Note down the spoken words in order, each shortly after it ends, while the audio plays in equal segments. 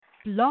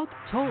Blog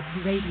Talk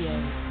Radio.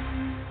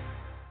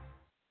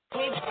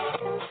 Steve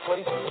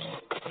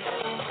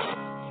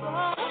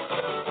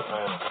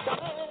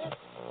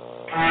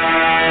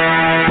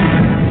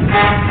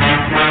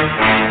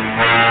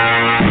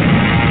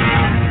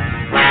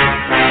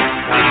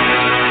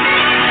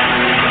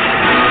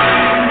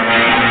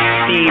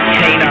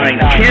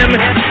K9 Kim. Kim.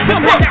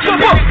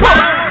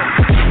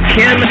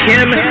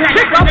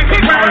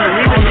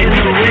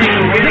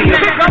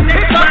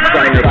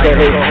 Signer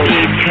co-host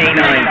Steve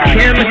K9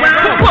 Kim.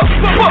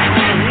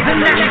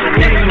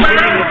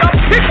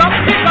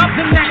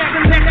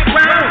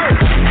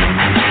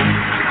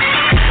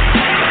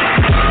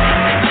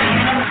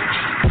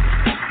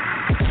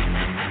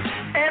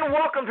 And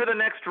welcome to the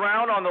next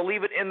round on the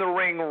Leave It in the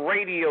Ring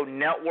radio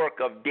network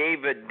of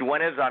David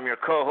Duenas. I'm your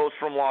co-host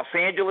from Los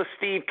Angeles,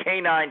 Steve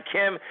K9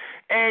 Kim.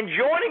 And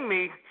joining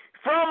me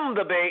from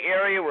the Bay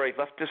Area, where he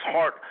left his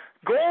heart,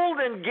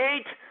 Golden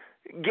Gate,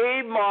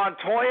 Gabe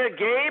Montoya.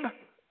 Gabe,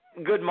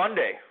 good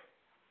Monday.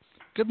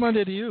 Good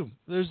Monday to you.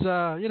 There's,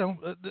 not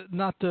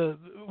the,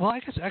 well, I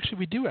guess actually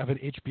we do have an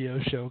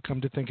HBO show,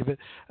 come to think of it,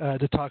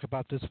 to talk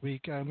about this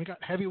week. We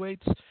got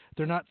heavyweights.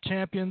 They're not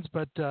champions,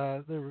 but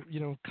they're,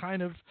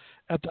 kind of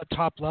at the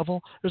top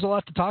level. There's a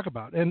lot to talk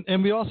about.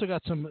 And we also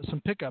got some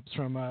pickups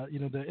from,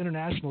 the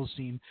international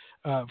scene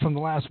from the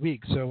last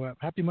week. So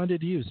happy Monday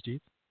to you, Steve.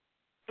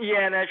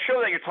 Yeah, and that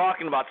show that you're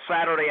talking about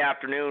Saturday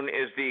afternoon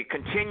is the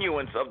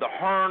continuance of the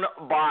Hearn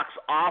box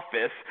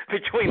office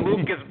between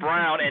Lucas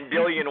Brown and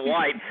Dillian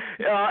Whyte.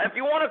 If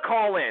you want to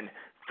call in,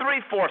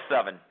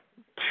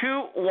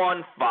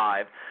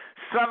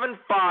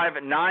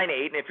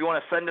 347-215-7598. And if you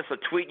want to send us a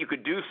tweet, you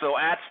could do so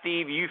at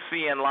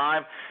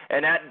SteveUCNLive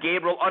and at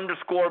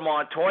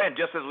Gabriel_Montoya. And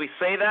just as we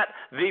say that,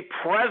 the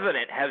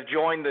president has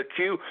joined the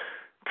queue.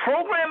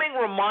 Programming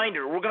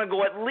reminder, we're going to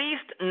go at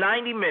least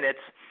 90 minutes.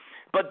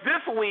 But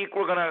this week,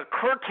 we're going to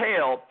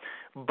curtail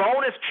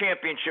bonus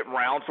championship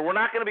rounds. So we're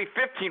not going to be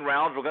 15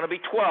 rounds. We're going to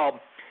be 12.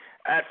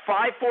 At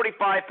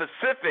 5:45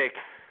 Pacific,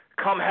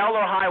 come hell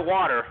or high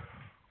water,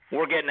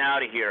 we're getting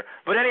out of here.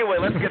 But anyway,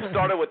 let's get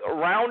started with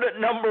round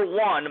number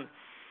one.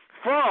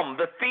 From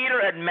the theater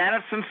at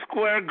Madison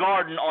Square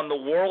Garden on the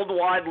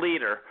worldwide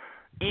leader,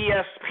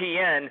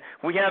 ESPN,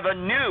 we have a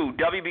new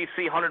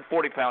WBC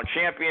 140-pound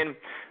champion,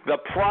 the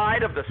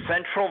pride of the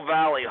Central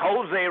Valley,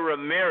 Jose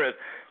Ramirez,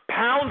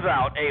 pounds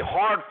out a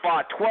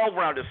hard-fought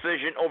 12-round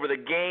decision over the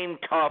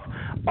game-tough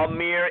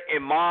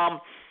Ramirez-Imam.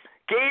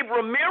 Gabe,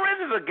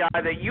 Ramirez is a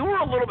guy that you were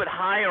a little bit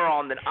higher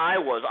on than I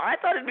was. I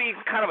thought he'd be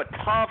kind of a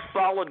tough,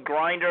 solid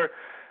grinder.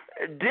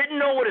 Didn't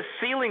know what his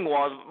ceiling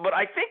was, but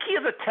I think he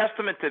is a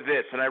testament to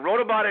this, and I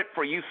wrote about it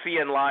for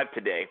UCN Live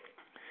today.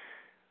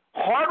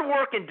 Hard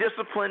work and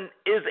discipline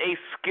is a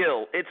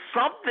skill. It's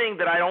something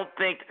that I don't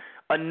think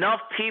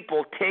enough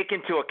people take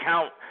into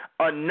account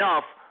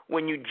enough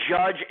when you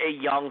judge a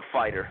young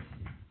fighter.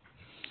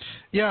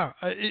 Yeah,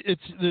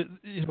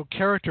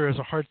 character is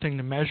a hard thing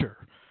to measure.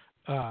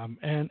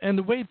 And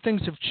the way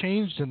things have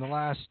changed in the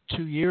last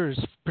 2 years,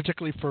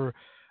 particularly for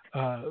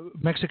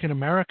Mexican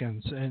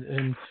Americans,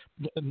 and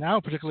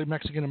now particularly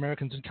Mexican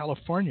Americans in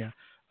California,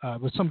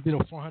 with some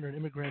 400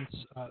 immigrants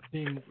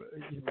being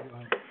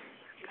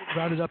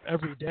rounded up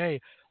every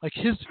day. Like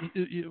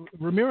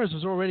Ramirez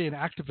was already an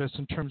activist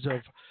in terms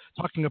of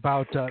talking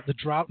about the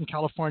drought in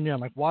California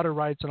and like water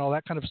rights and all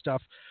that kind of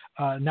stuff.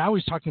 Now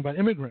he's talking about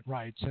immigrant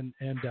rights, and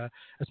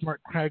as Mark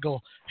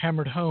Craggle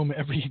hammered home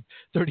every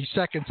 30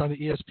 seconds on the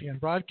ESPN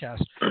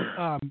broadcast.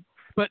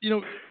 But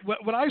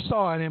what I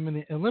saw in him in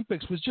the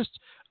Olympics was just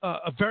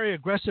a very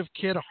aggressive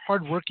kid, a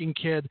hardworking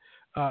kid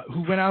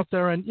who went out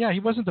there, and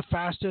he wasn't the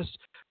fastest,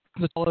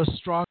 the tallest,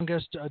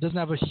 strongest, doesn't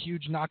have a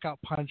huge knockout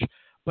punch.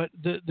 But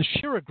the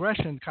sheer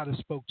aggression kind of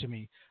spoke to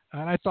me,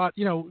 and I thought,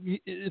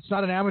 it's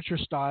not an amateur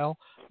style,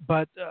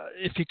 but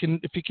if he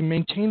can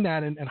maintain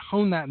that and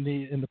hone that in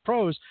the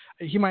pros,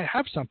 he might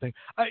have something.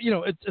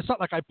 It's not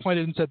like I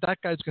pointed and said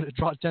that guy's going to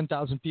draw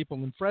 10,000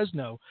 people in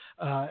Fresno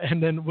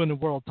and then win a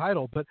world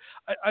title. But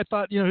I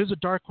thought, he's a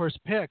dark horse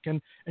pick,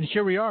 and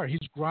here we are.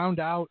 He's ground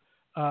out.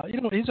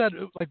 He's had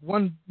like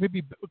one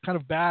maybe kind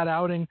of bad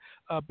outing,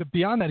 but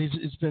beyond that,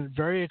 it's been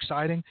very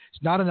exciting.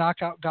 He's not a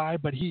knockout guy,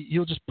 but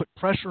he'll just put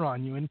pressure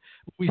on you. And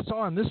what we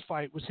saw in this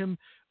fight was him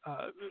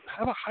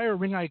have a higher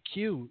ring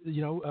IQ.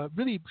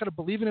 Really kind of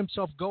believe in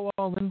himself, go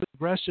all in,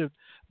 aggressive,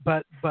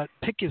 but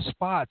pick his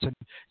spots. And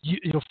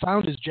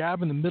found his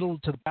jab in the middle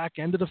to the back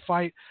end of the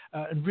fight,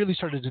 and really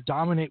started to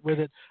dominate with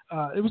it.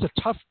 It was a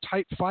tough,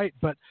 tight fight,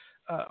 but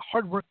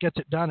hard work gets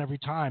it done every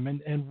time,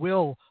 and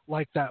Will,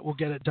 like that, will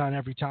get it done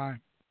every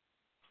time.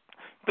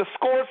 The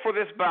scores for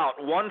this bout,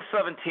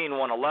 117,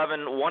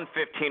 111,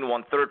 115,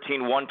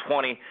 113,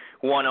 120,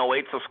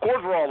 108. So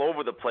scores were all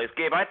over the place.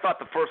 Gabe, I thought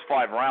the first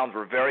 5 rounds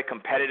were very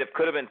competitive.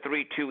 Could have been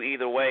 3-2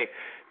 either way.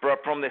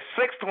 But from the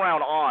 6th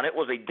round on, it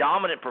was a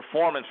dominant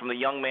performance from the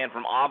young man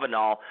from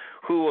Avenal,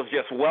 who was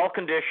just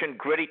well-conditioned,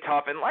 gritty,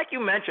 tough. And like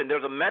you mentioned,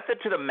 there's a method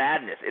to the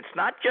madness. It's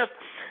not just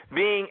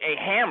being a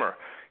hammer.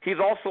 He's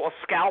also a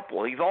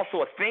scalpel. He's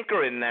also a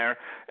thinker in there.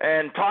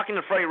 And talking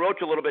to Freddie Roach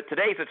a little bit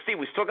today, he said, Steve,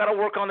 we still got to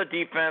work on the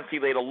defense. He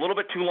laid a little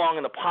bit too long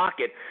in the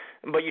pocket.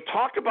 But you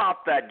talked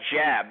about that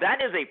jab.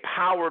 That is a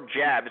power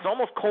jab. It's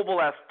almost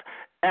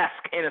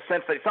Kovalev-esque in a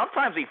sense that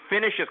sometimes he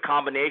finishes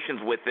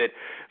combinations with it.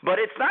 But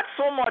it's not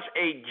so much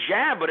a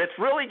jab, but it's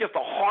really just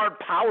a hard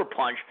power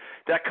punch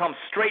that comes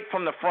straight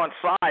from the front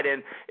side.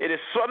 And it is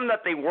something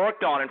that they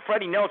worked on. And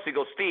Freddie notes, he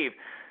goes, Steve,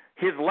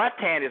 his left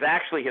hand is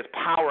actually his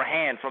power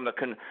hand from the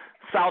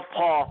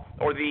southpaw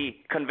or the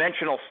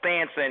conventional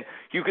stance, and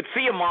you could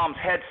see Imam's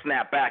head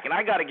snap back. And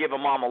I got to give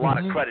Imam a lot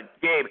of credit.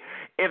 Gabe,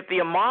 if the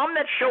Imam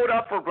that showed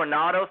up for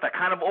Granados, that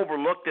kind of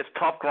overlooked this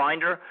tough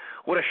grinder,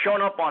 would have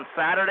shown up on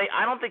Saturday,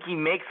 I don't think he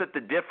makes it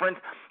the difference.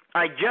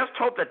 I just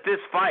hope that this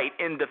fight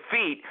in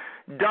defeat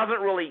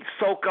doesn't really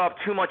soak up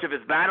too much of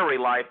his battery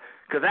life,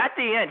 because at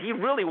the end, he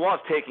really was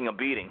taking a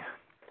beating.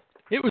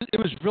 It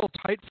was real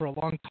tight for a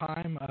long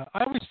time.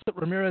 I always thought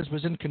Ramirez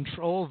was in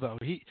control, though.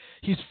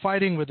 He's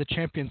fighting with the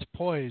champion's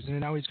poise, and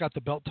now he's got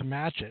the belt to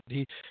match it.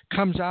 He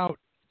comes out,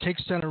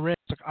 takes center ring.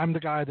 It's like, I'm the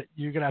guy that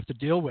you're gonna have to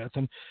deal with.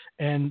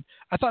 And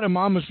I thought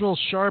Imam was real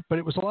sharp, but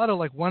it was a lot of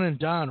like one and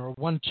done or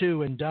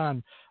 1-2 and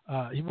done.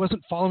 He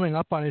wasn't following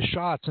up on his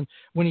shots, and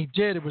when he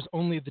did, it was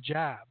only the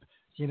jab.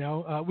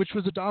 Which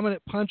was a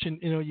dominant punch, and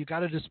you got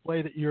to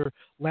display that you're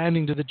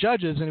landing to the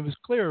judges, and it was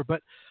clear.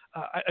 But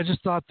I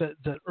just thought that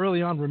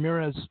early on,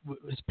 Ramirez,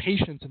 his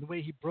patience and the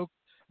way he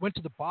went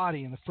to the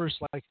body in the first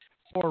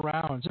 4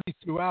 rounds, he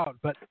threw out,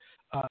 but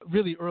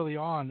really early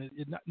on,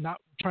 not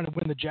trying to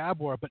win the jab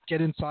war, but get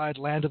inside,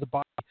 land to the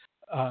body,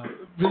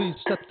 really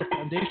set the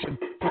foundation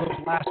for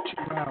those last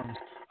 2 rounds,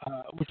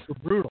 which were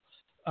brutal.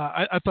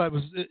 I thought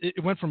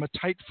it went from a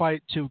tight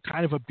fight to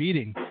kind of a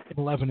beating in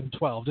 11 and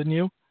 12, didn't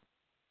you?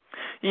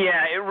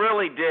 Yeah, it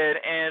really did.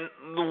 And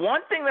the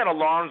one thing that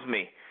alarms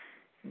me,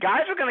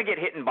 guys are going to get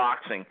hit in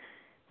boxing,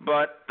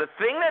 but the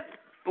thing that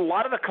a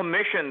lot of the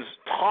commissions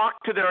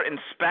talk to their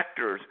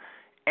inspectors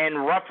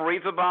and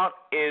referees about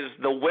is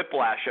the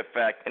whiplash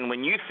effect. And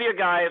when you see a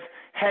guy's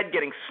head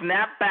getting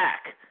snapped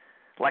back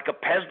like a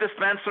Pez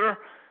dispenser,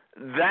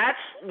 that's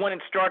when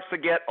it starts to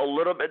get a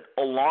little bit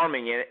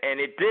alarming. And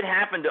it did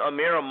happen to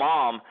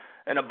Ramirez-Imam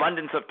an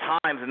abundance of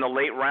times in the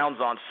late rounds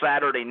on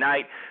Saturday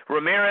night.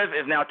 Ramirez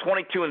is now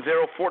 22-0,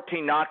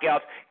 14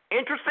 knockouts.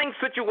 Interesting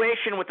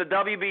situation with the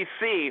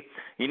WBC.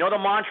 You know the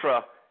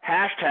mantra,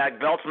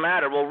 #belts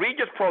matter. Well,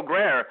 Regis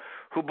Prograis,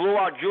 who blew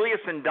out Julius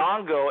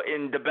Ndongo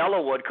in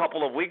DeBellawood a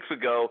couple of weeks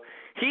ago,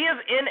 he is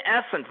in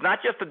essence not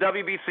just the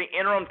WBC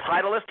interim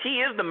titleist, he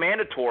is the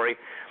mandatory.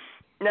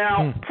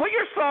 Now, put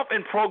yourself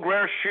in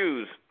Prograis'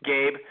 shoes,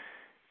 Gabe.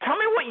 Tell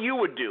me what you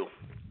would do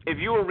if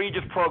you were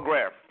Regis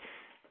Prograis.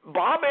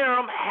 Bob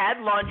Arum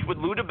had lunch with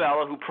Lou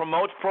DiBella, who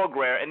promotes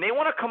Prograis, and they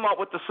want to come up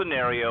with the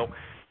scenario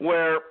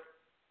where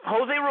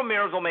Jose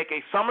Ramirez will make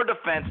a summer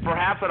defense,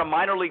 perhaps at a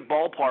minor league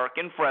ballpark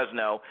in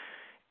Fresno.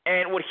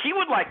 And what he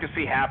would like to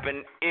see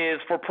happen is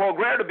for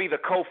Prograis to be the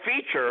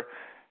co-feature,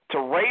 to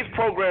raise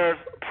Prograis'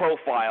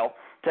 profile,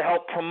 to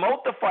help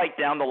promote the fight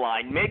down the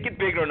line, make it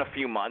bigger in a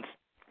few months,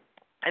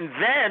 and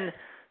then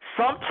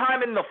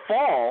sometime in the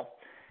fall,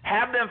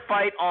 have them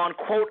fight on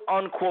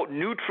quote-unquote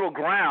neutral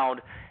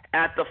ground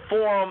at the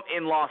Forum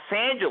in Los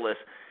Angeles,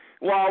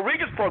 while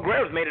Regis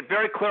Prograis made it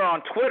very clear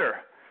on Twitter,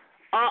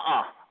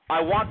 I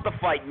want the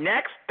fight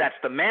next. That's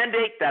the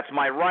mandate. That's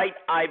my right.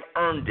 I've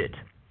earned it.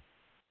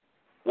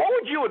 What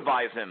would you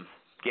advise him,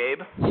 Gabe?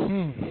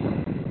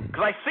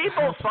 Because I see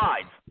both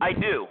sides. I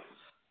do.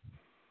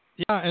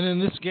 Yeah, and in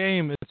this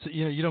game, it's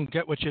you don't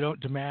get what you don't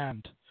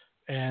demand,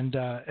 and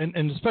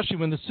especially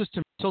when the system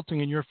is tilting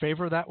in your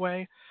favor that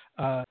way.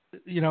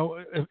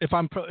 If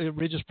I'm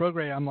Regis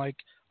Prograis, I'm like,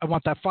 I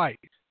want that fight.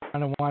 I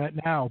don't want it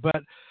now.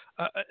 But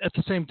at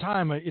the same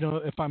time,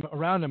 if I'm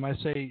around him, I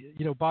say,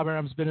 Bob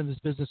Arum's been in this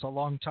business a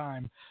long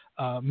time,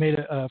 made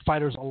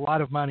fighters a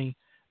lot of money,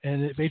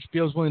 and if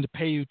HBO is willing to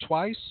pay you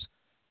twice,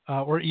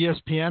 or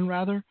ESPN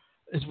rather,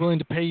 is willing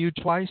to pay you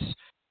twice,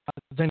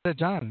 then get it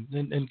done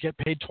and get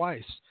paid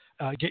twice.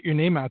 Get your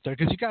name out there,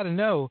 because you got to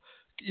know,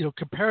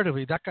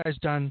 comparatively, that guy's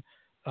done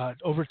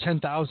over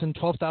 10,000,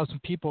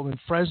 12,000 people in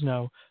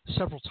Fresno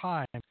several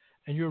times,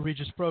 and you're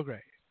Regis Prograis.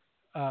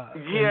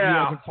 You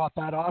haven't fought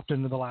that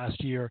often in the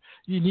last year.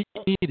 You need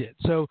it.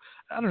 So,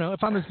 I don't know.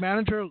 If I'm his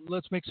manager,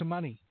 let's make some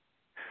money.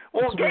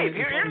 Well, Gabe,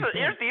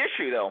 here's the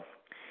issue, though.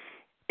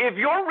 If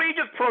you're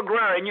Regis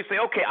Prograis and you say,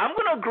 okay, I'm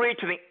going to agree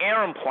to the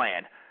Arum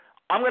plan,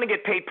 I'm going to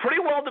get paid pretty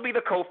well to be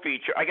the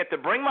co-feature. I get to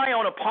bring my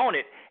own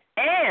opponent.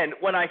 And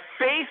when I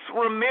face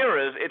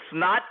Ramirez, it's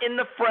not in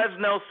the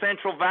Fresno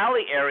Central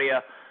Valley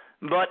area,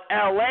 but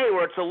L.A.,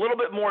 where it's a little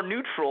bit more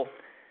neutral.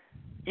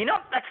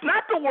 That's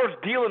not the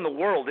worst deal in the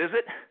world, is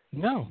it?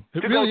 No,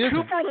 it to really go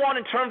isn't. 2 for 1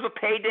 in terms of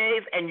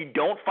paydays and you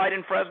don't fight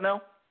in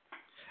Fresno?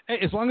 Hey,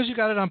 as long as you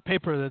got it on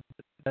paper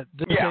that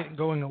this ain't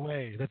going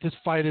away, that this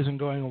fight isn't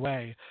going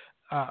away,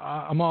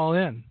 I'm all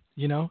in.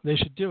 They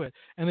should do it.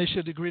 And they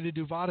should agree to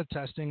do VADA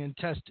testing and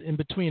test in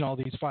between all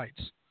these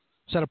fights.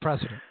 Set a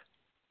precedent.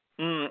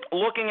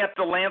 Looking at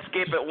the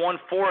landscape at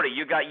 140,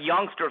 you got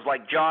youngsters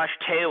like Josh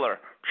Taylor,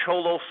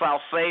 Cholo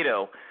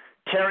Salcedo,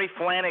 Terry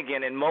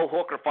Flanagan, and Mo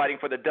Hooker fighting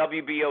for the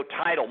WBO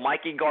title.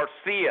 Mikey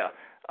Garcia.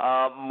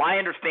 My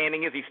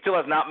understanding is he still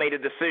has not made a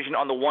decision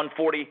on the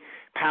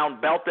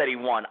 140-pound belt that he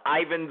won.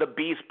 Ivan the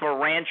Beast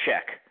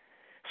Baranchek,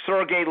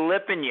 Sergey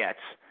Lipinets.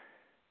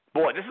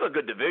 Boy, this is a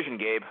good division,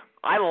 Gabe.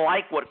 I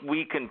like what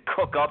we can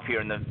cook up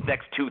here in the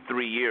next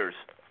 2-3 years.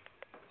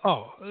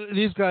 Oh,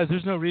 these guys,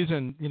 there's no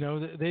reason,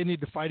 they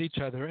need to fight each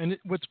other. And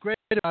what's great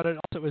about it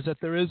also is that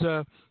there is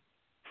a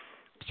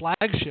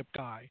flagship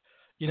guy.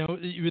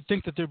 You would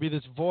think that there'd be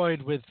this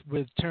void with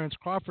Terrence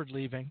Crawford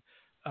leaving,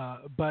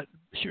 but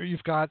here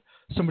you've got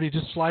somebody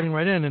just sliding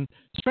right in. And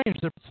strange,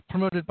 they're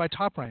promoted by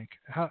Top Rank.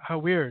 How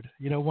weird.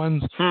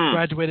 One's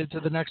graduated to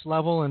the next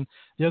level, and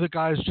the other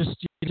guy's just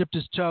dipped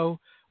his toe.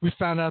 We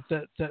found out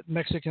that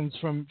Mexicans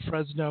from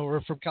Fresno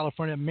or from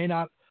California may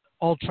not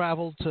all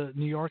travel to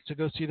New York to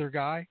go see their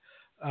guy.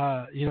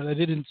 They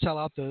didn't sell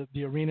out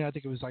the arena. I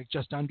think it was like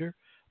just under,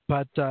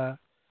 but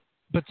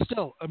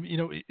still,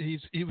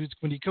 he was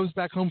when he goes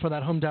back home for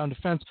that hometown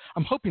defense.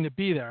 I'm hoping to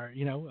be there.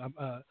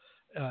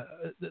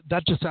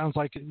 That just sounds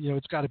like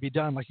it's got to be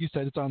done. Like you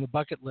said, it's on the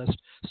bucket list.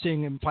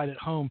 Seeing him fight at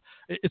home,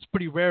 it's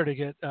pretty rare to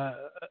get a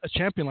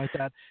champion like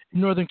that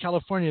in Northern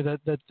California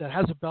that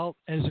has a belt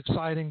and is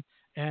exciting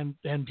and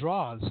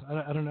draws.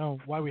 I don't know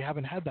why we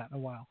haven't had that in a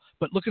while.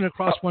 But looking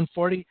across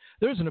 140,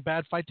 there isn't a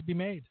bad fight to be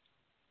made.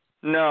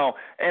 No,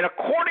 and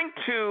according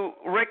to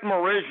Rick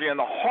Marizhian,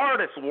 the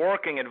hardest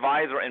working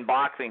advisor in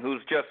boxing,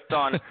 who's just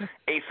done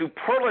a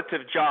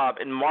superlative job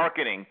in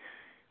marketing,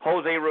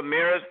 Jose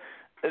Ramirez,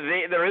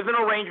 there is an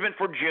arrangement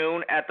for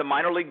June at the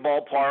minor league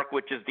ballpark,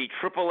 which is the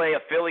AAA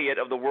affiliate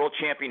of the world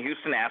champion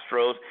Houston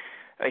Astros.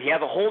 He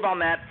has a hold on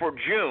that for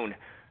June.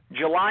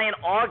 July and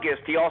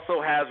August, he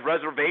also has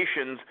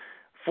reservations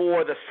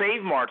for the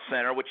Save Mart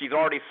Center, which he's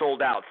already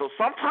sold out. So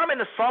sometime in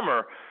the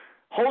summer,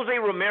 Jose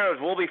Ramirez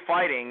will be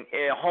fighting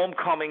a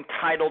homecoming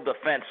title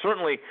defense.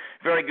 Certainly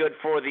very good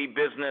for the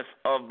business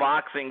of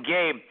boxing.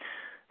 Gabe,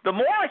 the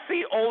more I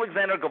see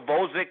Alexander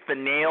Gavozic, the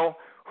nail,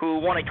 who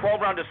won a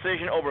 12-round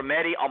decision over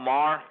Mehdi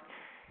Amar,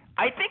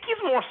 I think he's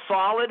more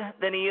solid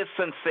than he is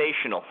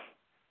sensational.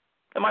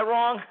 Am I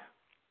wrong?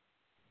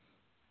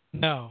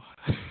 No.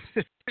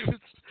 It was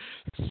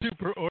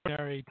super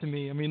ordinary to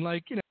me. I mean,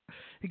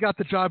 he got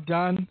the job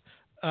done.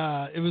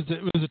 It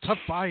was a tough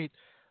fight.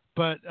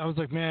 But I was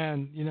like,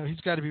 man,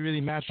 he's got to be really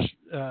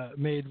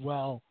made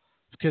well,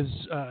 because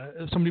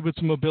somebody with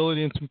some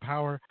mobility and some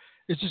power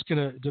is just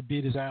going to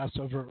beat his ass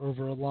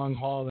over a long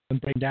haul and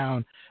bring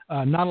down.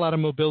 Not a lot of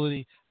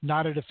mobility,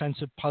 not a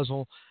defensive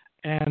puzzle,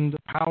 and the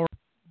power.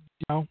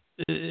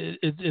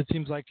 It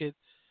seems like it's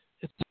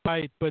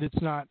tight, but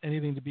it's not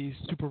anything to be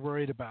super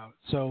worried about.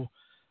 So,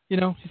 he's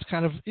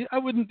kind of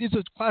he's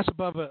a class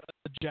above a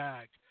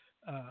Jag,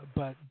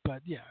 but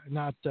yeah,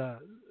 not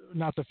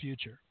the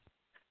future.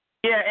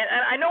 Yeah,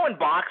 and I know in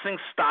boxing,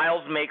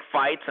 styles make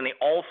fights, and they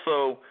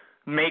also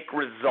make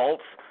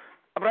results.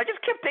 But I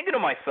just kept thinking to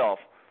myself,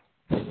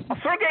 a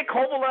Sergey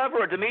Kovalev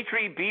or a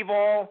Dmitry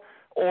Bivol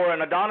or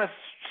an Adonis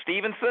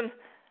Stevenson,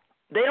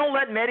 they don't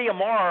let Mehdi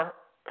Amar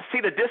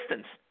see the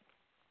distance.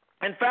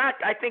 In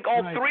fact, I think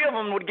all three of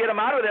them would get him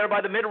out of there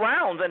by the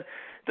mid-rounds. And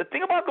the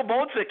thing about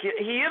Gavozic,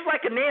 he is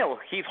like a nail.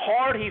 He's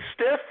hard, he's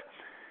stiff,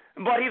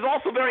 but he's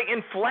also very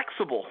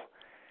inflexible.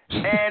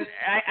 And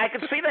I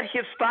can see that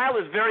his style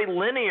is very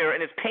linear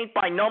and it's paint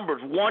by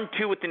numbers,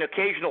 1-2 with an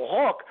occasional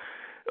hook.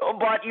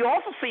 But you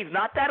also see he's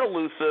not that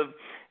elusive.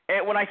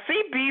 And when I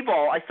see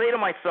B-ball, I say to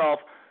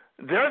myself,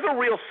 there's a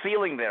real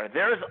ceiling there.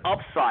 There is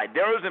upside.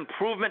 There is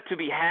improvement to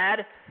be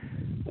had.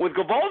 With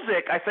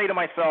Gavozic, I say to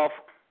myself,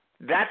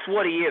 that's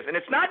what he is. And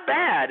it's not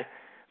bad,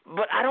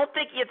 but I don't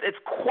think it's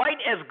quite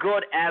as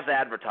good as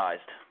advertised.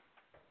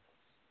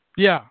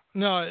 Yeah,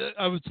 no,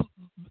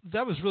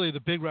 that was really the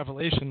big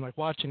revelation. Like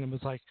watching him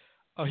was like,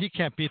 oh, he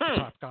can't beat the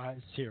top guys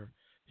here.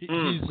 He's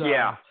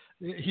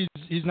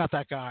not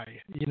that guy.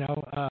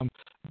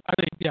 I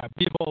think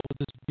Bivol would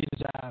just beat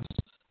his ass.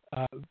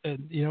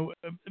 And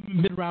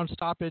mid-round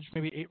stoppage,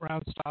 maybe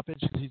 8-round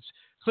stoppage. He's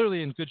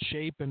clearly in good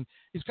shape, and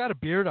he's got a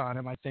beard on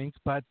him, I think.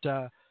 But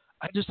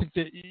I just think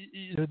that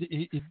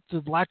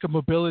the lack of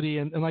mobility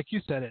and like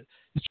you said,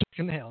 it's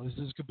chicken nail.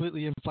 This is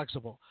completely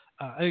inflexible.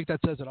 I think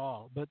that says it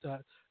all. But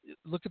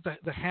look at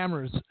the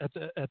hammers at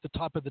the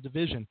top of the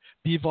division: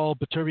 Bivol,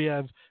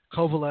 Baturiev,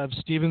 Kovalev,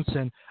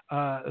 Stevenson.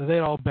 They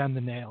all bend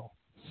the nail.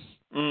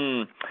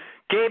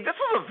 Gabe, this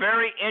was a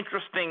very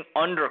interesting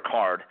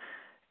undercard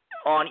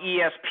on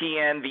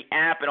ESPN, the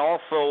app, and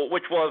also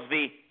which was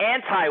the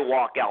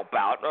anti-walkout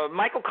bout.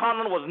 Michael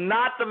Conlan was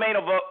not the main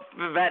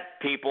event,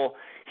 people.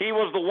 He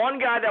was the one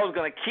guy that was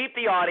going to keep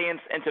the audience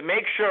and to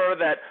make sure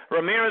that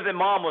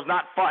Ramirez-Imam was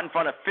not fought in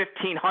front of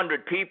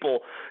 1,500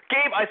 people.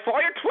 Gabe, I saw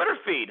your Twitter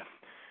feed.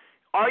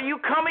 Are you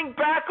coming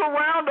back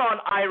around on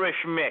Irish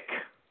Mick?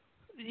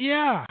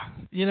 Yeah.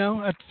 You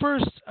know, at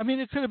first, I mean,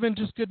 it could have been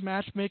just good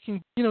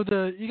matchmaking. You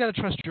know, you got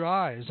to trust your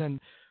eyes. And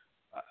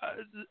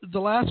the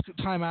last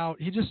time out,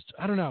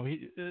 I don't know,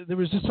 there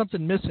was just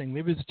something missing.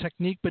 Maybe it's a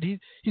technique, but he's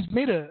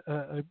made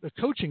a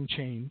coaching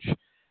change,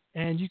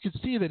 and you could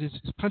see that his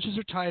punches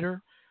are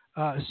tighter.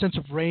 His sense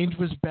of range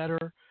was better.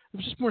 There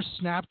was just more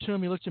snap to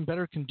him. He looked in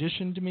better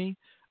condition to me.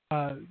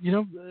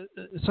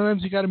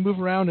 Sometimes you got to move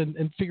around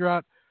and figure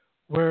out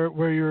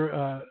where you're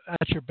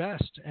at your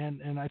best,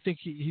 and I think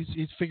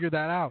he's figured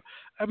that out.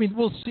 I mean,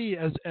 we'll see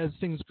as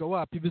things go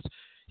up. He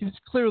was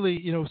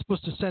clearly,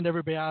 supposed to send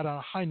everybody out on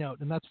a high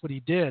note, and that's what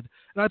he did.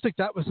 And I think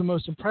that was the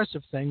most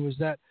impressive thing, was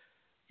that,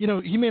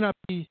 he may not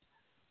be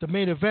the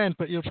main event,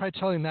 but you'll try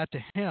telling that to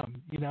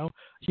him. He knows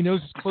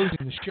he's closing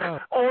the show.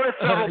 Or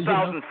several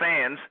thousand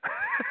fans.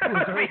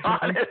 To be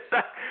honest,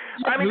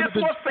 I mean, this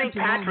was St.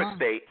 Patrick's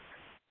Day.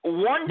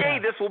 One day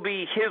this will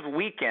be his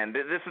weekend.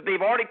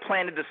 They've already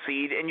planted the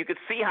seed, and you could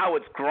see how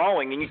it's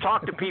growing. And you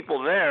talk to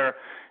people there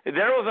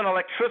was an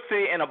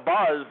electricity and a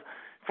buzz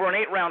for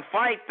an 8-round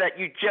fight that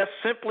you just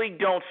simply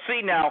don't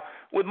see. Now,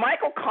 with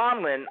Michael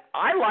Conlan,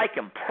 I like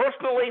him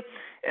personally,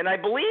 and I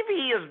believe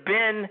he has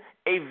been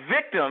a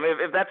victim,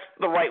 if that's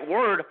the right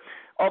word,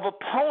 of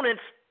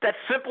opponents that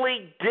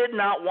simply did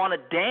not want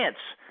to dance,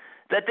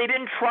 that they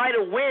didn't try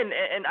to win.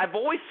 And I've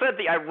always said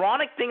the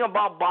ironic thing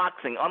about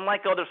boxing,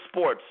 unlike other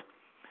sports,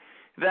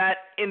 that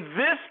in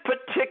this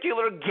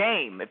particular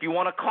game, if you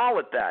want to call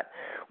it that,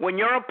 when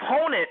your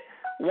opponent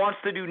wants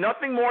to do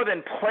nothing more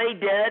than play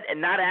dead and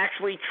not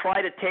actually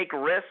try to take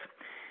risks,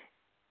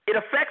 it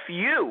affects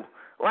you.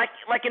 Like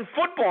in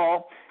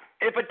football,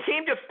 if a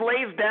team just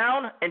lays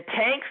down and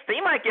tanks,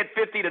 they might get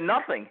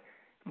 50-0,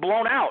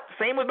 blown out.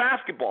 Same with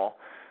basketball.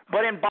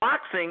 But in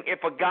boxing,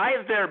 if a guy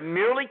is there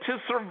merely to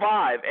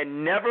survive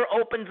and never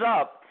opens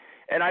up,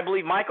 and I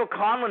believe Michael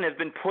Conlan has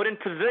been put in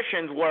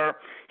positions where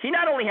he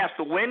not only has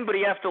to win, but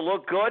he has to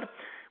look good,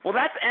 well,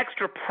 that's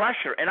extra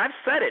pressure. And I've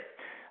said it.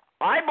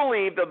 I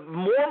believe the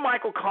more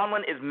Michael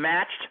Conlan is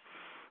matched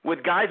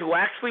with guys who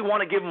actually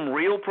want to give him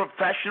real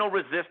professional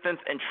resistance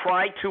and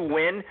try to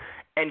win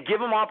and give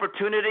him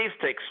opportunities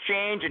to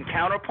exchange and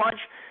counterpunch,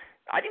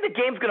 I think the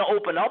game's going to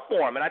open up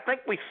for him, and I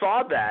think we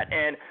saw that.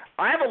 And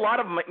I have a lot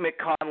of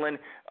Mick Conlan.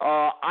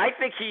 I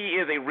think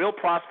he is a real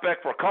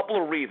prospect for a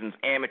couple of reasons.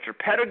 Amateur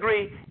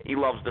pedigree, he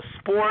loves the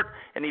sport,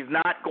 and he's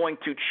not going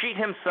to cheat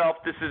himself.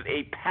 This is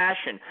a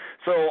passion.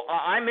 So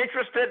I'm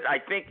interested. I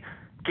think,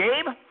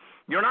 Gabe,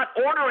 you're not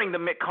ordering the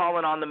Mick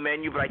Conlan on the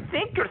menu, but I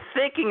think you're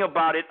thinking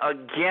about it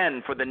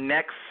again for the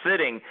next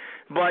sitting.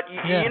 But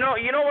you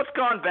know what's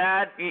gone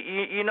bad?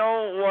 You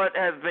know what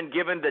has been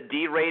given the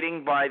D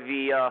rating by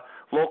the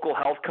local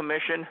health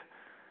commission?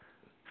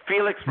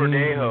 Felix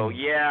Verdejo.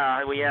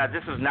 Yeah,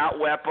 this is not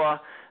WEPA.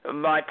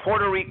 My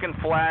Puerto Rican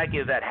flag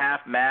is at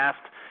half-mast.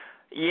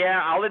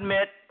 Yeah, I'll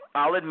admit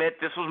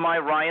this was my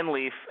Ryan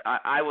Leaf.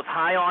 I was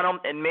high on him,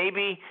 and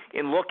maybe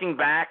in looking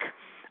back,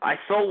 I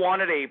so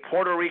wanted a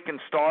Puerto Rican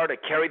star to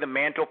carry the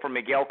mantle for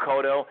Miguel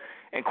Cotto,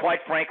 and quite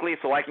frankly,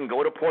 so I can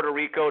go to Puerto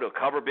Rico to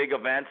cover big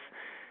events.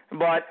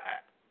 But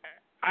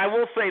I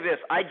will say this.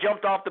 I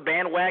jumped off the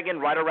bandwagon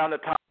right around the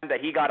time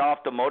that he got off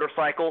the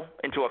motorcycle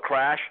into a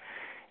crash.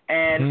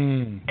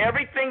 And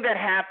everything that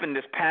happened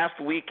this past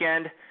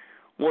weekend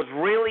was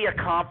really a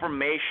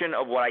confirmation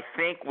of what I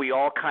think we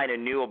all kind of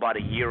knew about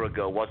a year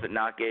ago, was it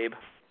not, Gabe?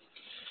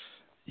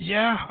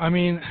 Yeah, I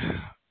mean,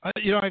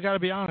 I got to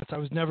be honest. I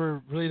was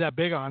never really that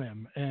big on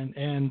him.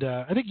 And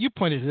I think you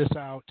pointed this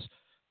out,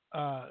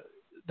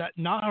 that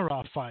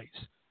Nahara fight.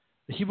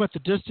 He went the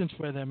distance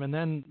with him, and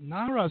then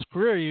Nahara's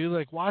career,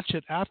 you watch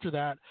it after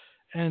that,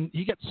 and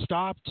he gets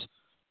stopped,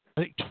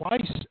 I think,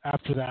 twice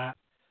after that.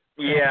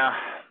 Yeah.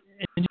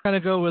 And you kind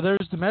of go, well,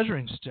 there's the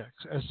measuring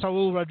sticks. As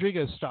Saul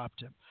Rodriguez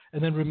stopped him,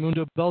 and then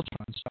Raimundo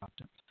Beltran stopped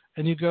him.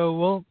 And you go,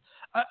 well,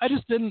 I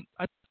just didn't.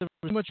 I there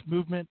was too much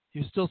movement. He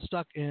was still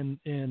stuck in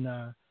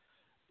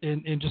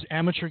just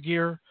amateur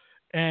gear,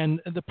 and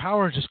the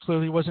power just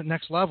clearly wasn't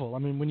next level. I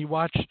mean, when you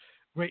watch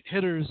great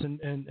hitters and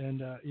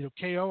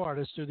KO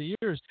artists through the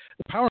years,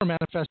 the power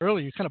manifests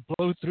early. You kind of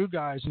blow through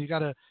guys, and you got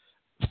to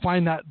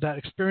find that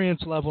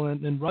experience level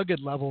and rugged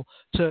level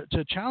to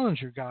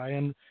challenge your guy.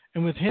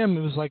 And with him,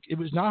 it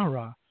was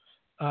Nahara.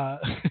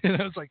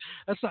 And I was like,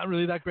 that's not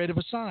really that great of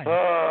a sign.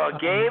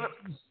 Gabe,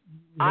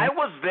 I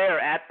was there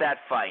at that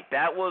fight.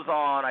 That was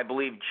on, I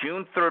believe,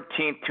 June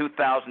 13th,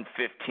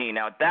 2015.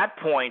 Now, at that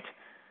point,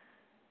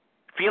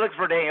 Felix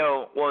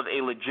Verdejo was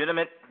a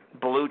legitimate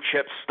blue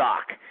chip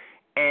stock.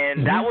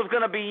 And that was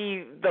going to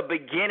be the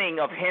beginning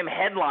of him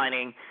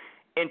headlining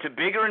into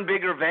bigger and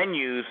bigger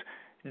venues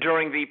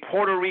during the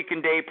Puerto Rican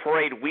Day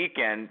Parade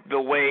weekend, the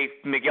way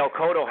Miguel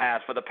Cotto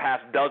has for the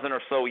past dozen or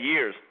so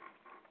years.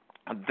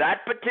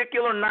 That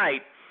particular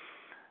night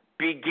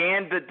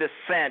began the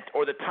descent,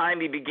 or the time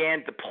he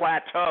began to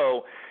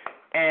plateau.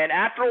 And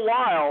after a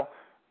while,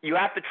 you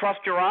have to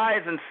trust your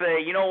eyes and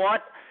say, you know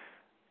what?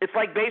 It's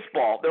like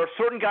baseball. There are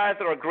certain guys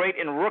that are great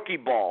in rookie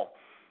ball,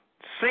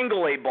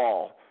 single A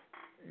ball,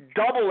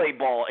 double-A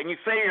ball, and you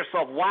say to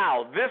yourself,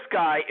 wow, this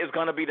guy is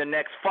going to be the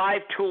next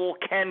five-tool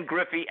Ken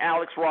Griffey,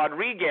 Alex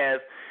Rodriguez.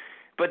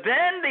 But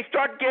then they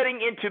start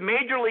getting into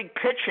major league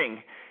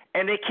pitching,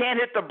 and they can't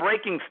hit the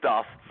breaking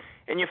stuff.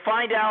 And you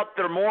find out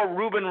they're more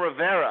Ruben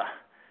Rivera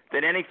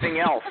than anything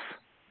else,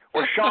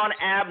 or Sean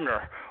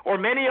Abner, or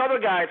many other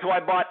guys who I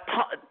bought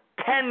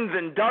tens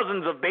and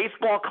dozens of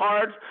baseball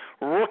cards,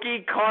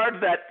 rookie cards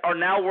that are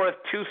now worth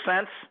 2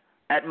 cents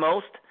at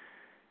most.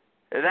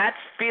 That's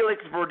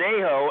Felix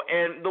Verdejo.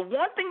 And the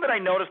one thing that I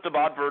noticed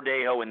about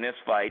Verdejo in this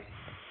fight,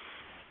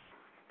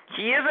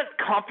 he isn't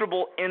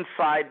comfortable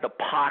inside the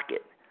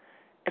pocket.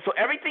 And so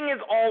everything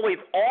is always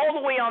all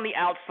the way on the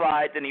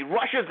outside, then he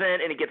rushes in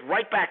and he gets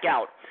right back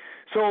out.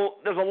 So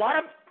there's a lot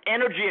of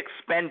energy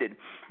expended.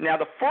 Now,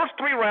 the first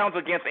 3 rounds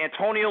against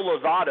Antonio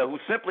Lozada, who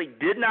simply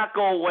did not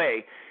go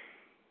away,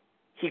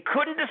 he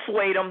couldn't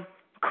dissuade him,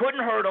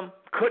 couldn't hurt him,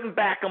 couldn't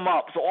back him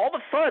up. So all of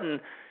a sudden,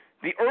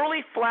 the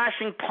early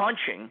flashing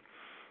punching,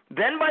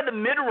 then by the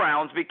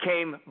mid-rounds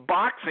became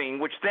boxing,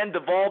 which then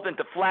devolved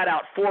into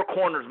flat-out four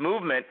corners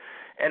movement.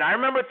 And I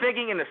remember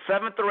thinking in the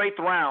 7th or 8th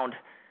round,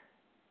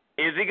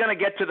 is he going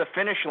to get to the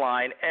finish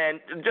line?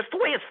 And just the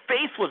way his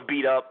face was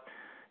beat up,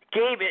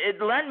 Gabe,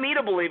 it led me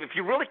to believe if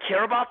you really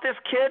care about this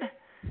kid,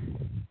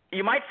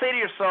 you might say to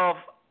yourself,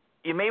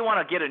 you may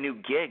want to get a new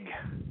gig.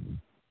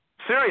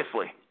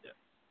 Seriously.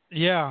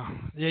 Yeah,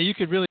 you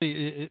could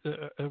really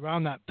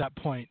around that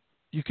point,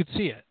 you could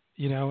see it,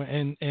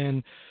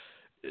 and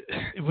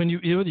when you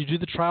do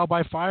the trial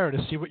by fire to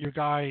see what your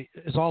guy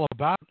is all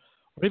about,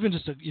 or even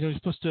just you're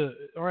supposed to,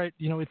 all right,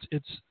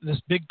 it's this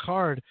big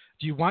card.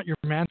 Do you want your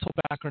mantle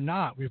back or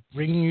not? We're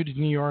bringing you to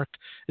New York.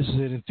 This is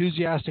an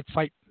enthusiastic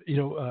fight,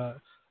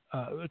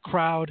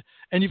 crowd,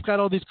 and you've got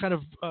all these kind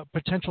of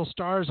potential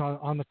stars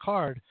on the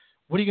card.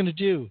 What are you going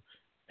to do?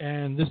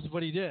 And this is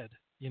what he did.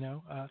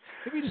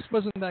 Maybe he just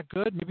wasn't that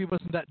good. Maybe he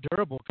wasn't that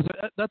durable.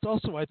 Because that's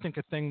also, I think,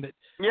 a thing that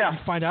you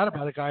find out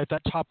about a guy at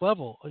that top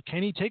level.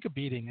 Can he take a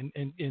beating?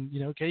 And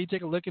can he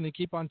take a licking and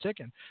keep on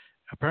ticking?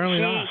 Apparently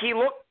not.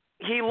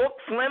 He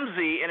looked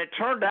flimsy, and it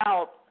turned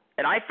out,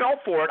 and I fell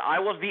for it, I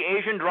was the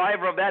Asian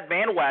driver of that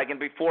bandwagon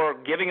before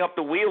giving up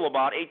the wheel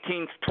about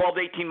 12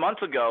 to 18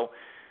 months ago.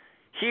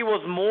 He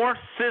was more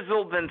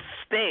sizzled than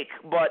steak,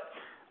 but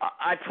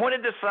I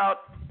pointed this out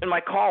in my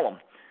column.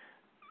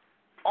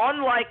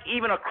 Unlike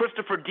even a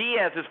Christopher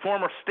Diaz, his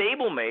former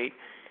stablemate,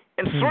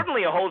 and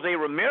certainly a Jose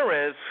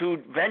Ramirez who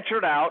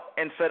ventured out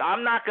and said,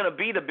 I'm not going to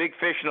be the big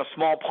fish in a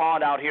small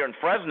pond out here in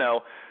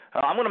Fresno.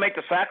 I'm going to make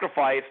the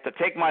sacrifice to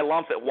take my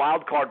lumps at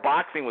wild card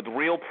boxing with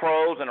real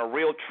pros and a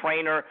real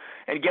trainer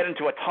and get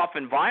into a tough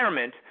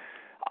environment.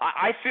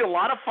 I see a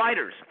lot of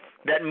fighters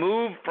that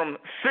move from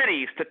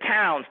cities to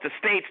towns to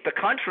states to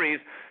countries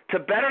to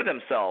better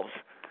themselves.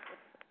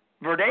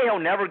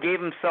 Verdejo never gave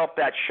himself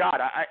that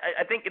shot.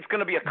 I think it's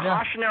going to be a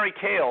cautionary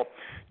tale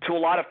to a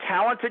lot of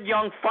talented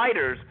young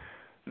fighters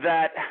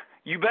that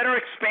you better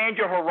expand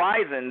your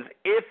horizons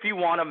if you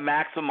want to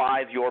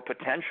maximize your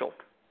potential.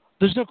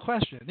 There's no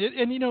question.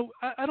 And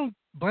I don't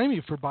blame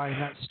you for buying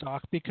that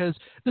stock because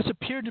this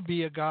appeared to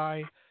be a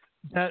guy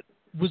that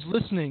was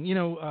listening. We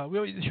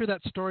always hear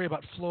that story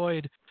about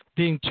Floyd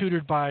being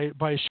tutored by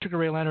Sugar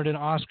Ray Leonard and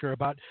Oscar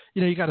about,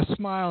 you got to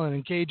smile and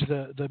engage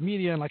the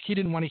media, and like he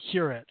didn't want to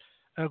hear it.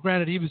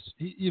 Granted,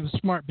 he was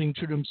smart being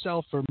true to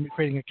himself for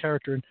creating a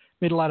character and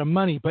made a lot of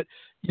money. But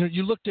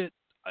you looked at,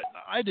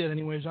 I did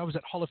anyways. I was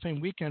at Hall of Fame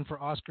weekend for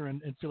Oscar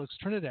and Felix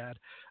Trinidad.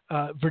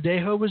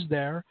 Verdejo was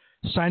there,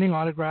 signing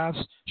autographs,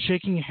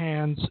 shaking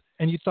hands,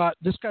 and you thought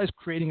this guy's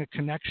creating a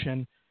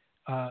connection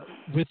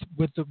with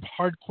the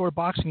hardcore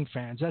boxing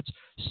fans. That's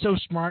so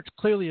smart.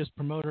 Clearly, his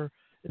promoter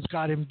has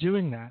got him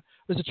doing that.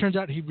 As it turns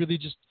out, he really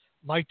just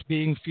liked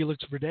being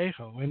Felix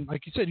Verdejo. And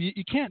like you said,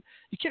 you can't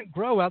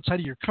grow outside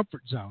of your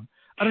comfort zone.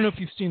 I don't know if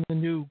you've seen the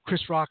new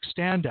Chris Rock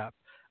stand-up,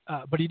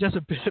 but he does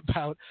a bit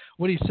about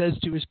what he says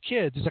to his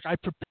kids. He's like, I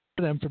prepare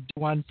them from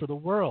day one for the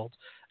world.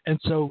 And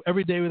so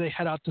every day when they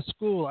head out to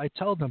school, I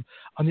tell them,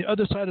 on the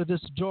other side of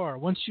this door,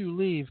 once you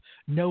leave,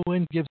 no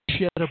one gives a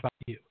shit about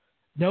you.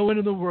 No one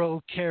in the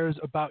world cares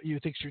about you,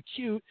 thinks you're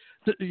cute,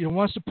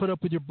 wants to put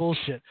up with your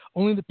bullshit.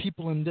 Only the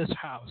people in this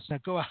house. Now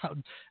go out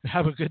and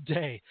have a good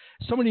day.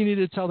 Somebody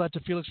needed to tell that to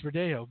Felix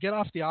Verdejo. Get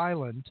off the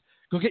island.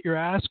 Go get your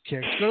ass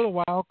kicked. Go to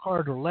the Wild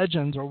Card or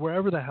Legends or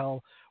wherever the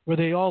hell where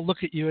they all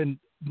look at you and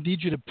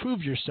need you to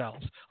prove yourself,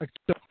 like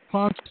the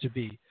wants to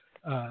be.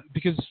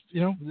 Because,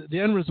 the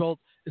end result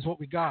is what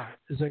we got,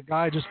 is a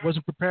guy just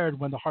wasn't prepared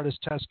when the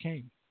hardest test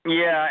came.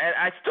 Yeah, and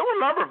I still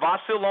remember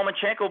Vasyl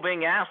Lomachenko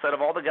being asked, out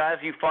of all the guys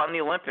you fought in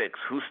the Olympics,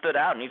 who stood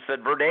out? And he said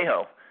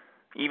Verdejo,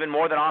 even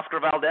more than Oscar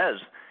Valdez.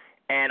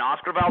 And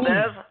Oscar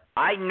Valdez,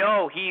 I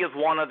know he is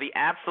one of the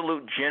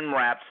absolute gym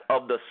rats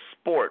of the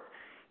sport.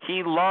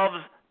 He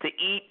loves to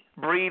eat,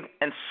 breathe,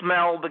 and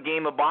smell the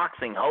game of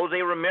boxing. Jose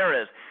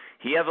Ramirez,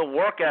 he has a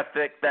work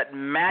ethic that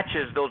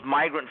matches those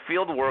migrant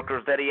field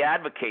workers that he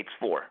advocates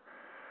for.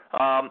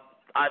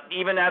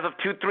 Even as of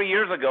 2-3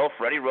 years ago,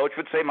 Freddie Roach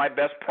would say my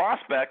best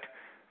prospect,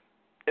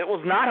 it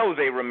was not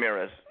Jose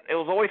Ramirez. It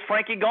was always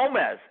Frankie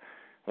Gomez.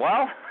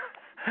 Well,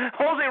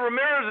 Jose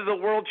Ramirez is a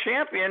world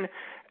champion,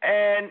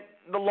 and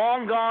the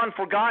long-gone,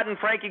 forgotten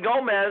Frankie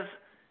Gomez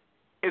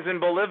is in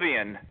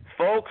Bolivian.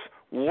 Folks,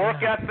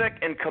 work ethic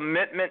and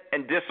commitment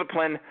and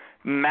discipline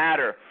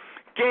matter.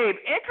 Gabe,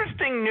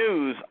 interesting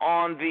news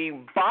on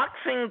the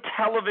boxing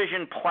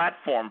television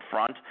platform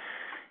front.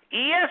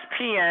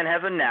 ESPN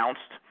has announced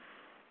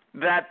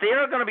that they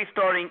are going to be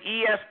starting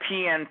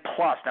ESPN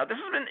Plus. Now, this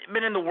has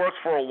been in the works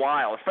for a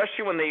while,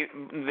 especially when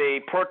they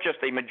purchased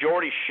a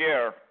majority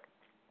share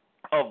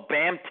of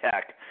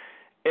BAMTech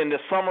in the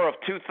summer of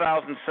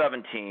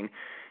 2017.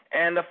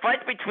 And the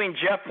fight between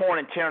Jeff Horn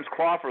and Terrence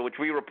Crawford, which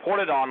we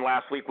reported on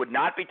last week, would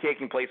not be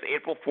taking place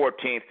April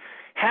 14th,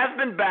 has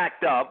been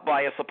backed up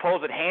by a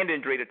supposed hand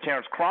injury to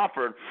Terrence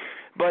Crawford.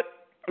 But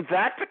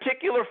that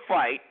particular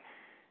fight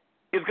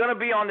is going to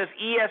be on this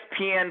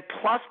ESPN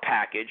Plus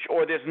package,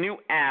 or this new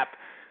app,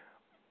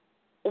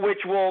 which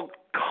will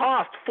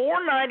cost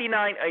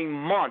 $4.99 a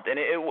month. And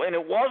it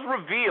was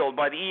revealed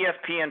by the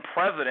ESPN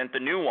president, the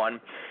new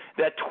one,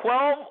 that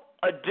 12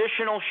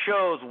 additional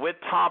shows with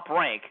Top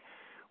Rank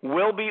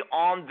will be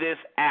on this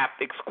app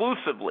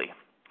exclusively.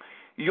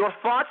 Your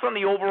thoughts on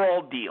the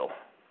overall deal?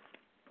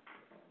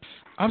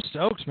 I'm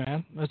stoked,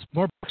 man. It's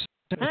more boxing.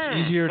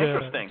 It's easier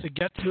to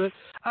get to it.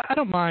 I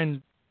don't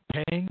mind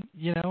paying,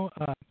 you know.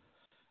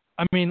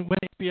 I mean, when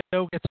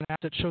HBO gets an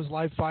app that shows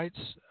live fights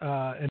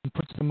and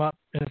puts them up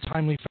in a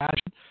timely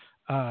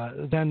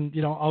fashion, then,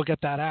 you know, I'll get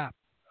that app.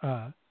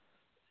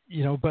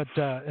 You know, but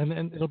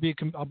and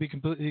I'll be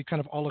completely kind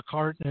of a la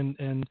carte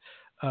and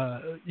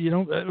you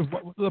know,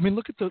 I mean,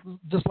 look at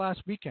this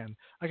last weekend.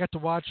 I got to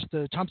watch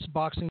the Thompson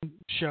Boxing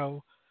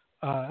show.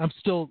 I'm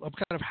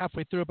kind of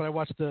halfway through it, but I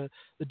watched the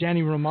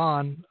Danny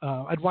Roman.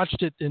 I'd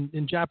watched it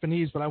in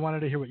Japanese, but I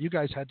wanted to hear what you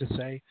guys had to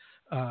say.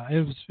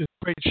 It was a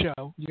great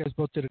show. You guys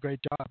both did a great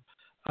job.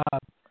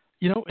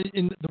 You know,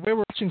 in the way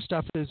we're watching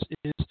stuff is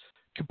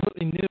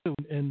completely new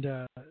and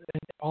a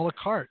la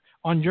carte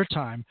on your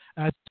time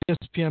at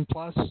ESPN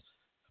Plus.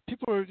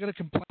 People are going to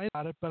complain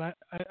about it, but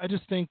I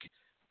just think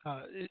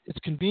it's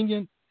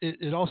convenient.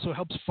 It also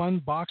helps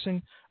fund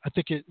boxing. I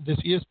think this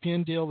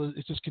ESPN deal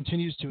it just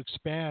continues to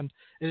expand.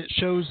 And it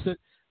shows that,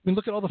 I mean,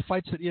 look at all the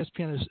fights that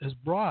ESPN has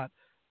brought,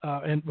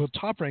 and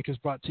Top Rank has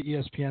brought to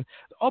ESPN.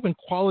 They've all been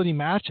quality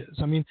matches.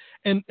 I mean,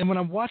 and when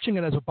I'm watching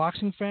it as a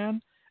boxing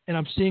fan, and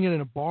I'm seeing it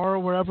in a bar or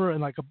wherever,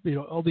 and you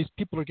know, all these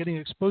people are getting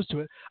exposed to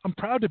it, I'm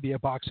proud to be a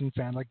boxing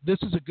fan. Like, this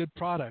is a good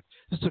product.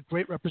 This is a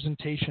great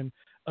representation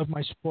of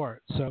my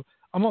sport. So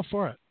I'm all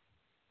for it.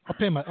 I'll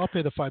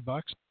pay the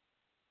 $5.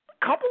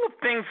 Couple of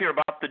things here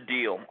about the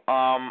deal.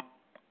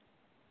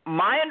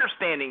 My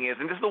understanding is,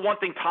 and this is the one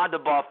thing Todd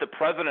DeBuff, the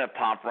president of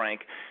Top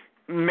Rank,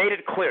 made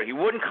it clear. He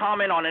wouldn't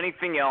comment on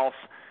anything else,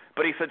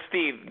 but he said,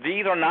 Steve,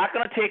 these are not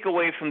going to take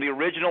away from the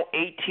original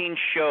 18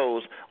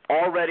 shows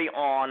already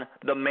on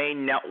the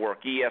main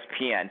network,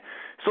 ESPN.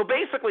 So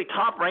basically,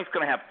 Top Rank's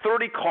going to have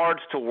 30 cards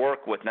to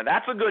work with. Now,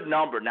 that's a good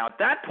number. Now, at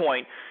that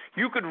point,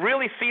 you could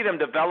really see them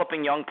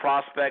developing young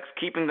prospects,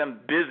 keeping them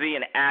busy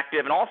and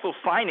active, and also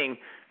signing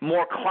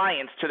more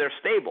clients to their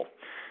stable.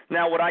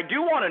 Now, what I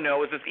do want to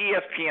know is this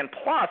ESPN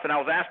Plus, and I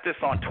was asked this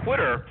on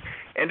Twitter,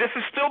 and this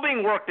is still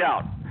being worked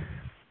out.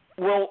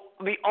 Will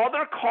the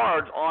other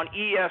cards on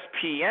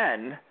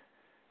ESPN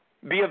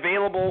be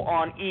available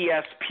on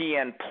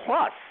ESPN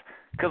Plus?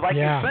 Because like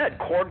you said,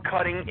 cord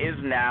cutting is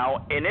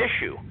now an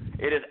issue.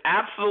 It has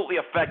absolutely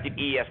affected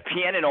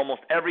ESPN and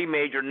almost every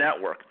major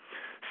network.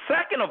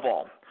 Second of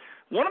all,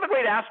 one of the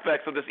great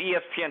aspects of this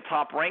ESPN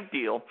Top Rank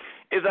deal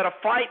is that a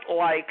fight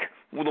like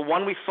the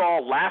one we saw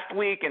last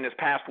week and this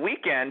past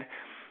weekend,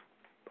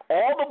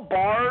 all the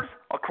bars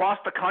across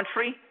the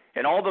country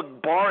and all the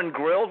bar and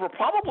grills were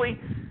probably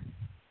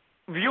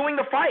viewing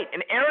the fight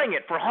and airing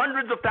it for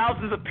hundreds of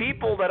thousands of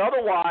people that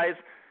otherwise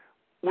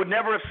would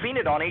never have seen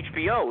it on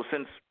HBO,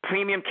 since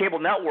premium cable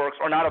networks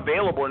are not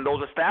available in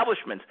those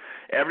establishments.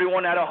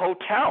 Everyone at a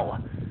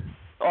hotel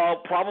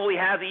probably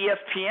has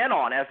ESPN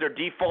on as their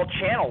default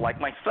channel, like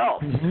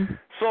myself. Mm-hmm.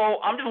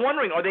 So I'm just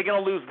wondering, are they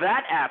going to lose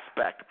that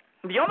aspect?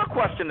 The other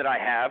question that I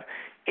have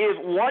is,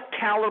 what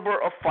caliber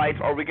of fights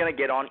are we going to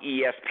get on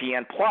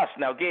ESPN Plus?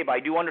 Now, Gabe, I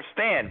do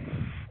understand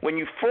when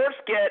you first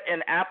get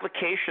an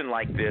application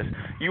like this,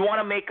 you want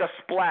to make a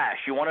splash.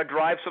 You want to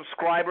drive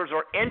subscribers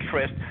or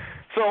interest.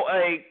 So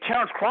a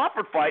Terrence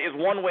Crawford fight is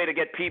one way to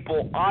get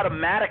people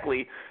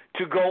automatically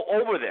to go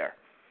over there.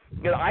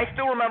 You know, I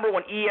still remember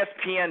when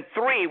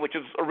ESPN3, which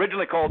was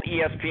originally called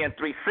ESPN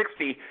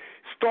 360,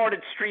 started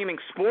streaming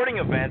sporting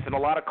events and a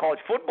lot of college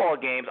football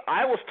games.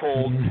 I was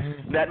told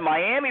that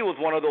Miami was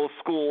one of those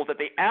schools that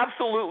they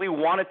absolutely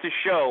wanted to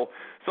show.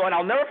 So, and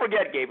I'll never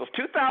forget, Gabe, it was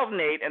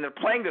 2008, and they're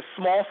playing this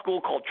small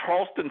school called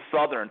Charleston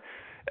Southern.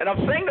 And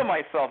I'm saying to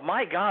myself,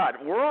 my God,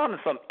 we're on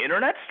some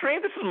internet stream?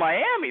 This is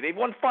Miami. They've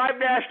won 5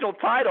 national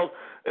titles.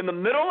 In the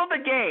middle of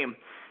the game,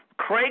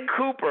 Craig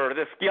Cooper,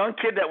 this young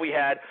kid that we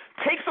had,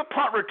 takes a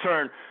punt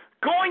return,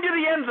 going to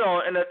the end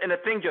zone, and the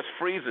thing just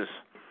freezes.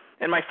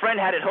 And my friend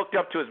had it hooked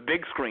up to his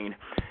big screen,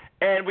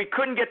 and we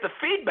couldn't get the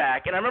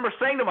feedback. And I remember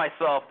saying to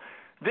myself,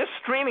 this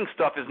streaming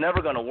stuff is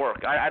never going to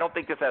work. I don't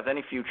think this has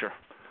any future.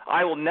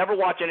 I will never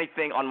watch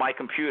anything on my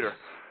computer.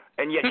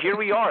 And yet here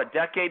we are a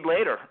decade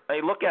later. Hey,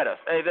 look at us.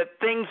 Hey, that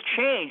things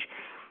change.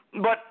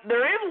 But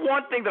there is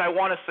one thing that I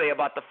want to say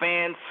about the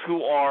fans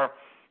who are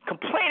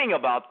complaining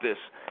about this.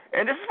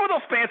 And this is for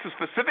those fans who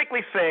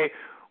specifically say,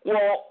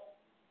 well,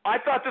 I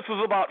thought this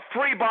was about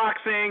free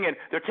boxing and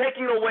they're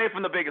taking it away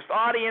from the biggest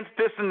audience,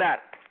 this and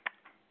that.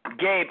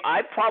 Gabe,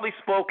 I've probably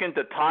spoken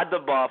to Todd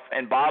DeBuff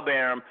and Bob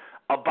Arum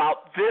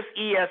about this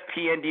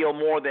ESPN deal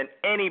more than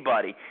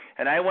anybody.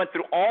 And I went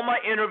through all my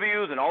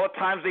interviews and all the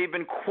times they've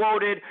been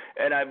quoted,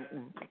 and I've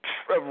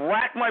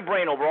racked my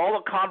brain over all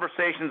the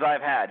conversations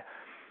I've had.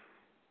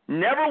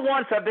 Never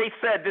once have they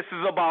said this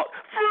is about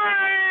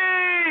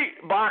free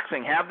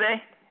boxing, have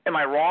they? Am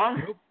I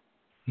wrong?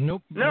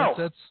 Nope. No.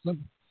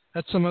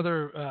 That's some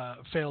other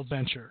failed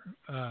venture.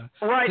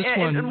 Right,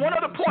 and one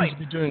other point.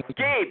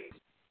 Gabe,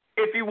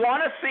 if you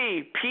want to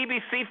see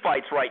PBC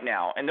fights right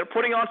now, and they're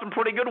putting on some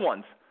pretty good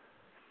ones,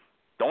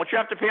 don't you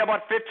have to pay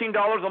about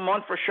 $15 a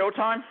month for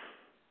Showtime?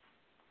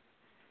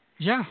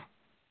 Yeah.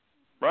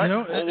 Right?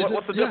 Well,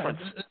 what's the difference?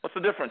 What's the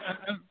difference?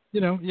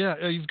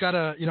 You've got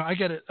to, I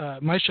get it,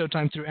 my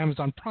Showtime through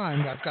Amazon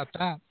Prime. I've got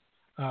that.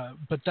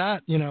 But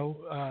that,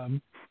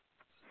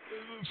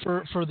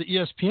 for the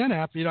ESPN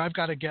app, I've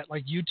got to get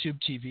like YouTube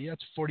TV.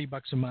 That's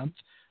 $40 a month.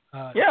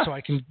 So I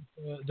can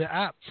the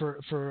app for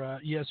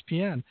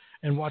ESPN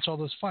and watch all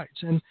those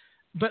fights.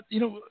 But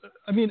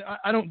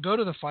I don't go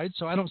to the fights,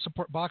 so I don't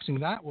support boxing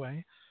that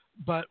way.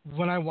 But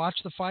when I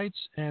watch the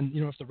fights, and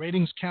if the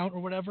ratings count or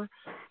whatever,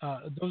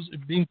 those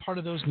being part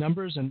of those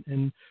numbers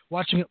and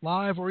watching it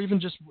live, or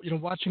even just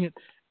watching it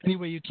any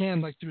way you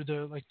can, like through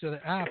the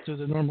app, through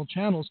the normal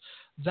channels,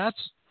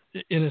 that's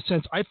in a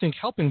sense I think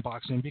helping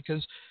boxing,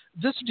 because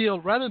this deal,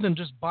 rather than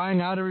just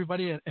buying out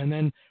everybody and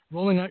then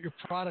rolling out your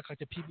product like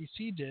the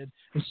PBC did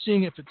and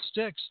seeing if it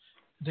sticks,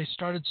 they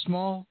started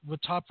small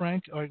with Top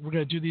Rank. All right, we're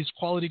going to do these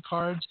quality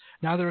cards.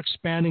 Now they're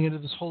expanding into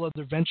this whole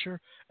other venture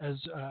as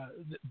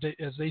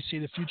they see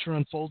the future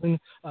unfolding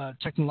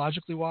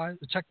technologically wise,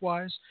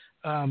 tech-wise.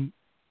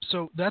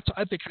 So that's,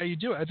 I think, how you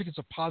do it. I think it's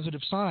a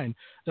positive sign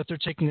that they're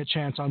taking a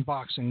chance on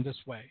boxing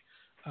this way.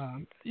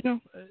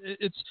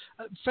 It's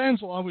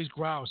fans will always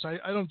grouse. I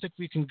don't think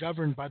we can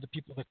govern by the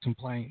people that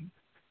complain.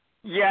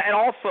 Yeah, and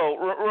also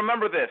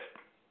remember this: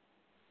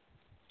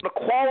 the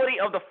quality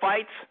of the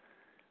fights.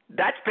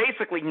 That's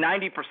basically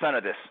 90%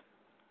 of this.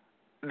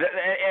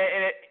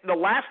 The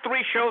last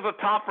three shows of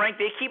Top Rank,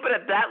 they keep it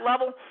at that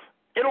level,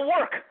 it'll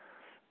work.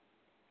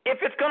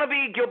 If it's going to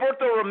be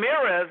Gilberto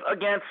Ramirez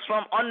against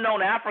some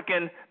unknown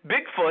African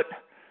Bigfoot,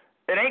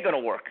 it ain't going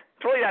to work.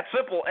 It's really that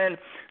simple. And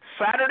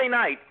Saturday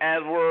night,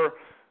 as we're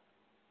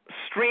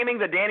streaming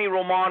the Danny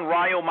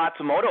Roman-Rayo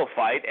Matsumoto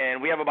fight,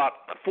 and we have about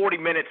 40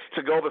 minutes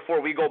to go before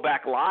we go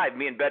back live,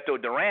 me and Beto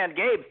Duran,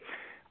 Gabe,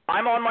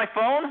 I'm on my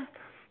phone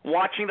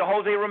watching the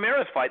Jose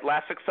Ramirez fight,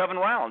 last 6-7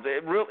 rounds.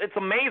 It's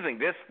amazing.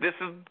 This is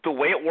the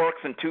way it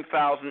works in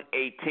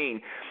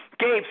 2018.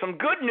 Gabe, some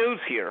good news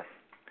here.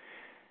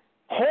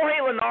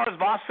 Jorge Linares,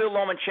 Vasyl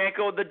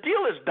Lomachenko, the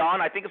deal is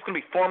done. I think it's going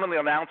to be formally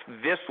announced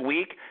this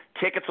week.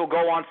 Tickets will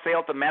go on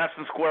sale at the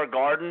Madison Square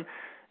Garden.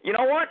 You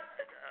know what?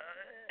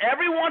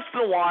 Every once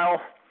in a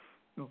while,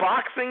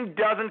 boxing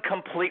doesn't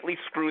completely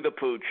screw the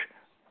pooch.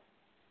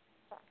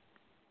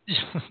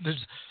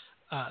 There's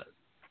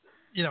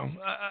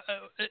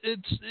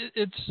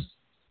it's.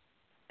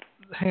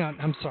 Hang on,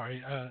 I'm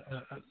sorry.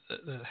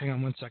 Hang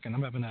on 1 second.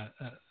 I'm having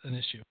an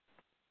issue.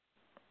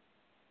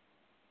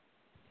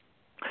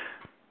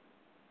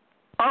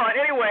 All right,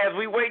 anyway, as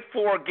we wait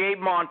for Gabe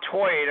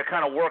Montoya to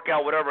kind of work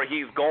out whatever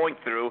he's going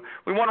through,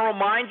 we want to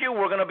remind you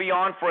we're going to be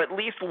on for at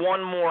least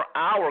one more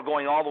hour,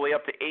 going all the way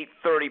up to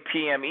 8:30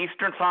 p.m.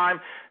 Eastern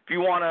Time. If you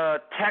want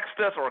to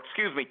text us, or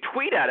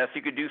tweet at us,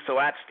 you could do so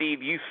at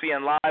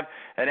SteveUCN Live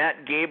and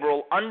at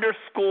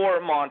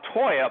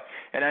Gabriel_Montoya.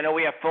 And I know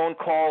we have phone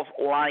calls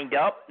lined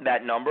up.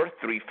 That number,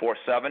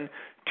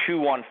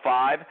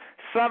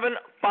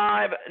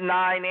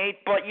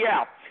 347-215-7598. But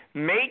yeah,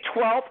 May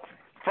 12th,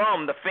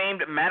 from the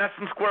famed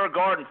Madison Square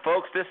Garden,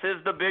 folks, this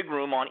is the big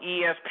room on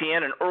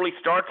ESPN, an early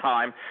start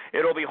time.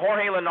 It'll be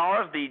Jorge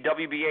Linares, the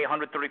WBA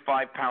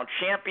 135-pound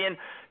champion,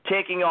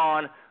 taking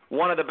on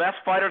one of the best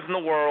fighters in the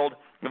world,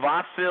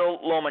 Vasyl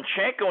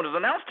Lomachenko. And it was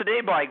announced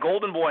today by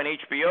Golden Boy and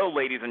HBO,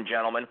 ladies and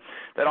gentlemen,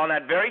 that on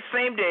that very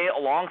same day,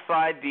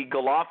 alongside the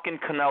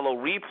Golovkin-Canelo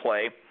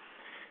replay,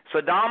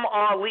 Saddam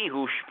Ali,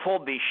 who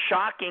pulled the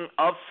shocking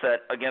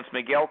upset against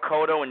Miguel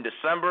Cotto in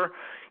December,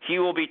 he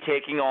will be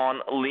taking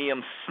on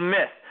Liam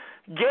Smith.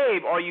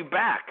 Gabe, are you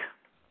back?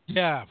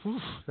 Yeah,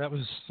 that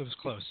was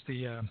close. So,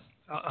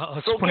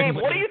 Gabe,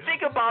 what do you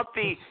think about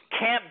the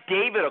Camp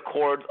David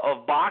Accords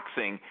of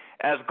boxing?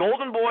 As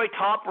Golden Boy,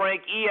 Top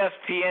Rank,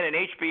 ESPN, and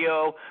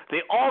HBO,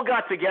 they all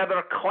got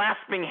together,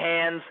 clasping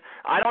hands.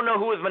 I don't know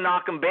who was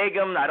Menachem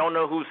Begum. I don't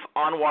know who's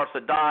Anwar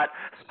Sadat.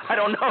 I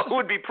don't know who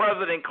would be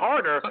President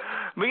Carter.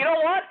 But you know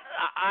what?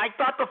 I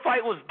thought the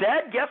fight was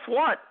dead. Guess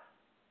what?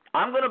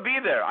 I'm going to be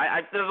there.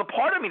 There's a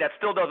part of me that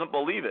still doesn't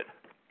believe it.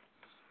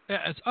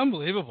 Yeah, it's an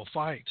unbelievable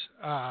fight.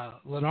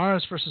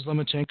 Linares versus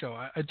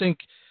Lomachenko. I think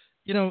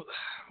you know,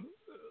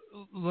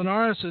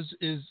 Linares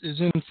is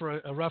in for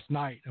a rough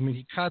night. I mean,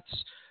 he cuts,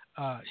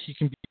 he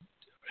can be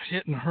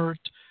hit and hurt.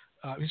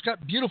 He's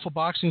got beautiful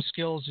boxing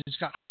skills. He's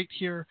got height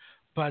here,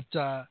 but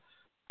I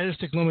just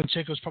think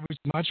Lomachenko is probably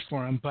too much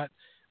for him. But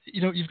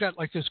you know, you've got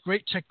like this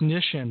great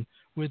technician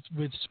with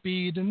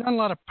speed and not a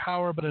lot of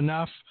power, but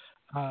enough,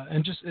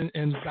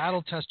 and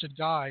battle-tested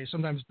guy.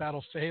 Sometimes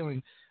battle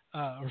failing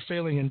or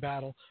failing in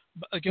battle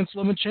against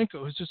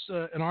Lomachenko, who's just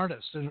an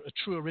artist and a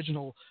true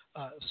original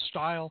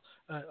style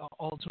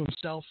all to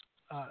himself.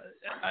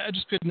 I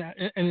just couldn't,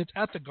 and it's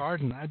at the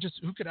Garden.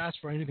 Who could ask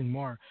for anything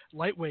more?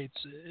 Lightweights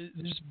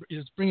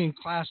is bringing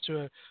class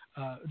to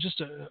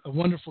just a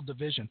wonderful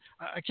division.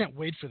 I can't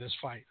wait for this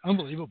fight.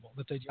 Unbelievable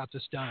that they got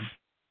this done.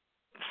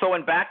 So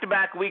in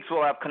back-to-back weeks,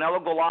 we'll have Canelo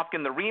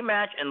Golovkin, the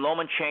rematch, and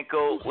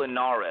Lomachenko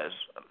Linares.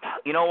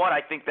 You know what? I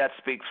think that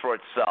speaks for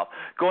itself.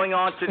 Going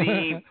on to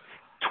the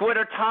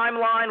Twitter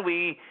timeline,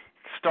 we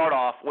start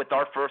off with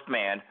our first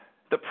man,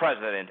 the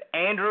president,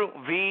 Andrew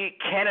V.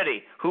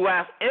 Kennedy, who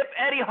asked if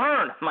Eddie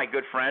Hearn, my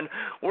good friend,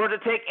 were to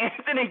take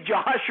Anthony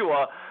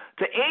Joshua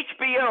to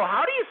HBO,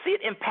 how do you see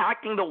it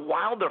impacting the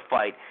Wilder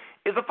fight?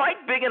 Is the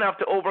fight big enough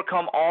to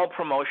overcome all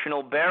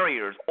promotional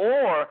barriers?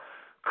 Or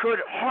could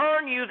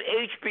Hearn use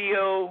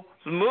HBO's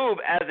move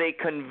as a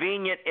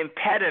convenient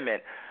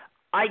impediment?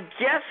 I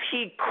guess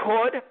he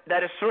could.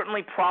 That is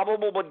certainly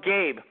probable. But,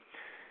 Gabe,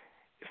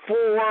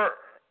 for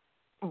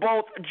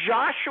both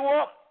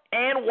Joshua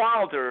and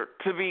Wilder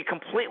to be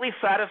completely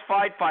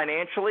satisfied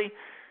financially,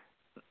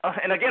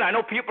 and again, I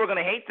know people are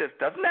going to hate this,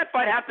 doesn't that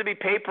fight have to be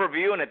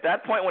pay-per-view? And at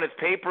that point when it's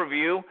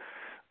pay-per-view,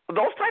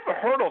 those type of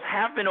hurdles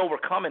have been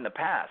overcome in the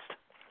past.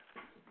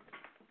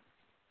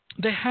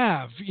 They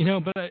have,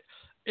 but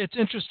it's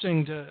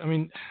interesting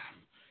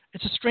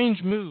it's a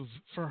strange move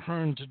for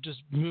Hearn to just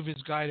move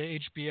his guy to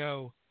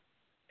HBO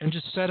and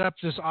just set up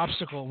this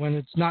obstacle when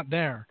it's not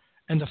there,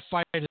 and the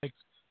fight like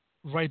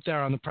right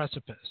there on the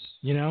precipice,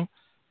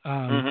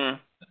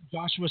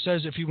 Joshua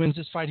says if he wins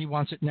this fight, he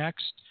wants it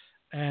next,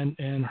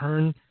 and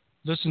Hearn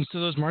listens to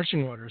those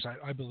marching orders,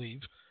 I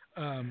believe.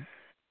 I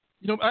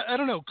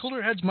don't know.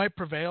 Cooler heads might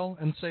prevail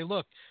and say,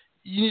 look,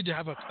 you need to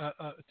have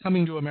a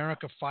coming to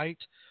America fight.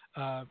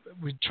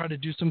 We try to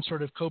do some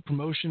sort of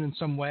co-promotion in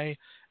some way,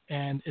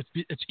 and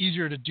it's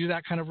easier to do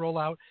that kind of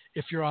rollout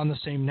if you're on the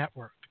same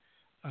network.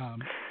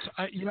 So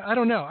I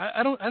don't know.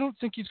 I don't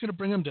think he's going to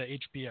bring him to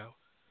HBO.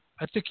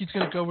 I think he's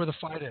going to go where the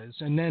fight is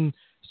and then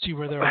see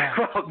where they're at.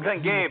 Well,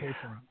 then, Gabe,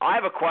 I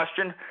have a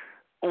question.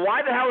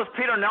 Why the hell is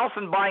Peter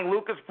Nelson buying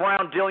Lucas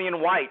Brown, Dillian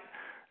Whyte,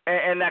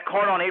 and that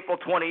card on April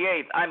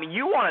 28th? I mean,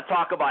 you want to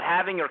talk about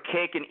having your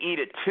cake and eat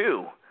it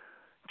too.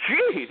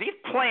 Jeez, he's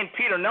playing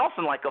Peter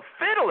Nelson like a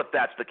fiddle if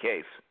that's the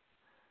case.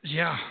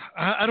 Yeah,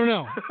 I don't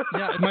know.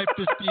 Yeah, it might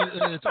just be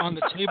it's on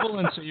the table,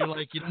 and so you're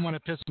like, you don't want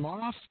to piss him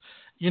off,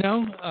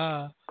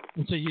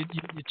 and so you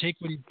take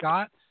what he's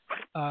got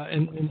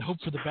and hope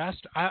for the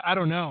best. I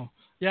don't know.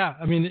 Yeah,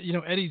 I mean,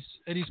 Eddie's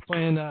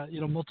playing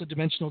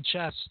multidimensional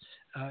chess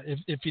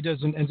if he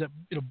doesn't ends up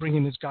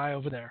bringing this guy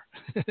over there.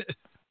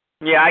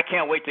 Yeah, I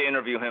can't wait to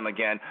interview him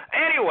again.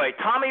 Anyway,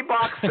 Tommy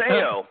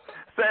Boxeo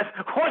says,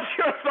 what's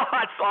your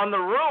thoughts on the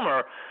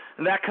rumor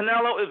that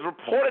Canelo is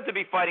reported to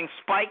be fighting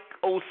Spike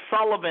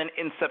O'Sullivan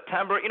in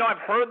September? I've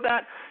heard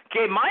that.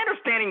 Okay, my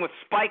understanding with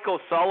Spike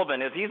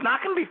O'Sullivan is he's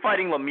not going to be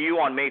fighting Lemieux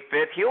on May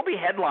 5th. He'll be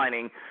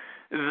headlining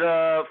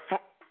the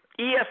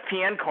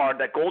ESPN card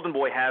that Golden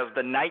Boy has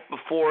the night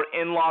before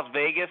in Las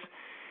Vegas.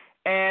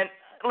 And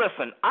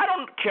listen, I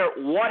don't care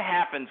what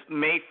happens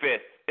May 5th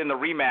in the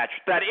rematch.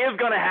 That is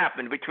going to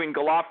happen between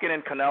Golovkin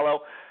and Canelo.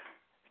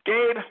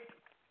 Gabe,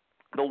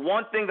 the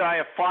one thing that I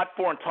have fought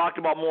for and talked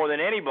about more than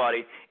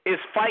anybody is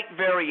fight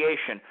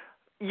variation.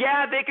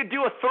 Yeah, they could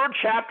do a third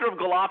chapter of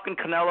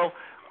Golovkin-Canelo.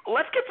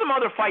 Let's get some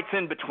other fights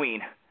in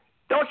between.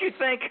 Don't you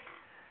think?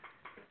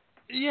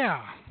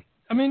 Yeah.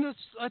 I mean, let's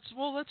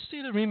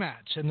see the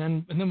rematch, and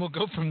then we'll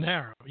go from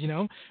there.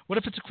 What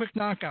if it's a quick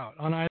knockout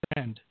on either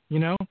end?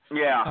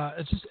 Yeah.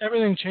 It's just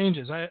everything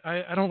changes.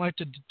 I don't like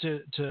to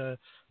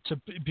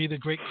be the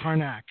great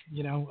Karnak,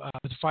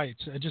 with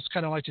fights. I just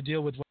kind of like to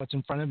deal with what's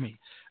in front of me.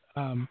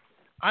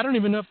 I don't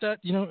even know if that,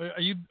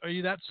 are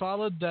you that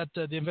solid that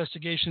the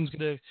investigation's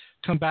going to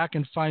come back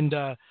and find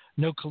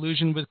no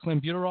collusion with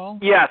clenbuterol?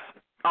 Yes,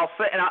 I'll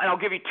say, and I'll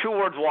give you 2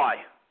 words why.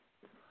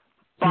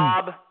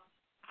 Bob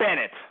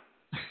Bennett.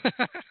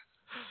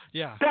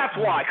 Yeah. That's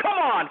why. Come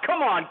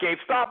on, Gabe.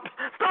 Stop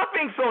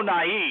being so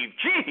naive.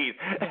 Jeez.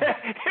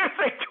 Here's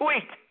a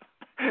tweet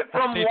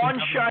from One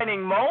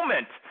Shining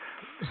Moment.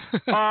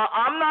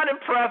 I'm not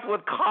impressed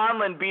with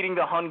Conlon beating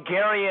the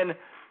Hungarian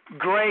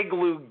Greg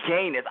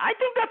Louganis. I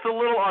think that's a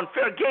little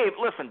unfair. Gabe,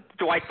 listen,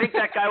 do I think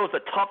that guy was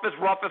the toughest,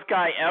 roughest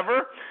guy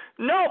ever?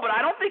 No, but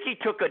I don't think he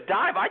took a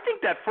dive. I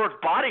think that first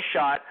body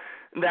shot,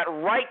 that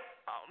right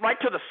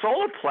to the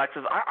solar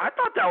plexus, I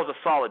thought that was a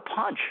solid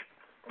punch.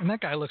 And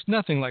that guy looks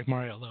nothing like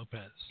Mario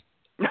Lopez.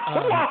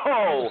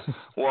 Whoa!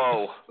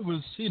 It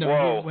was, he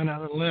went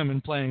out on a limb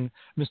and playing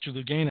Mr.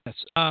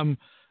 Louganis.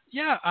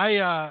 Yeah,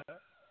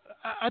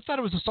 I thought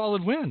it was a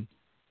solid win.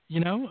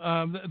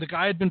 The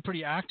guy had been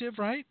pretty active,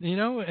 right?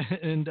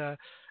 And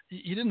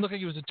he didn't look like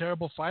he was a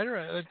terrible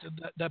fighter.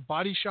 That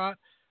body shot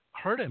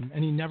hurt him,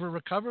 and he never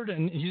recovered,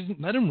 and he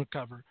didn't let him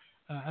recover.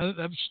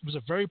 That was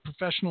a very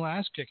professional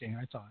ass kicking,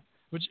 I thought,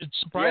 which it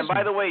surprised me. Yeah, and by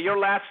me. the way, your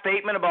last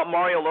statement about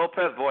Mario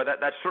Lopez, boy,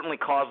 that certainly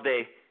caused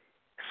a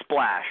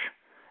splash.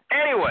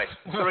 Anyway,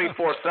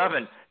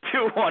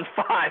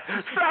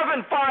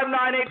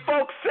 347-215-7598.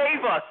 Folks,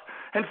 save us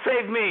and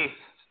save me.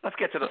 Let's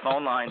get to the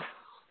phone lines.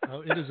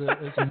 Oh, it's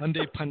a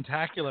Monday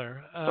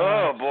puntacular.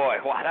 Oh, boy.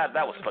 Wow,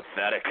 that was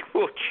pathetic.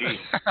 Oh, gee.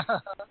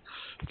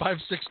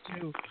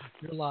 562,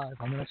 you're live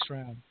on the next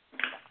round.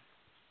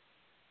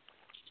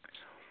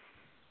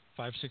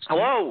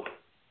 562.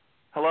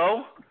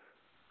 Hello?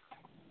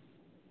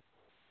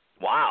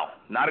 Wow,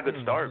 not a good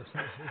start.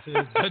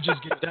 The judges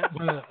gave that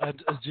one a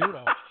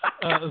 0.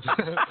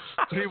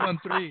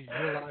 313,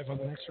 you're live on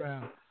the next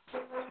round.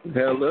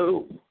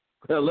 Hello?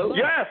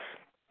 Yes.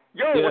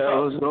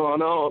 Yo, what's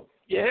going on?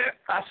 Yeah,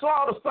 I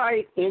saw the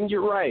fight, and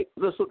you're right.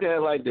 Let's look at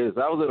it like this.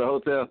 I was at a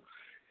hotel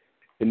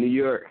in New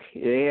York.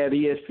 They had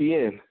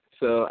ESPN,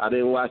 so I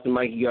didn't watch the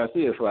Mikey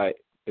Garcia fight.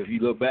 If you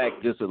look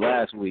back just to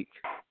last week.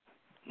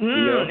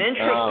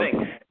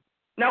 Interesting.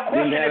 Now,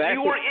 question, if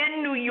you were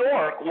in New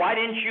York, why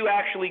didn't you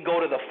actually go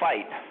to the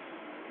fight?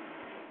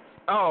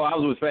 Oh, I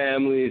was with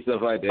family and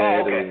stuff like that.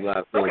 Oh, okay. There was a lot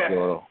of things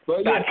going on.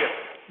 But, gotcha.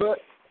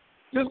 But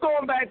just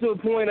going back to a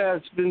point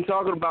I've been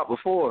talking about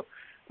before,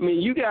 I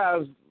mean, you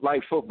guys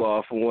like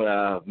football from what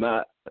I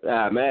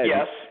imagine.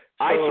 Yes,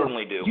 I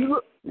certainly do.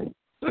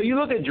 You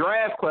look at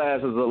draft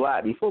classes a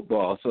lot in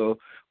football, so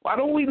why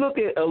don't we look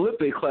at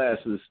Olympic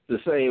classes the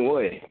same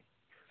way?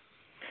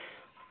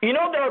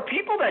 There are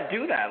people that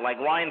do that, like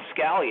Ryan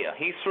Scalia.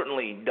 He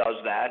certainly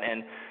does that.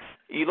 And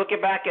you look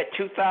back at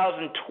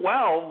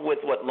 2012 with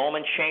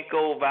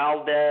Lomachenko,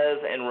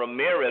 Valdez, and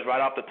Ramirez right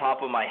off the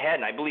top of my head,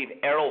 and I believe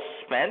Errol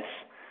Spence.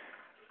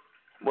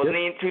 Wasn't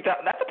he in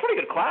 2000? That's a pretty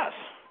good class.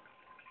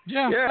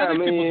 Yeah, I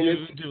think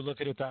people do look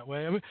at it that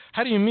way. I mean,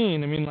 how do you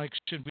mean? I mean, like,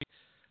 should we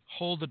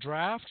hold the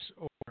draft,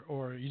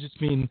 or you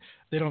just mean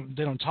they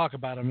don't talk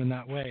about them in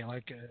that way,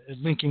 like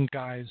linking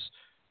guys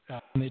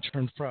when they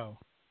turn pro?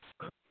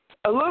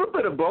 A little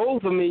bit of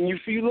both. I mean,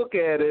 if you look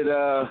at it,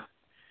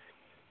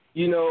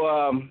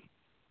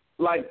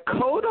 like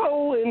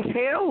Cotto and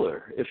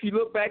Taylor. If you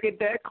look back at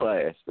that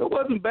class, it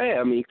wasn't bad.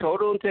 I mean,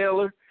 Cotto and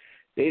Taylor,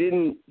 they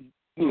didn't.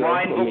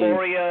 Ryan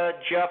Valoria,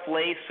 Jeff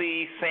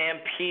Lacey,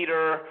 Sam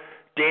Peter,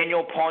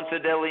 Daniel Ponce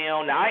de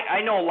Leon. Now,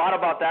 I know a lot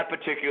about that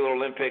particular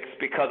Olympics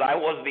because I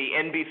was the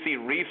NBC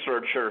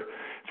researcher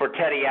for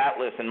Teddy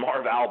Atlas and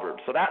Marv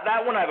Albert. So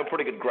that one I have a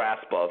pretty good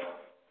grasp of.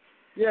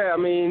 Yeah, I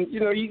mean,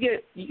 you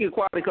get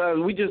quality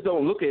classes. We just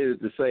don't look at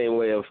it the same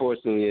way,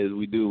 unfortunately, as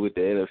we do with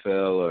the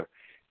NFL or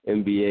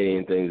NBA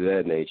and things of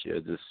that nature. I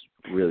just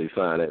really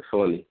find that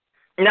funny.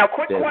 Now,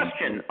 quick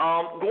question.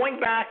 Going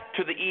back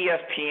to the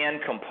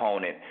ESPN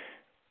component,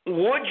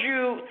 would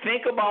you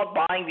think about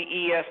buying the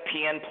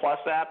ESPN Plus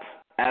app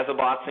as a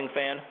boxing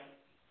fan?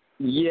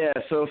 Yeah,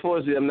 so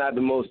unfortunately I'm not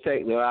the most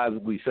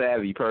technologically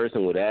savvy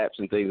person with apps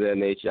and things of that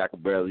nature. I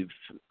could barely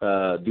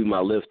do my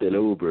Lyft and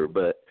Uber,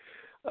 but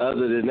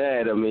other than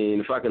that, I mean,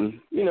 if I can,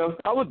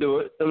 I would do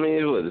it. I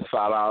mean, it's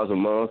 $5 a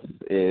month,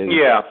 and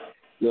you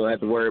don't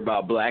have to worry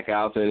about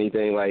blackouts or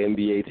anything like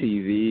NBA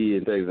TV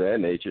and things of that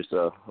nature.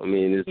 So, I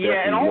mean, it's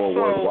definitely more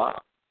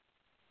worthwhile.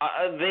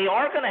 They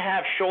are going to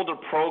have shoulder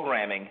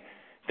programming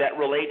that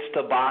relates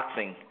to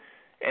boxing,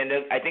 and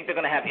I think they're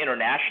going to have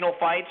international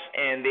fights,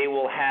 and they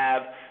will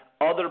have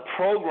other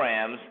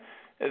programs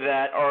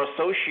that are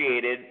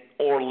associated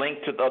or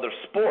linked to other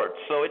sports.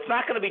 So it's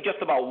not going to be just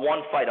about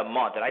one fight a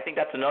month, and I think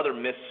that's another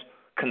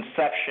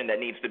misconception that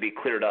needs to be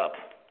cleared up.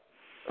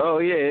 Oh,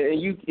 yeah,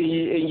 and you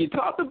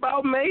talked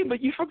about May,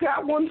 but you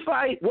forgot one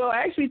fight. Well,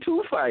 actually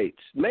 2 fights.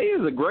 May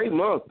is a great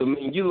month. I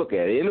mean, you look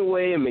at it.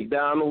 Inoue and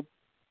McDonald,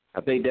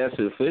 I think that's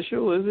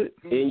official, is it?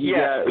 And you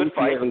got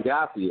Usiev and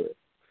Gassiev.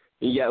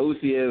 And you got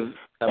Usiev.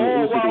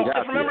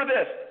 Just remember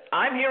this.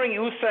 I'm hearing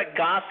Usyk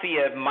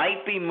Gassiev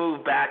might be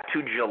moved back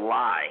to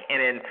July.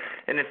 And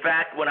in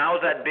fact, when I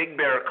was at Big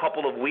Bear a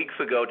couple of weeks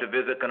ago to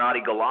visit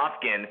Gennady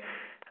Golovkin,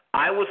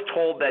 I was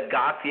told that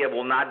Gassiev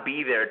will not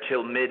be there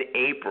till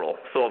mid-April.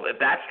 So if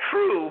that's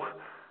true,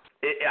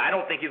 I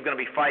don't think he's going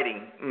to be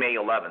fighting May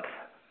 11th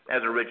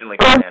as originally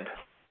planned.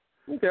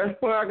 Okay,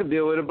 well, I can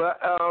deal with it.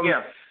 But,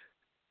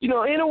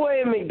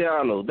 Inoue and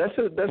McDonald, that's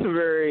a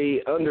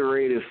very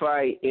underrated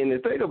fight. And the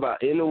thing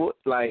about Inoue,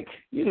 I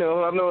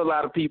know a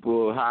lot of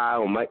people are high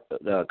on Mike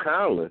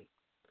Conlon,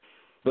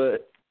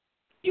 but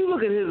you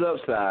look at his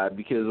upside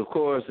because, of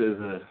course, as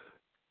a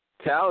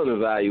talent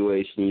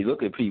evaluation, you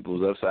look at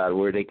people's upside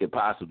where they could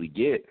possibly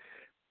get.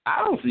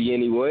 I don't see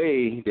any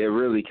way that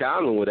really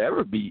Conlon would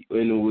ever beat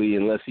Inoue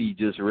unless he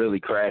just really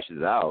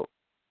crashes out.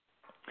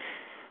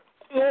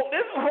 Well,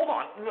 hold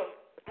on.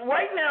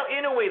 Right now,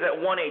 Inoue's at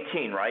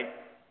 118, right?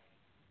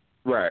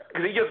 Right.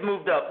 Because he just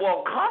moved up.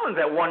 Well, Collins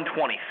at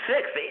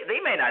 126.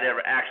 They may not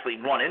ever actually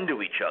run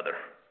into each other.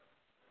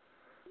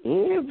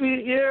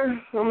 Yeah,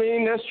 I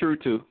mean, that's true,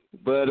 too.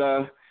 But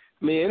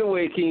mean,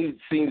 anyway, King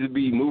seems to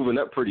be moving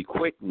up pretty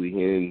quickly,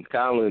 and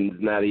Colin's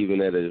not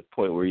even at a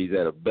point where he's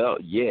at a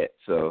belt yet.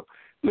 So,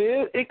 I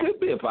mean, it could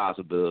be a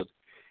possibility.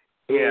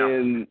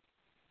 Yeah.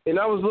 And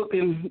I was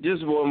looking,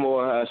 just one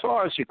more, as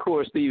far as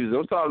Shakur Stevens,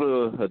 I'm talking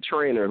to a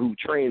trainer who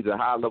trains a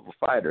high-level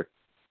fighter.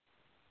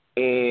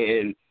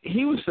 And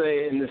he was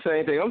saying the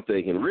same thing I'm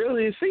thinking.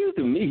 Really, it seems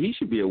to me he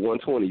should be at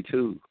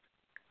 122.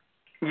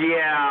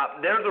 Yeah,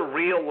 there's a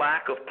real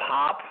lack of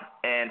pop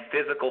and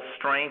physical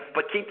strength.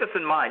 But keep this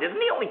in mind. Isn't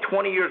he only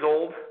 20 years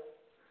old?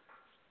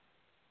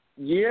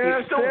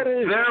 Yes, he's still that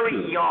is very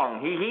true. young.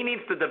 He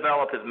needs to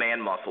develop his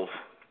man muscles.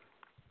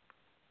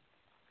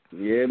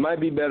 Yeah, it might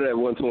be better at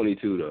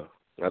 122, though.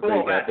 I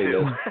think that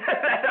too.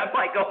 that's... That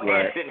might go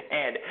hand in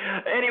hand.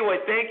 Anyway,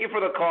 thank you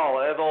for the call.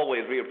 As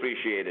always, we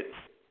appreciate it.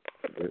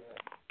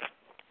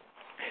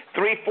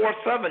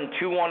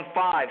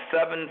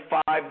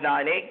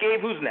 347-215-7598.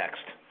 Gabe, who's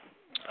next?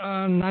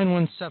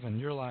 917.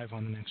 You're live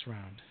on the next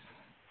round.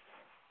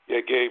 Yeah,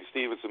 Gabe,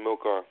 Stevenson,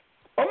 Milcar.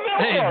 Oh,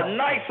 Milcar,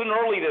 nice and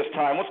early this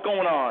time. What's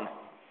going on?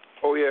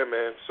 Oh, yeah,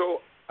 man.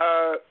 So,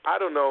 I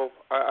don't know.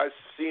 I've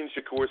seen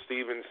Shakur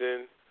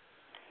Stevenson.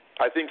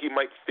 I think he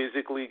might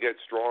physically get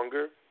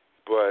stronger,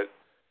 but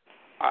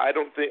I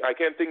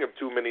can't think of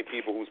too many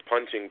people whose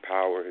punching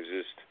power has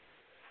just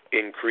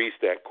increased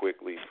that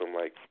quickly from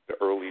like the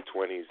early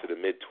 20s to the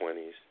mid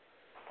 20s.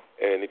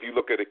 And if you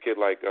look at a kid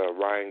like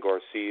Ryan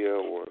Garcia,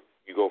 or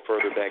you go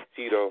further back,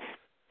 Tito,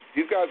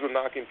 these guys were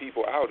knocking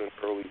people out in the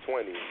early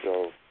 20s.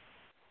 So,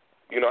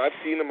 I've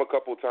seen him a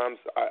couple times.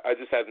 I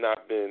just have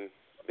not been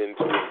too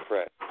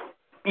impressed.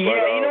 Yeah,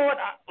 but, you know what?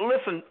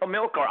 Listen,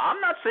 Milcar, I'm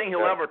not saying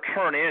he'll ever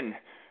turn in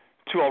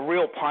to a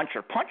real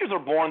puncher. Punchers are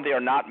born, they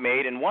are not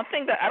made. And one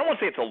thing that I don't want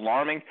to say it's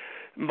alarming,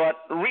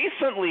 but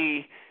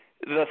recently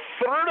the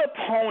third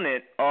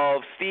opponent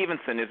of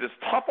Stevenson is this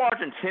tough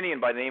Argentinian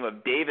by the name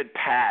of David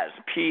Paz,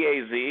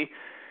 P-A-Z,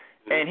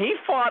 and he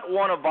fought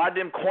one of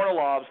Vadim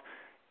Kornilov's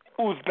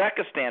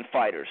Uzbekistan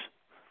fighters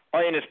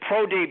in his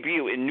pro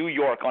debut in New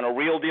York on a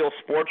Real Deal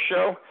sports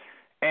show,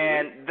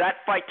 and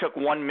that fight took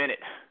 1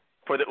 minute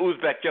for the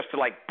Uzbek just to,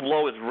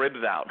 blow his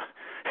ribs out.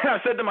 And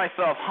I said to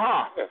myself,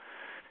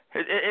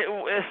 It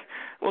was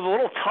a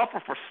little tougher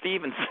for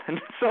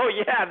Stevenson. So,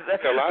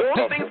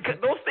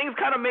 those things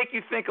kind of make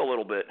you think a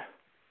little bit.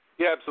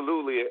 Yeah,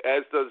 absolutely,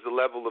 as does the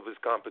level of his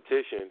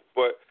competition.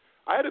 But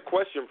I had a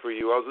question for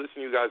you. I was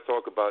listening to you guys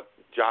talk about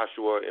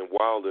Joshua and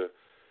Wilder.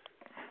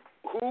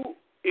 Who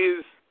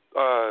is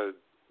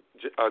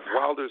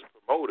Wilder's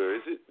promoter?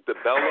 Is it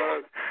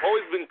DeBella?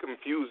 Always been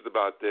confused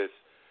about this.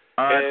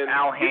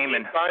 Al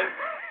Heyman.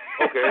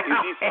 Okay, is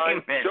he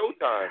signed to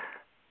Showtime?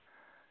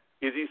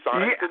 Is he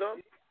signed to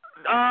them?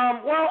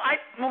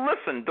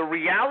 Listen, the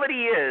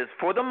reality is,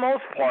 for the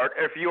most part,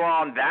 if you're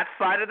on that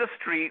side of the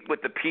street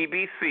with the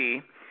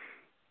PBC,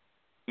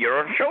 you're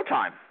on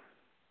Showtime.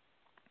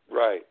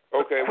 Right.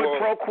 Okay, Quid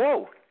pro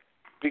quo.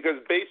 Because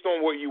based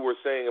on what you were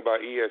saying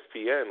about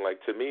ESPN,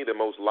 to me, the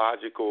most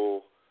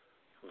logical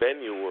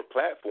venue or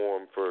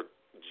platform for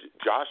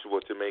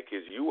Joshua to make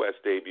his U.S.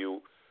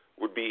 debut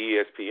would be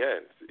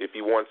ESPN. If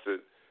he wants to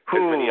as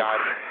many eyes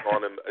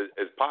on him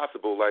as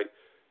possible.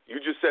 You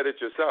just said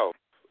it yourself.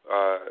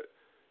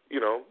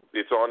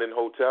 It's on in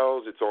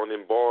hotels, it's on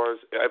in bars.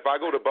 If I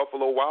go to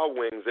Buffalo Wild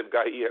Wings, they've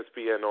got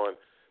ESPN on.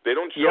 They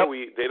don't show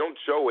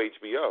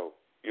HBO.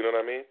 You know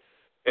what I mean?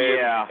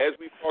 And as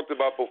we talked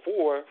about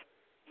before,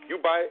 you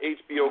buy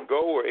HBO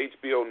Go or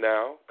HBO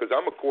Now, because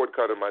I'm a cord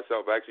cutter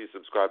myself. I actually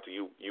subscribe to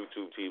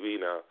YouTube TV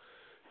now.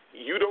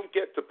 You don't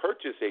get to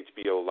purchase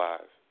HBO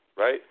Live,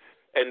 right?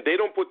 And they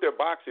don't put their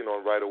boxing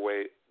on right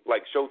away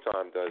like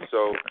Showtime does.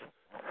 So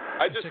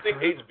I just think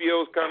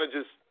HBO is kind of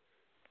just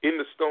in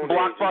the Stone Age.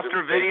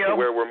 Blockbuster Video,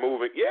 where we're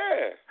moving.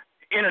 Yeah.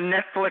 In a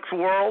Netflix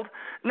world.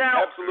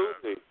 Now,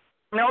 absolutely.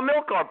 Now,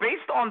 Milcar,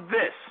 based on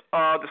this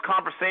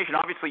conversation,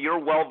 obviously you're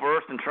well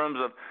versed in terms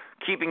of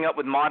keeping up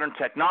with modern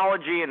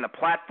technology and the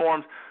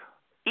platforms.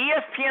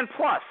 ESPN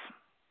Plus,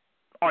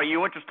 are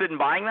you interested in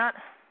buying that?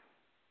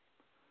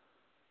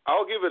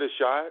 I'll give it a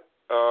shot.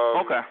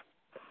 Okay.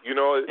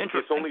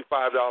 It's only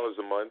 $5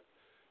 a month.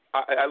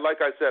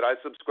 Like I said, I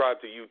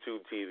subscribe to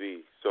YouTube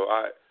TV, so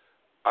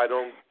I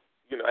don't.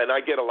 And I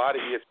get a lot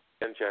of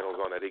ESPN channels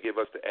on that. They give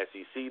us the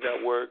SEC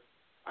network.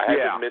 I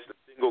haven't missed a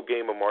single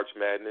game of March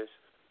Madness.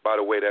 By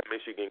the way, that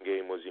Michigan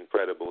game was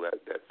incredible, that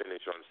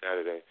finish on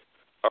Saturday.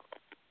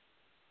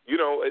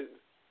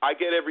 I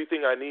get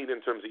everything I need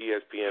in terms of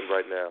ESPN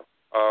right now.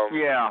 I'll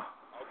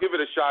give it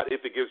a shot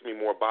if it gives me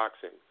more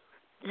boxing.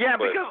 Yeah,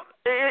 because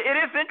it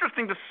is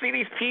interesting to see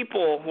these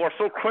people who are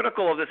so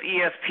critical of this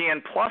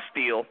ESPN Plus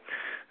deal.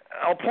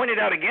 I'll point it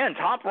out again.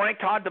 Top Rank,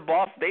 Todd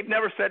DeBoff, they've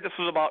never said this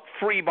was about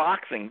free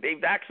boxing.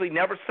 They've actually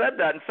never said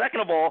that. And second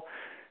of all,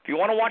 if you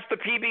want to watch the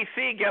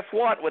PBC, guess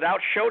what?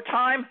 Without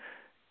Showtime,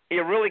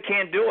 you really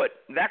can't do it.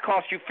 That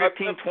costs you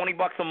 $15,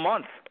 $20 a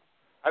month.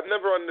 I've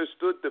never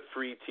understood the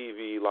free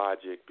TV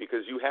logic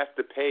because you have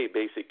to pay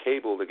basic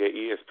cable to get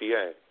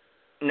ESPN.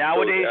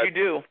 Nowadays you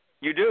do.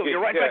 You do. You're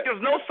right. In fact,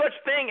 there's no such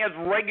thing as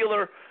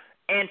regular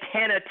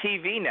antenna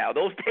TV now.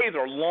 Those days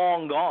are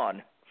long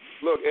gone.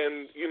 Look,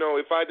 and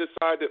if I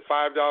decide that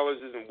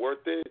 $5 isn't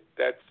worth it,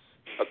 that's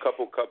a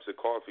couple cups of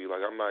coffee.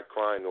 Like, I'm not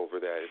crying over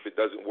that. If it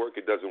doesn't work,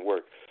 it doesn't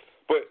work.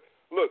 But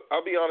look,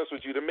 I'll be honest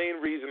with you. The main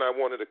reason I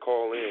wanted to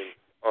call in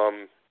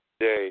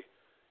today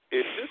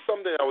is just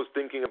something I was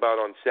thinking about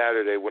on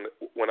Saturday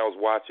when I was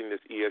watching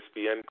this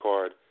ESPN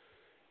card.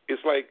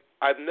 It's like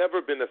I've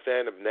never been a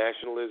fan of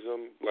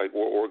nationalism,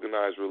 or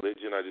organized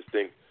religion. I just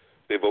think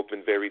they've both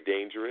been very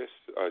dangerous,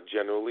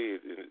 generally,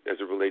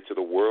 as it relates to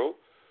the world.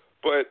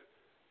 But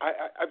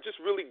I've just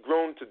really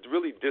grown to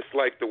really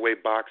dislike the way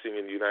boxing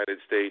in the United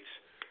States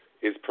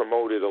is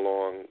promoted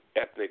along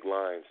ethnic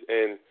lines.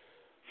 And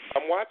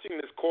I'm watching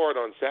this card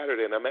on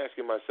Saturday, and I'm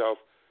asking myself,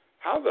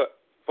 how the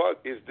fuck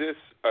is this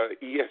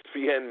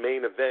ESPN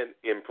main event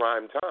in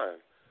prime time?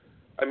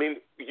 I mean,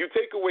 you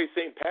take away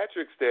St.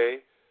 Patrick's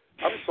Day,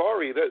 I'm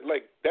sorry,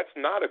 that's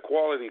not a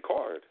quality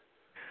card.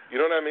 You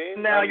know what I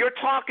mean? Now, you're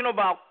talking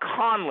about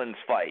Conlan's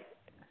fight.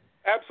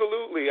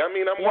 Absolutely. I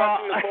mean, I'm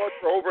watching the card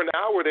for over an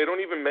hour. They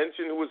don't even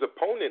mention who his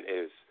opponent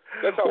is.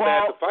 That's how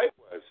bad the fight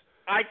was.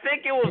 I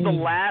think it was the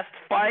last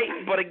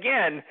fight, but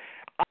again,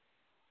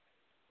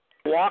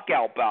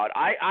 walkout bout.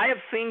 I have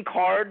seen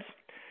cards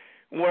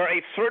where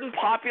a certain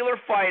popular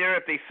fighter,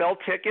 if they sell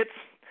tickets,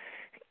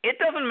 it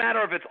doesn't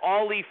matter if it's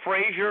Ali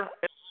Frazier,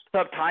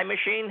 Time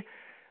Machine.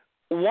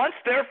 Once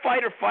their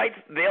fighter fights,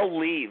 they'll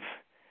leave.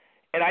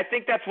 And I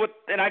think that's what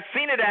 – and I've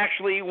seen it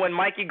actually when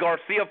Mikey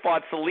Garcia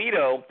fought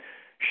Salido.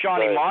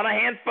 Shawnee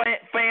Monahan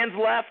fans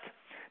left.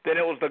 Then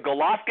it was the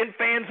Golovkin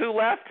fans who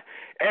left.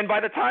 And by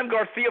the time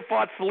Garcia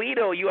fought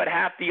Salido, you had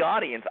half the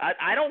audience.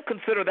 I don't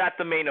consider that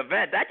the main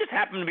event. That just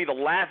happened to be the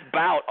last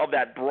bout of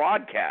that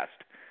broadcast.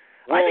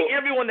 I think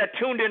everyone that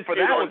tuned in for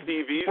that was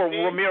TV, for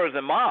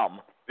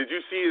Ramirez-Imam. Did you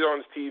see it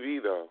on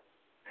TV, though?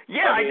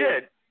 Yeah, I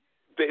did.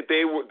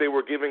 They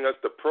were giving us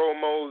the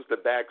promos, the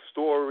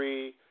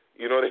backstory.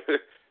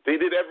 They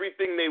did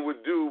everything they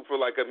would do for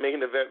like a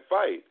main event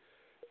fight.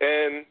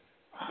 And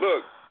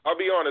look, I'll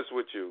be honest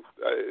with you.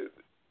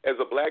 As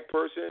a black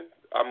person,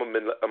 I'm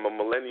a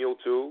millennial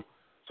too,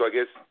 so I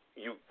guess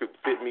you could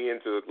fit me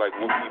into like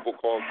what people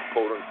call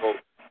quote unquote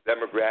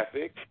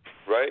demographic,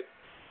 right?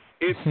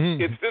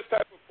 It's this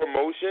type of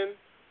promotion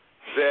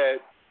that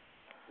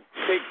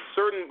takes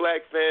certain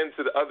black fans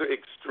to the other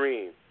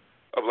extreme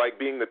of like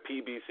being the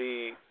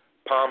PBC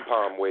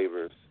pom-pom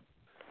wavers,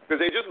 because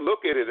they just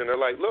look at it and they're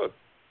like, look,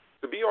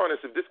 to be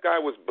honest, if this guy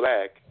was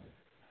black,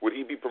 would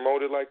he be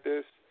promoted like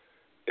this?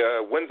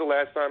 When's the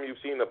last time you've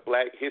seen a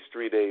Black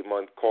History Day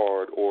month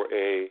card or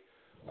a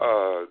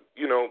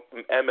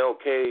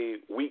MLK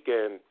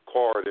weekend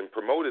card and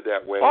promoted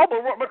that way? Oh,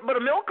 but a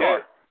milk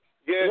card.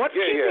 Yeah. What's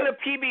keeping the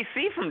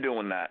PBC from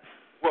doing that?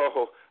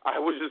 Well, I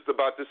was just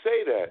about to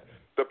say that.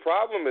 The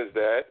problem is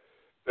that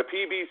the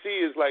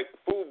PBC is like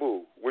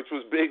FUBU, which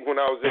was big when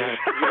I was in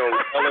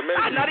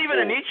elementary. Not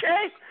even school.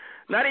 Aniche?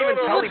 Not even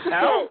Tully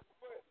Pell?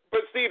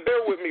 But Steve,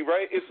 bear with me,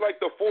 right? It's like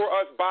the For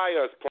Us, By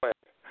Us plan,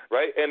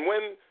 right? And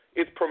when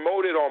it's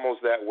promoted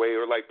almost that way,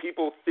 or like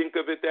people think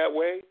of it that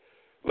way,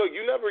 look,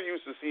 you never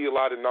used to see a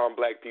lot of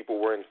non-black people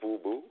wearing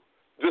FUBU.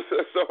 Just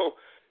so,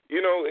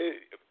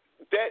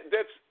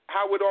 that's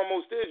how it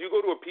almost is. You go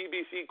to a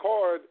PBC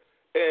card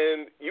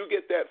and you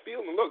get that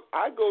feeling. Look,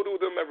 I go to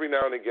them every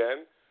now and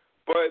again,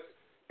 but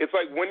it's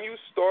like when you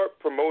start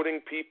promoting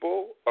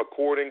people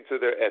according to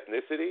their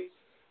ethnicity,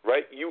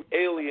 right, you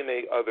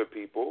alienate other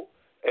people,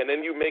 and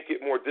then you make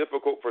it more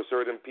difficult for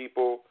certain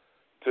people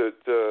to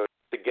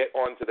get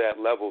onto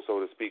that level, so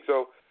to speak.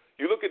 So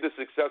you look at the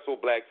successful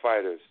black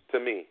fighters, to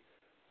me,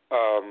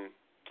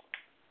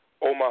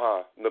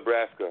 Omaha,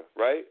 Nebraska,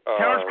 right?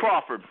 Terrence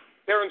Crawford.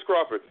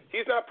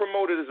 He's not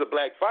promoted as a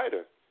black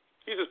fighter.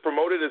 He's just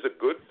promoted as a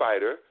good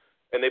fighter,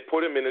 and they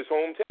put him in his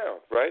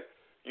hometown, right?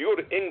 You go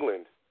to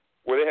England,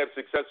 where they have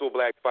successful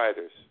black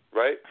fighters,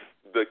 right?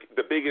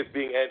 The biggest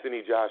being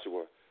Anthony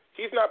Joshua.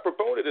 He's not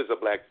promoted as a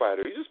black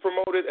fighter. He's just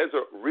promoted as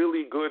a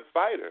really good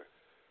fighter.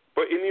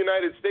 But in the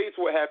United States,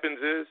 what happens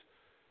is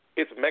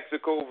it's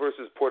Mexico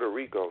versus Puerto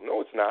Rico.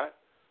 No, it's not.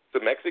 It's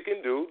a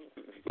Mexican dude.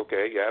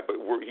 Okay, yeah, but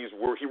we're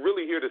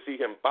really here to see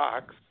him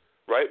box,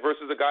 right,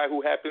 versus a guy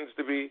who happens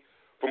to be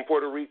from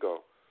Puerto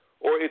Rico.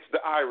 Or it's the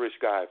Irish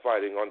guy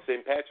fighting on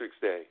St. Patrick's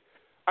Day.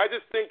 I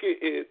just think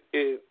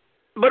it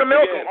But,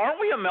 America, aren't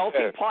we a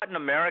melting pot in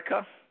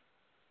America?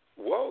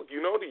 Well, the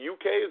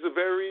UK is a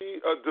very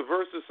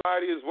diverse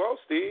society as well,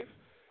 Steve.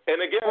 And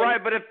again,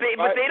 right, but they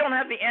don't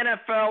have the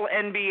NFL,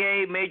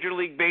 NBA, Major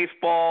League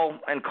Baseball,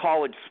 and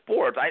college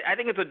sports. I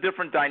think it's a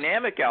different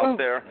dynamic out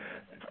there.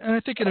 And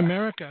I think in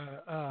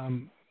America,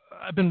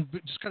 I've been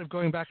just kind of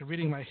going back and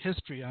reading my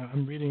history.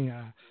 I'm reading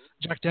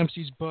Jack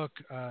Dempsey's book,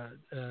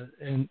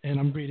 and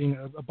I'm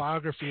reading a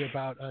biography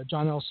about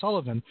John L.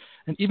 Sullivan.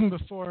 And even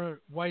before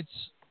whites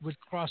would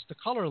cross the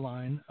color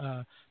line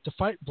to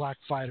fight black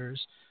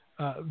fighters,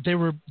 they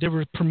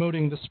were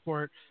promoting the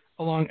sport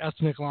along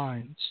ethnic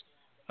lines.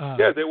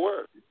 Yeah, they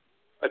were.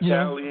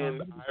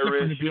 Italian,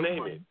 Irish, you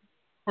name it.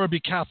 Or it'd be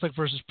Catholic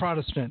versus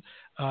Protestant,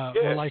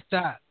 or like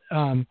that.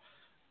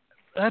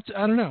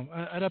 I don't know.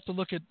 I'd have to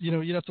look at,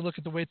 you'd have to look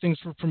at the way things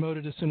were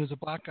promoted as soon as a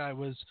black guy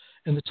was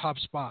in the top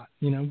spot.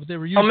 They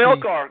were usually.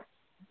 Amilcar,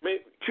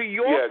 to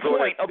your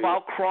point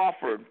about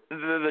Crawford,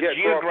 the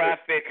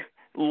geographic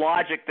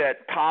logic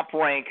that Top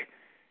Rank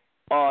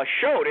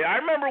showed. And I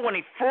remember when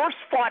he first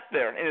fought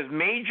there in his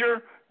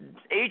major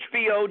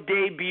HBO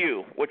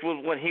debut, which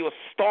was when he was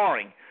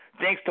starring,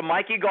 thanks to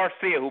Mikey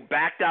Garcia, who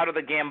backed out of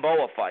the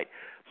Gamboa fight.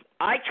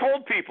 I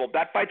told people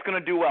that fight's going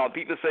to do well, and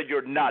people said,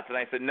 you're nuts. And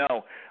I said,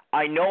 no,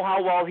 I know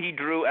how well he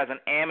drew as an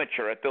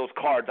amateur at those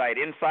cards. I had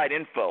inside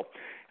info.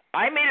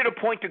 I made it a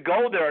point to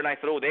go there, and I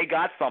said, they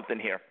got something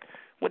here.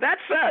 With that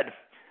said,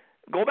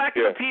 go back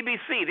to the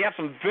PBC. They have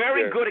some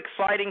very good,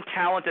 exciting,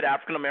 talented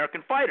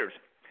African-American fighters.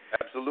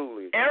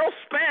 Absolutely. Errol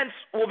Spence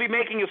will be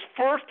making his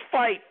first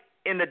fight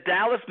in the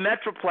Dallas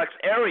Metroplex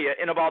area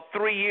in about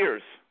 3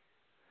 years.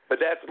 But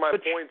that's my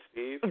point,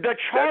 Steve. The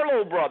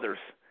Charlo brothers.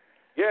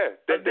 Yeah,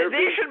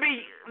 they should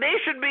be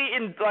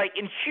in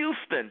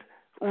Houston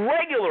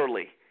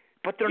regularly,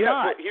 but they're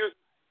not. But here's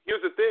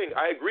the thing.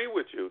 I agree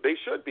with you. They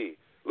should be.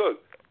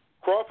 Look,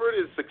 Crawford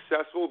is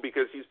successful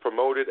because he's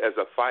promoted as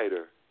a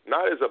fighter,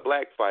 not as a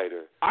black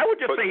fighter. I would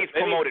just say he's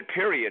promoted,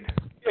 period.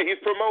 Yeah, he's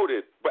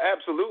promoted, but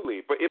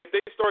absolutely. But if they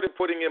started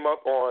putting him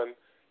up on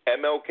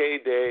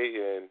MLK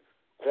Day and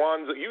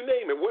Kwanzaa, you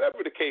name it,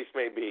 whatever the case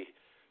may be,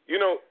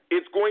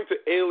 it's going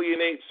to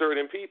alienate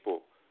certain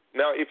people.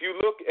 Now, if you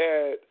look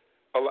at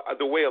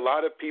the way a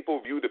lot of people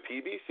view the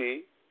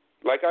PBC,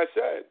 like I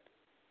said,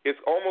 it's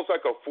almost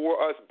like a for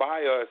us,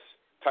 by us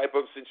type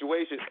of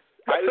situation.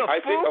 I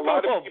think a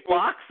lot of people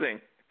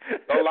boxing.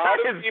 A lot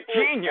of people.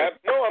 Genius.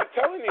 No, I'm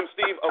telling you,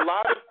 Steve. A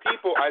lot of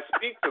people. I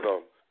speak to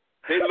them.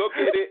 They look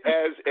at it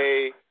as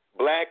a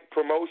black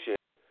promotion,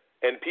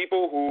 and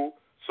people who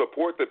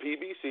support the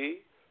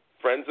PBC,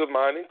 friends of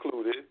mine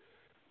included,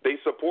 they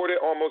support it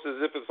almost as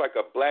if it's like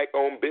a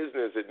black-owned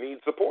business that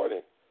needs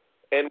supporting.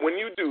 And when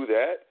you do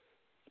that,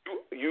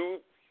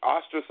 you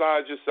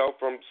ostracize yourself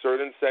from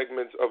certain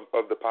segments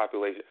of the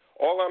population.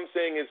 All I'm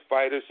saying is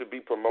fighters should be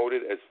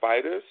promoted as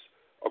fighters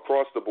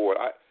across the board.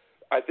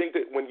 I think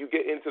that when you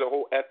get into the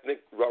whole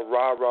ethnic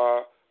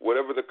rah-rah,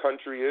 whatever the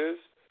country is,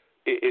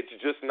 it's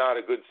just not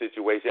a good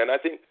situation. And I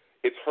think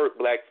it's hurt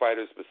black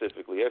fighters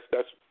specifically.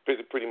 That's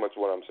pretty much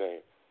what I'm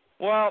saying.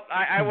 Well,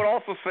 I would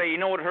also say,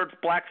 what hurts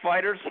black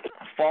fighters?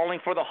 Falling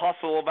for the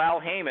hustle of Al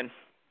Heyman.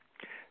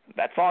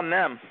 That's on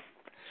them.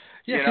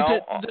 Yeah,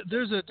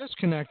 there's a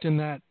disconnect in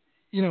that,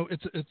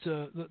 it's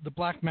the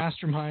black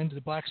mastermind,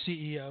 the black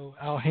CEO,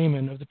 Al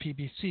Heyman of the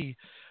PBC,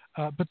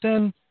 but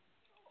then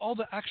all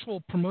the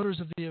actual promoters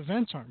of the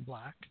events aren't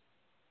black.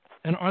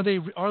 And are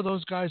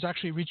those guys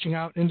actually reaching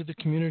out into the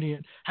community?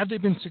 And have they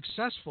been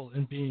successful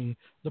in being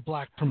the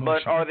black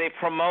promotion? But are they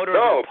promoters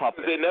or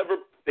puppets? They never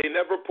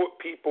put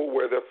people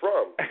where they're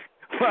from,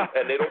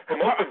 and they don't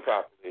promote them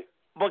properly.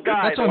 But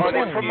guys, are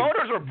they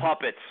promoters or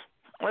puppets?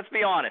 Let's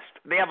be honest.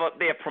 They have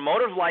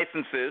promoters'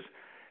 licenses.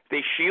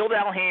 They shield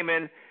Al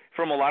Heyman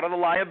from a lot of the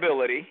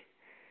liability.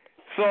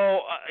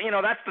 So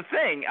that's the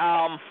thing.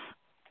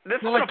 This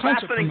has been a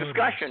fascinating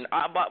discussion.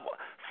 But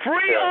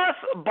free us,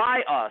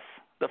 buy us.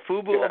 The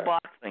FUBU of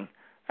boxing.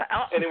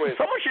 Anyway,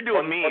 someone should do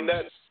a meme.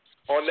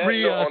 On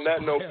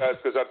that note, guys,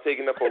 because I've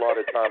taken up a lot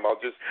of time,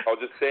 I'll just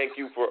thank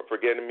you for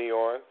getting me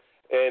on.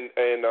 And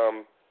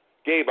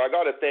Gabe, I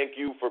got to thank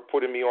you for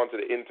putting me onto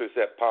the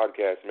Intercept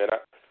podcast, man.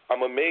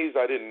 I'm amazed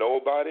I didn't know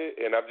about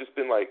it, and I've just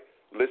been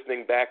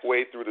listening back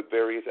way through the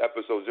various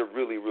episodes. They're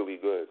really, really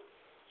good.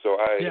 So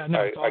I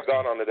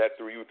got onto that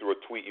through a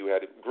tweet you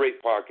had.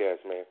 Great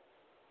podcast, man.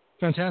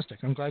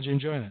 Fantastic. I'm glad you're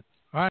enjoying it.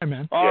 All right,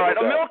 man. All right,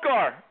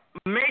 Amilcar,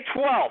 May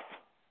 12th.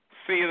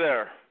 See you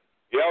there.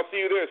 Yeah, I'll see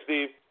you there,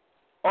 Steve.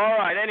 All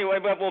right. Anyway,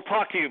 but we'll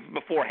talk to you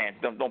beforehand.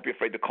 Don't be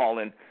afraid to call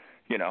in,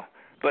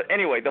 But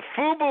anyway, the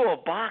FUBU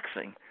of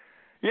boxing.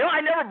 I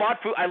never bought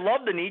FUBU. I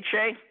love the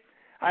Nietzsche.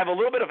 I have a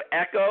little bit of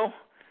Echo.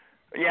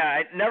 Yeah,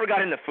 I never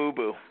got into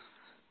FUBU.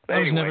 But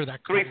anyway, never that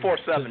cool.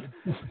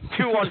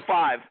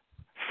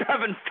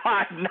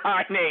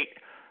 347-215-7598.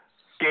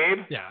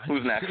 Gabe? Yeah.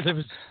 Who's next?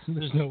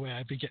 There's no way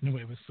I'd be getting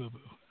away with FUBU.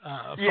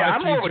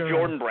 I'm more of a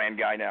Jordan brand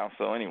guy now.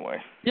 So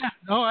anyway. Yeah.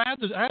 No, I had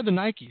the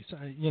Nikes.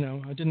 I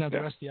didn't have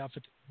the rest of the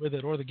outfit with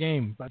it or the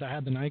game, but I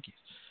had the Nikes,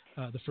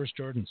 the first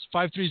Jordans.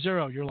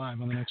 530. You're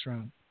live on the next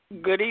round.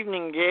 Good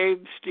evening,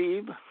 Gabe,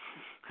 Steve.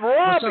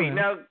 Robbie,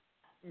 now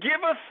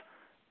give us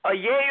a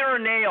yay or a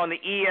nay on the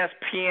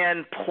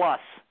ESPN Plus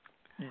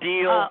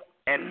deal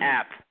and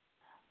app.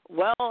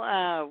 Well,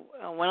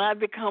 when I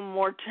become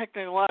more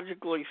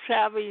technologically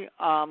savvy,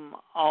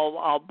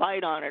 I'll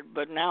bite on it.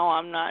 But now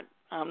I'm not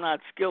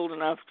skilled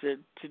enough to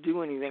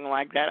do anything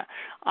like that.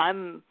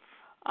 I'm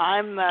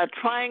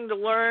trying to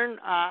learn.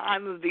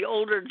 I'm of the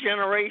older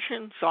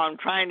generation, so I'm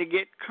trying to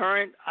get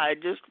current.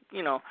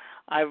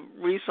 I've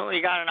recently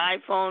got an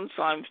iPhone,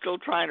 so I'm still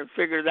trying to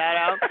figure that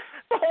out.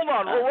 Hold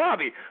on,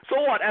 Robbie. So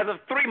what? As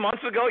of 3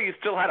 months ago, you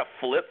still had a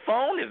flip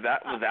phone? Was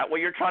that what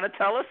you're trying to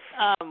tell us?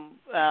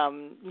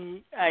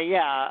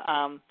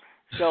 Yeah.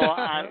 So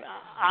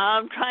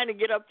I'm trying to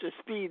get up to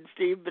speed,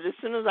 Steve. But as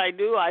soon as I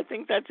do, I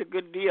think that's a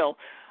good deal.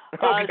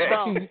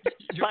 Okay.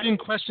 You're being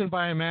questioned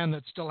by a man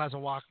that still has a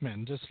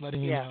Walkman. Just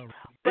letting you know.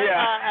 But,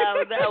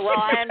 well,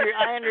 I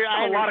understand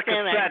a lot of that,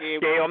 cassettes,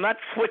 Gabe. Gabe. I'm not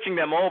switching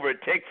them over.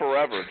 It'd take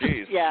forever.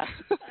 Jeez. Yeah.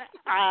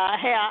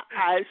 Hey,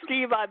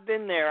 Steve, I've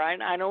been there.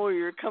 I know where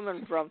you're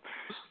coming from.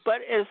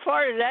 But as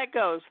far as that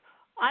goes,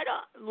 I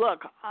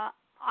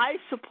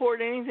support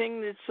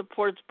anything that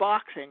supports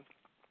boxing.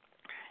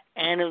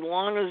 And as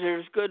long as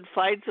there's good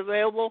fights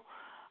available,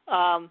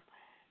 as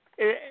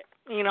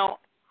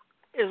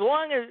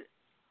long as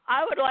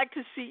I would like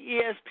to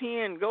see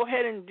ESPN go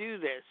ahead and do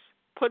this,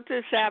 put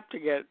this app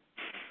together,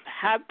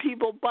 have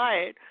people buy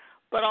it,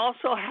 but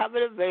also have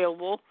it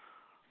available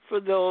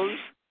for those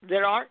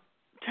that aren't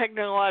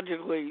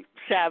technologically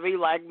savvy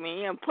like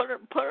me, and put it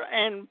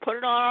on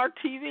our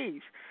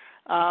TVs.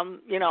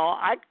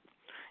 I've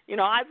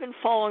been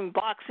following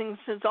boxing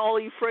since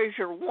Ali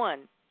Frazier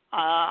won.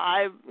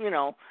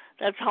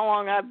 That's how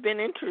long I've been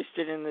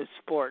interested in this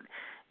sport.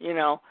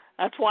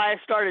 That's why I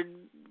started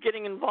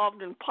getting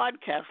involved in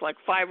podcasts like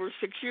 5 or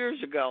 6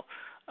 years ago.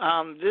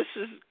 This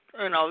is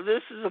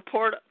a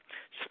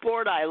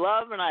sport I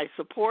love and I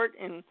support,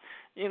 and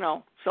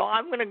so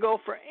I'm going to go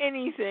for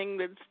anything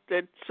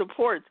that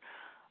supports.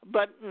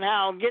 But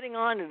now, getting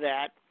on to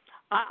that,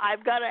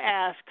 I've got to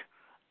ask.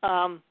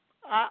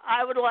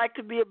 I would like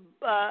to be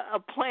a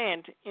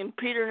plant in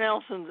Peter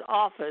Nelson's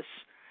office,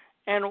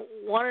 and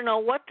want to know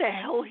what the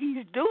hell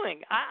he's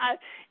doing. I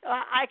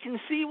can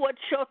see what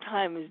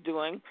Showtime is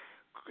doing.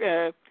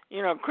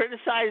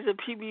 Criticize the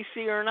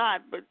PBC or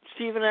not, but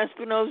Steven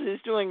Espinoza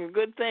is doing a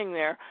good thing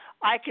there.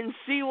 I can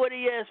see what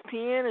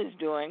ESPN is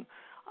doing.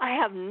 I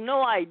have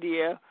no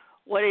idea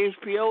what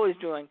HBO is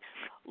doing.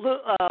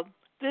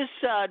 This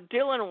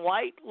Dylan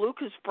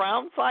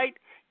Whyte-Lucas-Browne fight,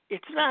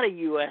 it's not a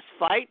U.S.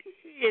 fight.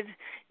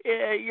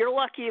 You're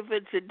lucky if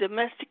it's a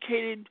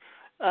domesticated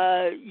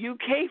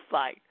UK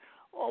fight.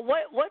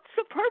 What's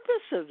the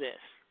purpose of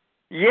this?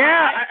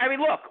 Yeah, I mean,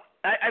 look,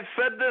 I've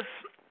said this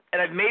and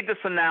I've made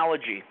this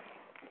analogy.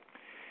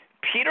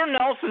 Peter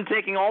Nelson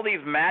taking all these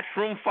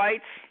matchroom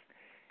fights,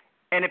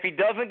 and if he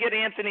doesn't get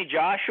Anthony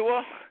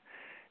Joshua,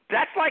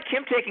 that's like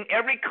him taking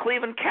every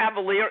Cleveland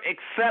Cavalier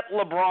except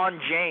LeBron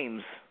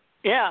James.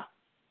 Yeah.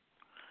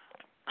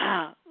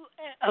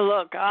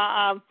 Look,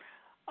 I'm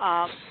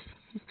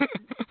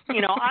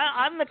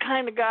the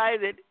kind of guy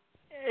that,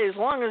 as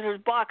long as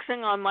there's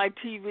boxing on my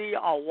TV,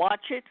 I'll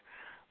watch it.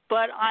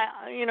 But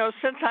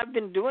since I've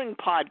been doing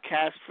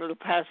podcasts for the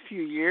past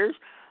few years,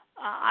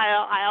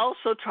 I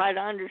also try to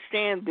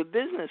understand the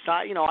business.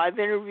 I've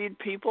interviewed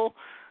people,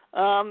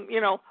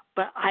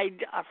 but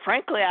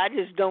frankly, I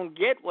just don't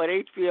get what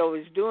HBO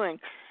is doing.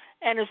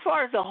 And as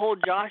far as the whole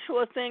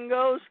Joshua thing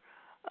goes,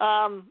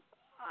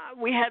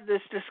 we had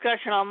this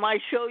discussion on my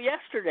show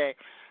yesterday.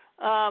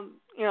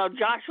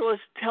 Joshua's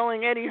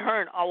telling Eddie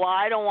Hearn,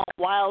 I don't want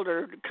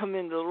Wilder to come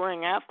into the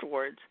ring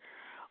afterwards.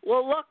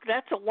 Well, look,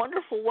 that's a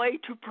wonderful way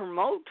to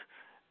promote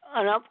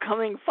an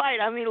upcoming fight.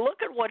 I mean,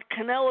 look at what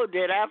Canelo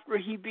did after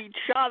he beat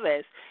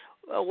Chavez.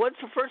 What's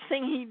the first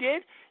thing he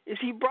did? Is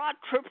he brought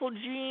Triple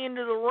G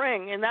into the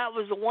ring, and that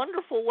was a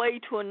wonderful way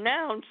to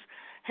announce,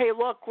 hey,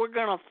 look, we're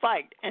going to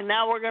fight, and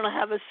now we're going to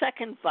have a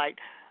second fight.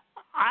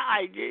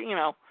 I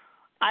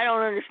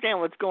don't understand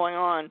what's going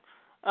on.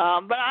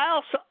 But I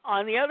also,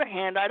 on the other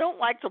hand, I don't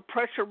like the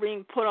pressure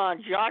being put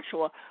on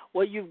Joshua.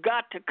 Well, you've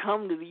got to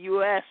come to the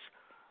U.S.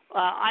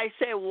 I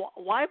say,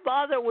 why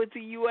bother with the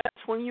U.S.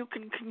 when you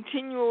can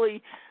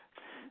continually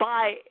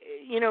get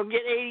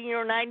 80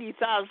 or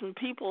 90,000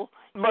 people?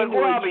 But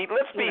Robbie,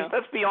 let's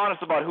be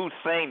honest about who's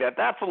saying that.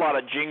 That's a lot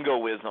of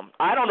jingoism.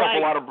 I don't know if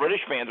a lot of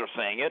British fans are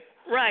saying it.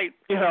 Right.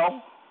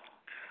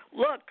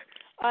 Look,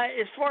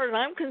 as far as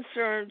I'm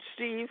concerned,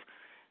 Steve,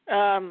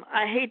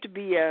 I hate to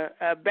be a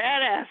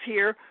badass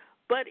here,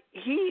 but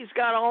he's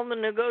got all the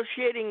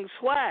negotiating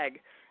swag.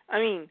 I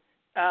mean,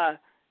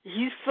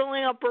 he's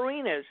filling up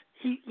arenas.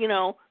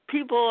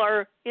 People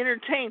are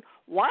entertained.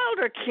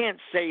 Wilder can't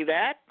say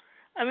that.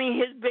 I mean,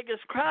 his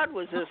biggest crowd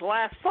was his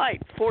last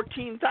fight,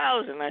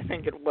 14,000, I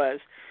think it was.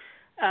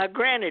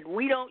 Granted,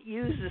 we don't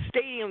use the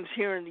stadiums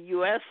here in the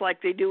U.S.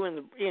 like they do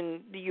in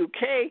the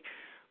U.K.,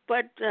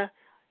 but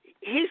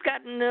he's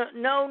got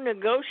no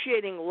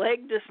negotiating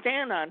leg to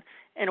stand on.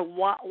 And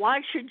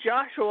why should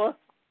Joshua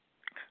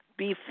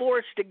be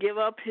forced to give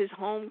up his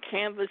home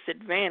canvas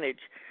advantage?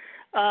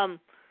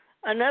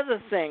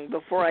 Another thing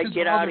before I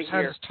get out of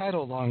here. Has his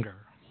title longer.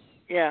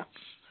 Yeah.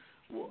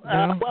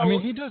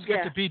 He does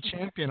get to be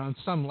champion on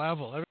some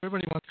level.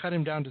 Everybody wants to cut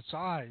him down to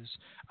size.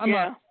 I'm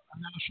not a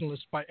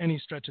nationalist by any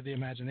stretch of the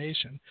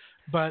imagination,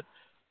 but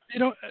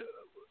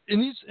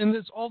in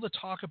this all the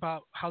talk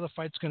about how the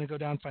fight's going to go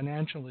down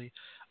financially,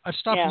 I've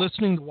stopped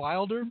listening to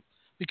Wilder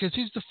because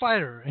he's the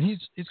fighter and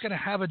he's going to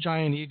have a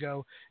giant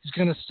ego. He's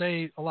going to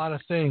say a lot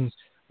of things.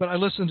 But I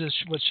listened to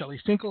what Shelley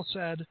Finkel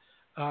said.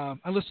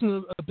 I listened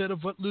to a bit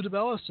of what Lou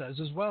DiBella says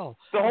as well.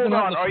 So hold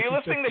on. Are you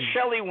listening to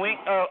Shelley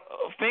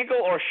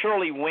Finkel or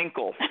Shirley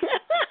Winkle?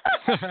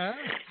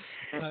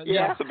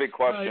 That's a big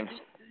question.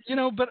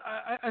 But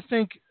I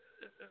think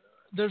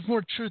there's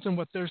more truth in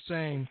what they're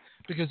saying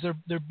because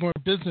they're more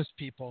business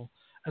people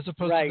as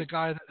opposed to the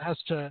guy that has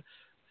to,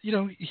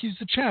 he's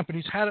the champ and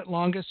he's had it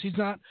longest. He's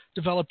not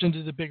developed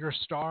into the bigger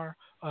star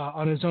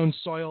on his own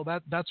soil.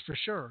 That's for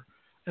sure.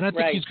 And I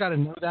think he's got to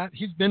know that.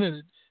 He's been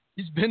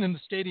in the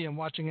stadium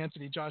watching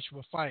Anthony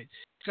Joshua fight.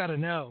 He's got to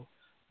know.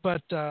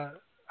 But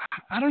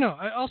I don't know.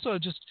 I also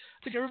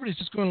think everybody's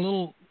just going a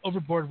little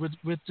overboard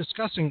with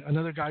discussing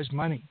another guy's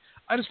money.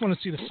 I just want to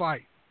see the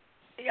fight.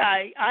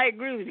 Yeah, I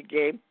agree with you,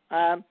 Gabe.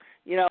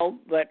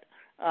 But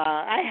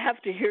I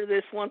have to hear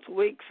this once a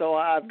week, so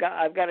I've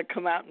got to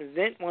come out and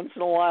vent once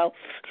in a while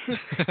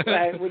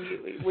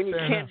when you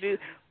can't do.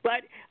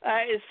 But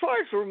as far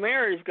as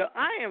Ramirez goes,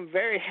 I am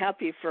very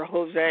happy for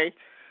Jose,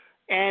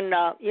 and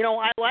I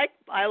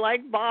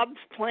like Bob's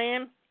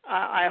plan.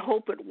 I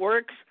hope it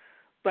works.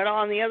 But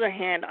on the other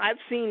hand, I've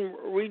seen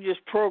Regis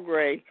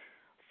Prograis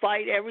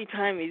fight every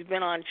time he's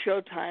been on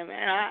Showtime,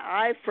 and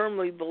I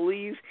firmly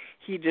believe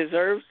he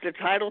deserves the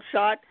title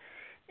shot.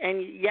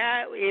 And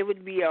yeah,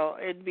 it'd be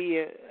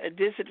a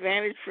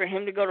disadvantage for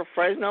him to go to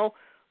Fresno,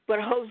 but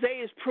Jose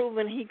has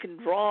proven he can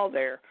draw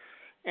there.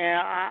 And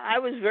I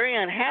was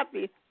very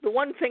unhappy. The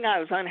one thing I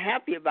was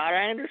unhappy about,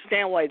 I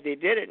understand why they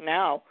did it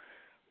now,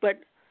 but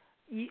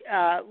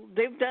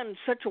they've done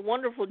such a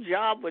wonderful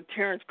job with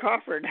Terrence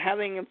Crawford,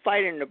 having him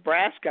fight in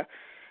Nebraska.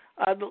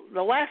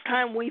 The last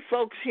time we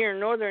folks here in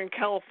Northern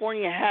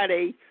California had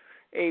a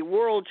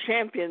world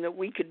champion that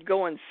we could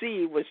go and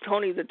see was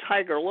Tony the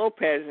Tiger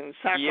Lopez in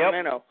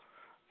Sacramento. Yep.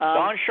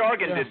 Don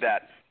Shargan did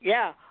that.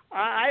 Yeah,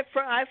 I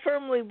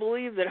firmly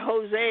believe that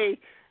Jose,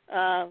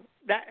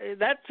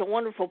 that's a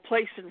wonderful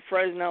place in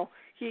Fresno.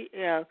 He,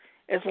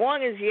 as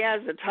long as he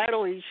has the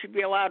title, he should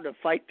be allowed to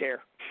fight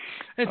there.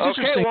 It's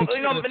interesting. Well,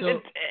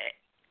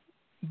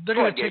 they're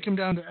going to take him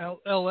down to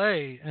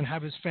L.A. and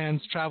have his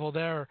fans travel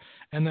there,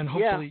 and then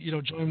hopefully,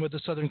 join with the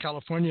Southern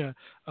California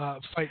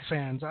fight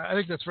fans. I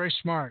think that's very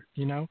smart.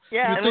 Yeah,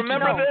 and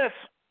remember this: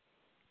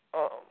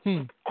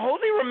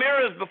 Jose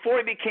Ramirez, before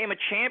he became a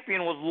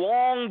champion, was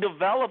long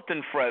developed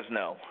in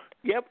Fresno.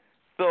 Yep.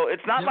 So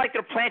it's not like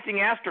they're planting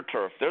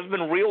AstroTurf. There's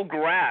been real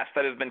grass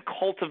that has been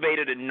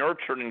cultivated and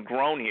nurtured and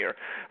grown here.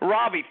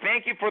 Robbie,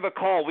 thank you for the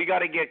call. We got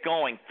to get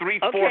going.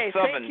 347.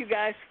 Okay, thank you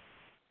guys.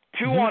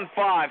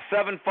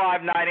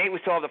 215-7598. We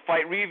still have the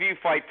fight review,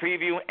 fight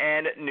preview,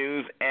 and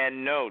news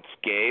and notes.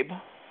 Gabe?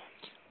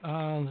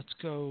 Let's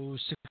go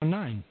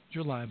 619.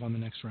 You're live on the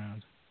next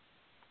round.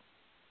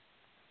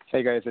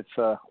 Hey, guys.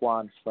 It's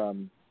Juan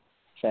from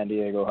San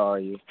Diego. How are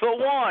you? So,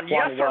 Juan,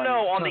 yes or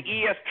no on the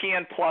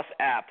ESPN Plus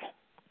app?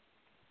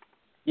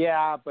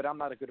 Yeah, but I'm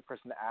not a good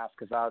person to ask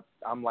because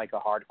I'm like a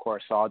hardcore,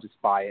 so I'll just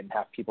buy it and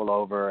have people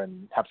over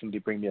and have somebody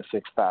bring me a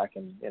six-pack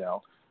and,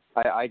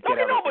 I get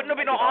it.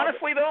 No,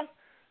 honestly, though,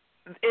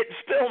 it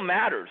still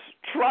matters.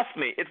 Trust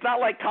me. It's not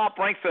like Top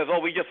Rank says,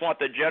 we just want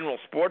the general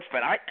sports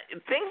fan.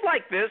 Things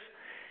like this,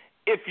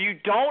 if you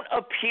don't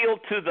appeal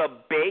to the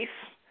base,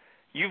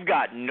 you've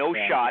got no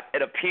shot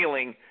at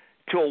appealing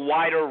to a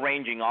wider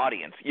ranging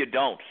audience. You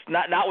don't.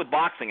 Not with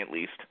boxing, at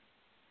least.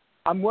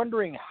 I'm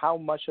wondering how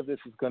much of this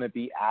is going to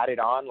be added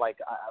on. Like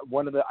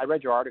I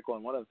read your article,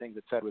 and one of the things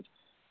it said was,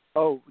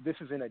 this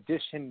is in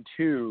addition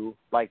to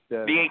like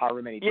the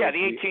however many. Yeah,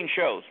 the 18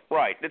 shows.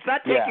 Right. It's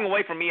not taking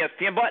away from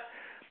ESPN, but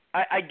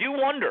I do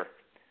wonder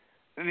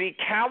the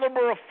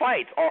caliber of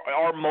fights.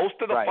 Are most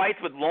of the fights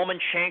with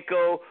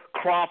Lomachenko,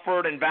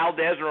 Crawford, and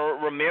Valdez or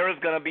Ramirez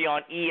going to be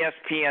on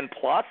ESPN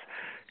Plus?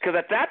 Because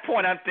at that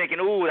point, I'm thinking,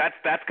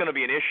 that's going to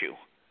be an issue.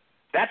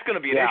 That's going to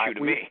be an issue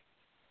to me.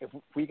 If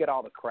we get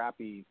all the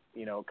crappy,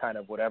 kind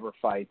of whatever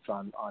fights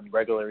on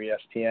regular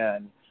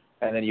ESPN,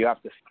 and then you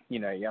have to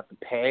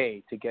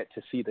pay to get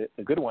to see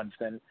the good ones,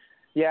 then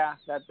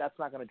that's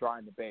not going to draw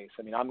in the base.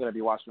 I mean, I'm going to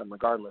be watching them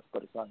regardless,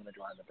 but it's not going to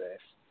draw in the base.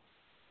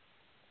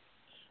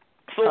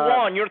 So,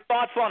 Juan, your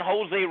thoughts on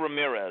Jose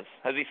Ramirez?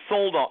 Has he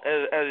sold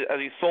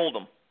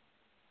him?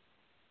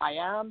 I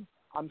am.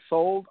 I'm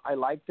sold. I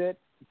liked it.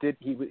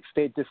 He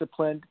stayed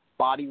disciplined?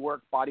 Body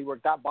work.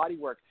 That body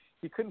work.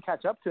 He couldn't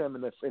catch up to him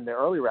in the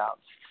early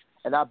rounds,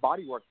 and that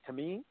body work to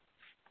me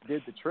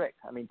did the trick.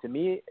 I mean, to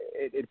me,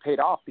 it paid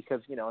off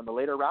because in the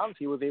later rounds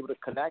he was able to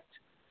connect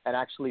and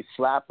actually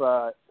slap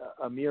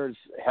Amir's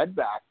head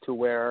back to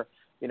where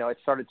it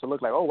started to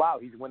look like, oh wow,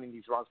 he's winning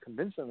these rounds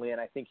convincingly,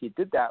 and I think he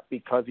did that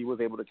because he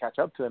was able to catch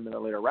up to him in the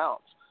later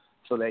rounds,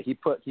 so that he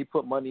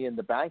put money in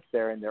the bank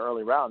there in the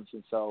early rounds,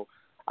 and so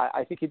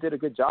I think he did a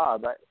good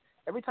job.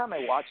 Every time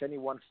I watch any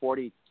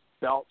 140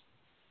 belt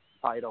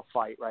title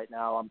fight right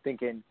now, I'm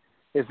thinking,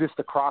 is this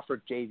the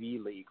Crawford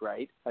JV league,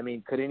 right? I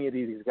mean, could any of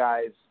these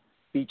guys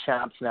be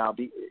champs now?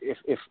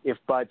 If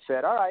Bud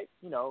said, all right,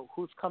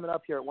 who's coming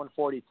up here at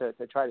 140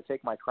 to try to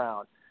take my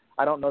crown?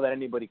 I don't know that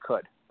anybody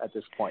could at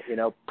this point.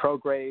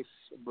 Prograis,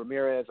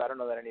 Ramirez, I don't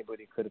know that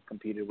anybody could have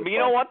competed with. But you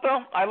know what,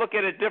 though? I look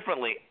at it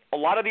differently. A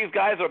lot of these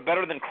guys are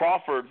better than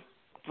Crawford's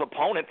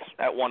opponents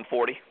at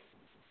 140.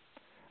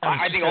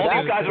 I think all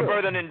these guys are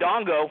better than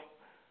Ndongo.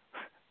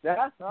 Yeah,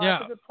 that's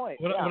a good point.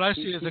 What I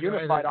see is a guy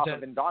unified off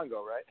of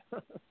Ndongo,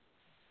 right?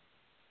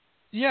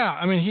 Yeah,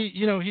 I mean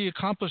he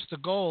accomplished the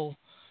goal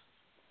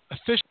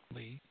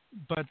efficiently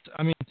But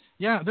I mean,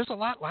 yeah, there's a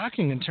lot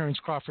lacking in Terrence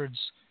Crawford's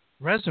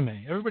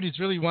resume. Everybody's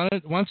really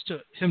wants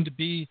him to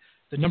be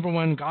the number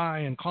one guy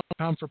and call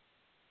him for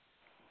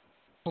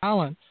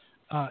talent.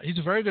 He's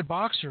a very good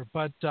boxer,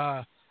 but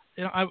I'd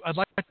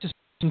like to see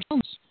some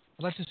films.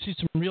 I'd like to see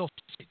some real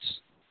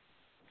fights.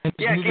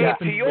 Yeah, Gabe,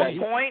 to your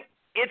point,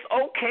 it's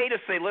okay to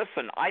say,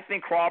 listen, I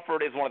think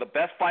Crawford is one of the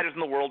best fighters in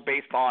the world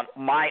based on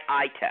my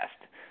eye test.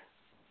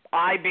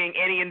 I being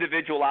any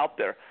individual out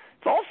there.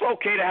 It's also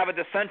okay to have a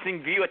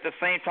dissenting view at the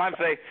same time.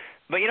 Say,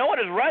 but you know what?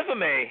 His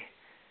resume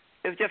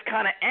is just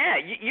kind of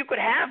You could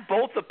have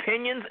both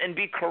opinions and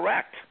be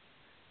correct.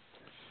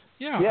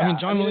 Yeah. I mean,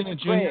 John Molina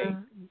Jr.,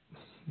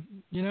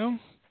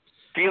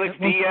 Felix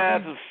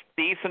Diaz is a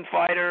decent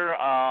fighter.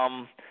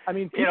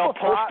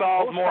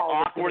 Postol's more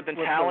awkward than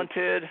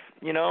talented,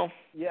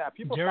 Yeah,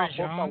 people Jerry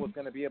thought Postol was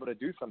going to be able to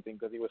do something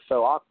because he was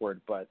so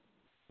awkward, but,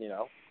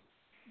 no.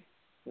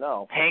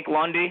 Hank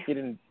Lundy, he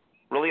didn't.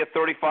 Really a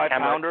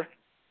 35-pounder?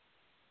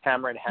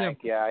 Hammer and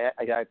Hank, yeah,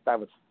 that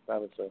was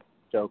a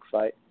joke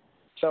fight.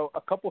 So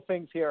a couple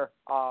things here.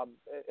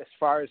 As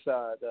far as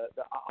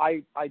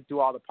I do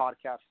all the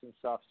podcasts and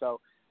stuff. So,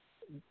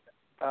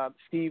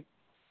 Steve,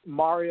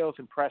 Mario's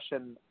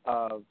impression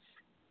of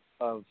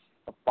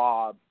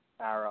Bob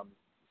Arum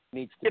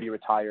needs to be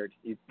retired.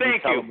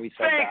 Thank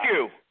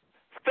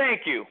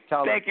you.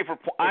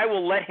 I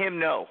will let him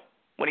know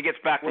when he gets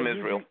back from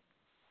Israel.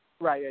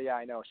 Right. Yeah.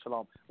 I know.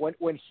 Shalom.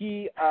 When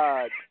he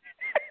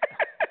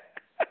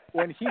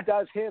when he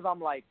does his,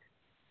 I'm like,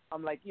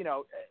 come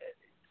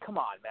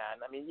on, man.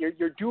 I mean,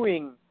 you're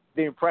doing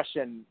the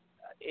impression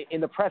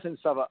in the presence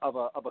of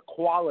a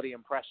quality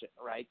impression,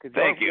 right? Because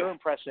your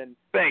impression.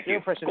 Thank you. Your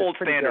impression Gold is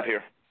pretty standard good.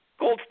 here.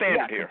 Gold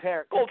standard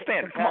here. Gold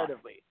standard.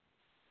 Comparatively,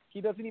 he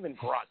doesn't even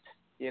grunt.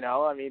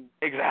 I mean,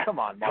 exactly. Come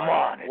on,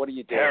 Mario. What are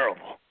you doing?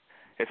 Terrible.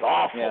 It's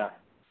awful. Yeah.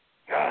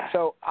 God.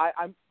 So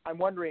I'm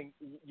wondering.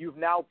 You've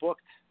now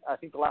booked. I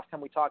think the last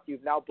time we talked,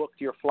 you've now booked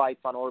your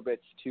flights on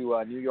Orbitz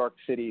to New York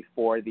City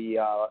for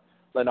the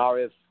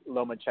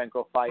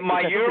Linares-Lomachenko fight.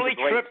 My yearly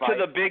trip to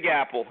the Big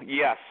Apple.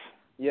 Yes.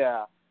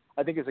 Yeah,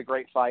 I think it's a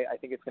great fight. I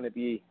think it's going to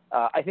be.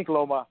 I think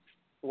Loma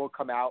will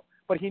come out,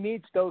 but he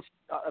needs those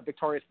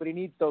victorious. But he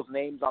needs those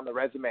names on the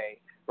resume,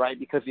 right?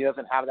 Because he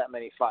doesn't have that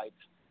many fights.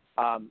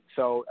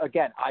 So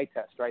again, eye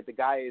test, right? The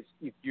guy is.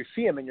 You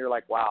see him and you're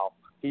like, wow,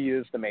 he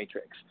is the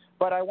Matrix.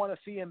 But I want to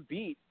see him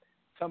beat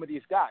some of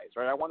these guys,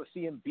 right? I want to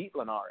see him beat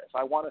Linares.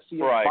 I want to see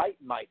him fight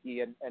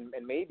Mikey and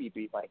maybe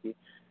beat Mikey.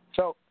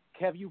 So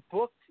have you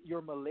booked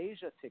your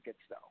Malaysia tickets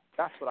though?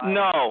 That's what I.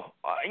 No,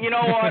 you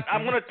know what?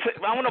 I'm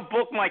gonna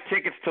book my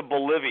tickets to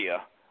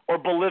Bolivia or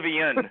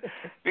Bolivian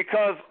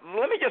because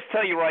let me just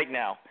tell you right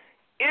now,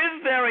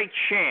 is there a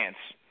chance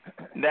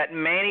that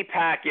Manny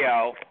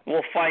Pacquiao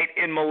will fight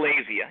in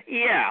Malaysia?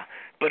 Yeah,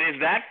 but is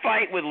that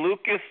fight with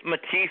Lucas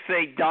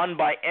Matisse done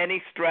by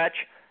any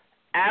stretch?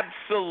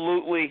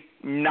 Absolutely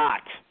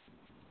not.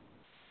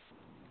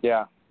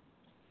 Yeah.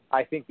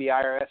 I think the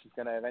IRS is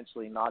going to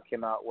eventually knock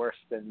him out worse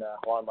than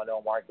Juan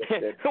Manuel Marquez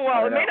did.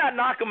 Well, it may not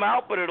knock him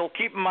out, but it'll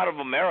keep him out of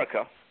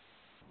America.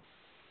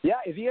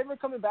 Yeah, is he ever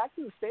coming back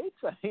to the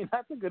States? I mean,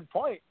 that's a good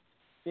point.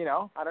 I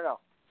don't know.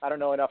 I don't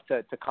know enough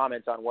to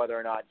comment on whether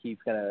or not he's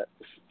going to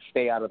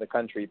stay out of the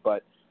country,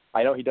 but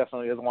I know he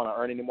definitely doesn't want to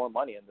earn any more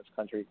money in this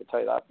country. I can tell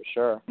you that for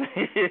sure.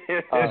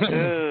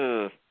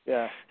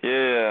 Yeah.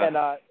 And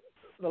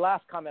the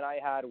last comment I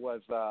had was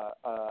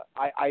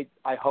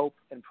I hope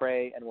and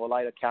pray and will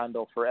light a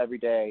candle for every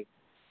day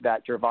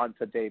that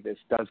Gervonta Davis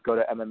does go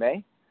to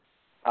MMA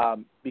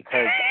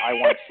because I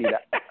want to see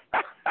that.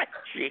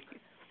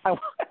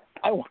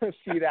 I want to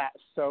see that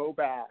so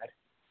bad.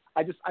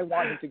 I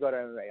want him to go to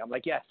MMA. I'm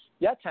like, yes,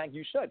 Tank,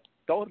 you should.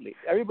 Totally.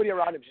 Everybody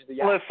around him should say,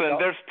 yes. Listen,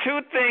 there's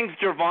two things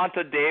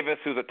Gervonta Davis,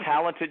 who's a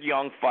talented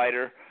young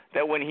fighter,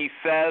 that when he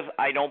says,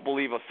 I don't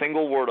believe a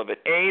single word of it.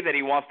 A, that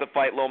he wants to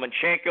fight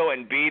Lomachenko,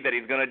 and B, that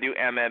he's going to do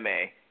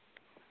MMA.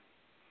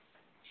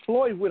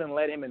 Floyd wouldn't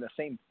let him in the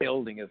same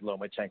building as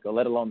Lomachenko,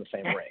 let alone the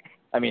same ring.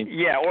 I mean,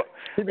 yeah, or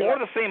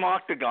the same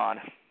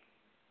octagon.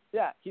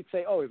 Yeah, he'd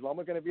say, "Oh, is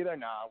Loma going to be there?"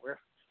 No,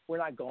 we're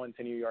not going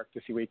to New York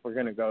this week. We're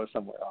going to go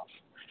somewhere else.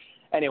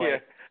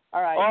 Anyway,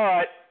 all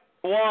right.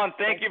 Juan,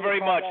 thank you very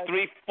much.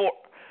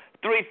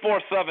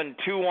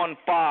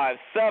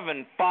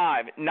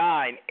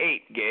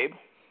 347-215-7598, Gabe.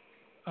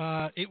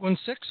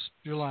 816,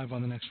 you're live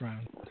on the next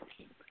round.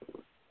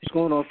 What's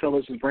going on,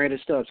 fellas? It's Brandon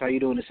Stubbs. How you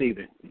doing this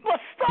evening?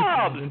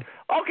 Stubbs!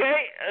 Okay,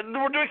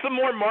 we're doing some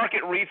more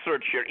market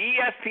research here.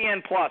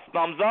 ESPN Plus,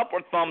 thumbs up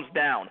or thumbs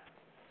down?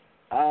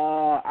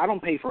 I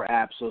don't pay for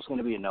apps, so it's going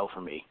to be a no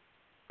for me.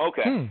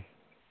 Okay.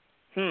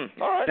 All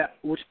right.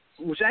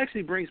 Which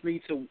actually brings me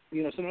to,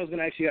 something I was going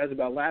to ask you guys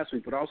about last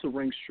week, but also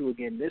rings true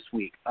again this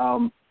week. I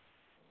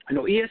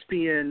know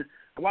ESPN,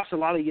 I watched a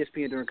lot of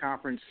ESPN during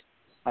conference,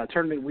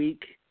 tournament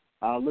week,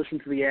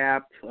 listened to the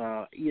app,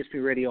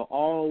 ESPN Radio,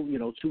 all,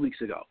 2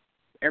 weeks ago,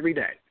 every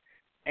day.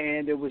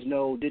 And there was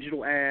no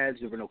digital ads,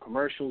 there were no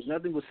commercials,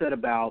 nothing was said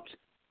about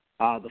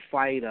the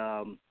fight,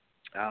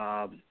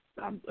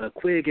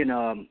 Quigg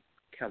and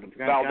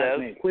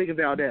Valdez. Quigg and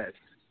Valdez.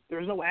 there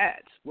was no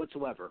ads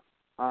whatsoever.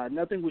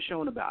 Nothing was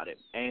shown about it,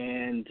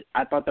 and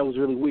I thought that was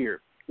really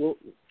weird. Well,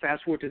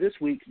 fast forward to this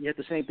week, you had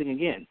the same thing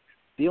again.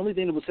 The only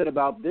thing that was said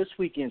about this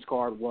weekend's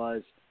card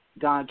was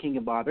Don King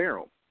and Bob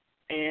Arum.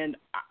 And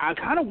I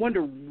kind of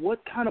wonder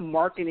what kind of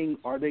marketing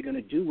are they going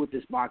to do with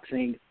this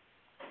boxing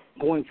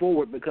going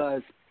forward,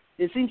 because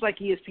it seems like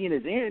ESPN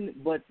is in,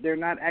 but they're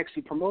not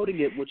actually promoting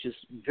it, which is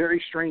very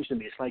strange to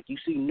me. It's like you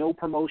see no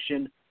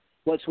promotion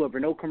whatsoever,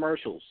 no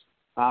commercials.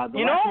 The last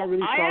time I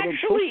really saw them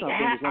push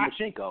something was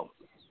Lomachenko.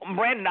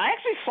 Brandon, I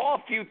actually saw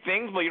a few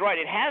things, but you're right.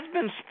 It has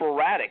been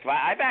sporadic.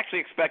 I've actually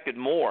expected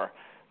more.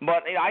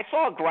 But I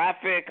saw a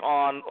graphic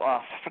on,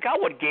 I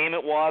forgot what game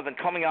it was, and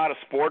coming out of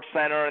Sports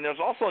Center, and there's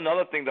also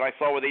another thing that I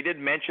saw where they did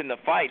mention the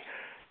fight.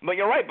 But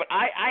you're right. But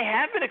I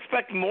have been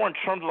expecting more in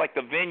terms of like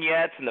the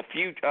vignettes and the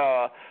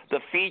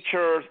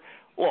features.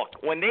 Look,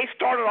 when they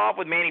started off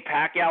with Manny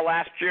Pacquiao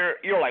last year,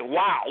 you're like,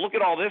 wow, look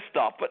at all this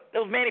stuff. But it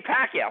was Manny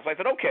Pacquiao. So I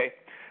said, okay,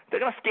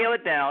 they're going to scale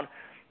it down.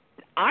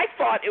 I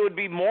thought it would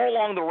be more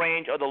along the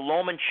range of the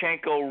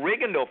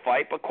Lomachenko-Rigondeaux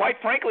fight, but quite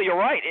frankly, you're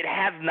right. It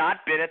has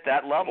not been at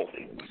that level.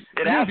 It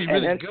would be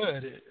really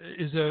good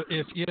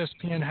if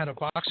ESPN had a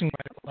boxing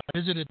writer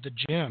visited the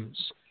gyms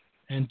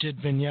and did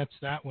vignettes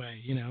that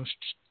way, and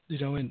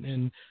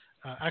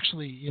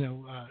actually,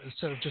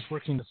 instead of just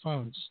working the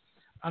phones.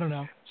 I don't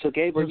know. So,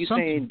 Gabe, are you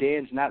saying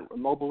Dan's not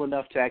mobile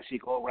enough to actually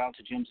go around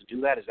to gyms and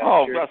do that? Is that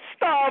true? Oh,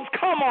 Stubbs,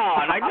 come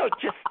on. I know,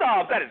 just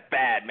Stubbs. That is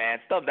bad, man.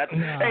 Stubbs, that's...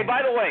 No. Hey,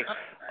 by the way,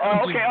 okay,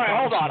 all right,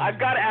 hold on. I've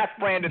got to ask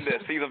Brandon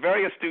this. He's a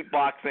very astute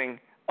boxing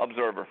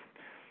observer.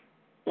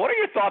 What are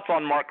your thoughts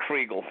on Mark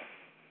Kriegel?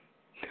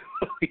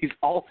 He's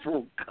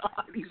awful.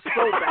 God, he's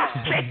so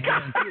bad.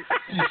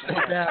 He's so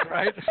bad,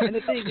 right? And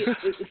the thing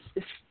is,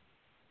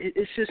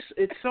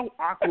 it's so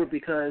awkward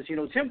because,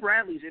 Tim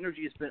Bradley's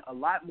energy has been a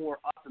lot more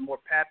up and more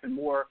pep and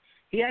more.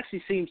 He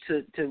actually seems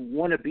to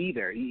want to be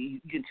there. You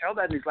can tell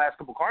that in his last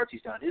couple cards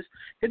he's done. His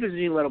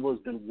energy level has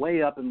been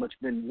way up and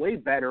been way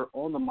better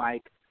on the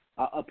mic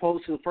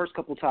opposed to the first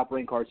couple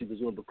top-ranked cards he was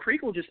doing. But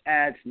Kriegel just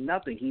adds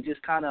nothing. He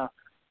just kind of,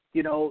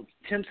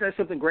 Tim says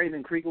something great, and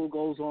then Kriegel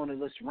goes on and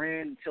let's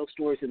rant and tell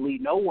stories that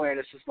lead nowhere. And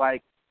it's just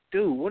like,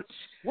 dude, what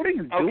are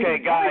you doing? Okay,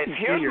 guys,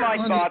 here's my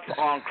thoughts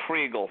on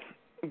Kriegel.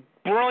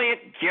 Brilliant,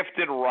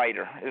 gifted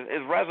writer.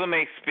 His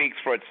resume speaks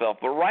for itself.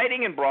 But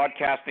writing and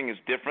broadcasting is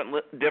different,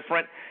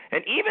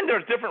 and even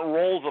there's different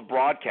roles of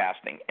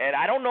broadcasting. And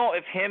I don't know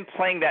if him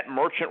playing that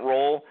merchant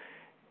role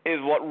is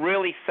what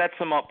really sets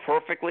him up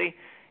perfectly.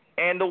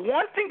 And the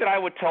one thing that I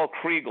would tell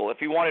Kriegel, if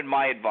he wanted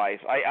my advice,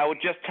 I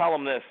would just tell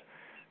him this: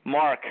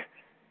 Mark,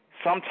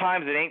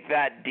 sometimes it ain't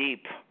that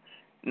deep.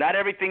 Not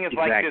everything is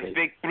like this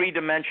big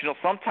three-dimensional.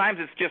 Sometimes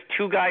it's just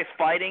two guys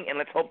fighting, and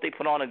let's hope they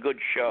put on a good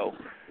show.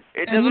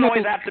 It doesn't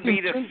always have to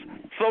be this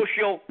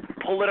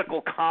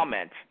socio-political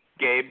comment,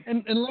 Gabe.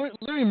 And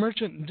Larry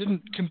Merchant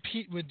didn't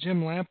compete with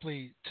Jim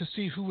Lampley to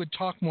see who would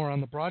talk more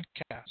on the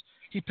broadcast.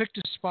 He picked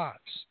his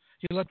spots.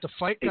 He let the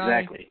fight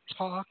guy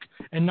talk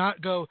and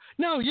not go,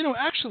 no,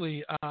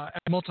 actually, a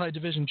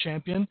multi-division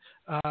champion,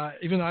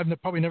 even though I've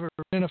probably never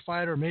been in a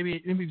fight, or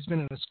maybe he's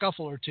been in a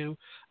scuffle or two,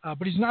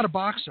 but he's not a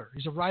boxer.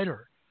 He's a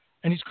writer.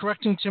 And he's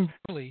correcting Tim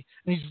Bradley,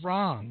 and he's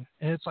wrong.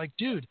 And it's like,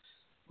 dude,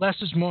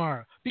 less is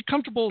more. Be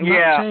comfortable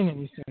not saying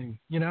anything,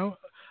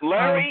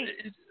 Larry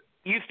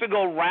used to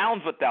go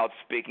rounds without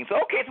speaking. So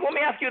let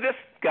me ask you this,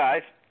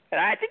 guys. And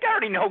I think I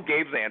already know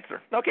Gabe's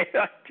answer. Okay,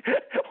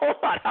 hold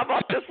on. How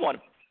about this one?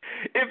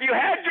 If you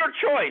had your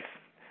choice,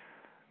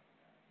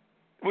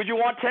 would you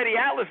want Teddy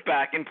Atlas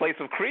back in place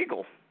of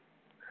Kriegel?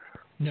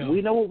 No.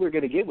 We know what we're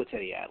going to get with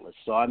Teddy Atlas.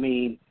 So,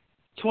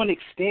 to an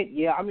extent,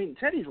 yeah.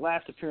 Teddy's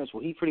last appearance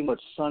where he pretty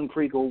much sunned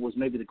Kriegel was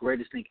maybe the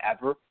greatest thing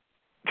ever.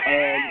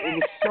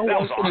 And it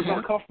was so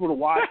uncomfortable to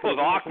watch. That was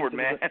awkward,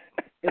 man.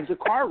 It was a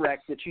car wreck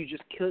that you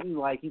just couldn't,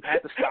 you had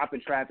to stop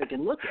in traffic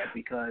and look at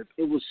because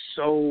it was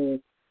so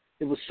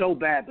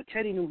bad. But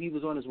Teddy knew he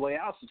was on his way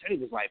out, so Teddy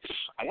was like,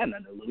 I got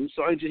nothing to lose.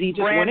 So he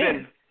just went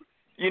in.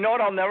 You know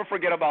what I'll never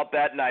forget about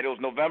that night? It was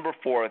November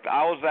 4th.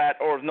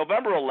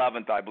 November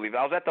 11th, I believe.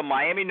 I was at the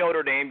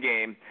Miami-Notre Dame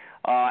game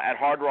at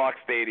Hard Rock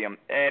Stadium.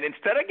 And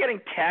instead of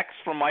getting texts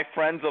from my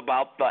friends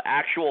about the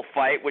actual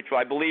fight, which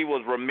I believe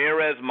was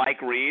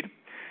Ramirez-Mike Reed,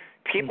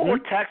 people were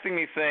texting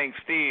me saying,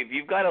 Steve,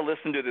 you've got to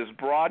listen to this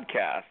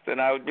broadcast.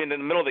 And I would be in the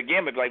middle of the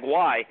game. I'd be like,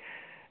 why?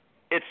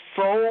 It's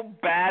so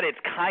bad it's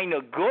kind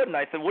of good. And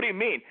I said, what do you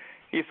mean?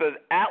 He says,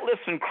 Atlas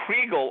and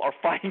Kriegel are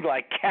fighting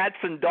like cats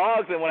and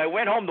dogs. And when I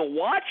went home to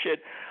watch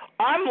it,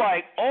 I'm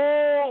like,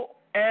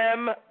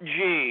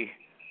 OMG,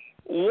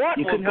 what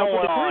was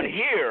going on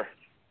here?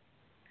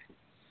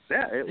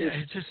 Yeah, you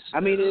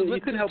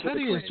couldn't help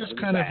Teddy is just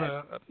kind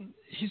of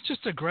he's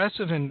just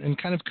aggressive and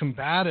kind of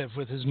combative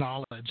with his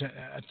knowledge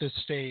at this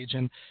stage.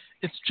 And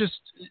it's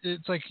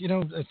like,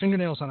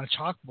 fingernails on a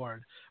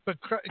chalkboard. But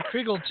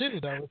Kriegel, too,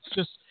 though, it's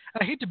just,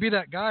 I hate to be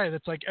that guy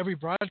that's like every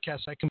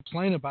broadcast I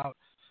complain about.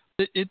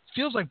 It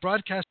feels like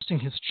broadcasting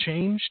has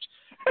changed.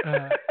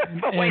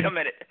 Wait a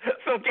minute.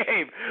 So So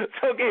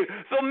Gabe,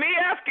 so me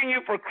asking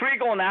you for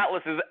Kriegel and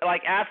Atlas is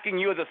like asking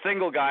you as a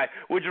single guy,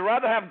 would you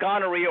rather have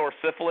gonorrhea or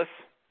syphilis?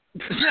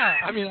 Yeah,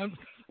 I mean,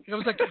 I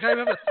was like, can I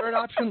have a third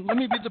option? Let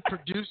me be the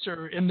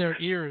producer in their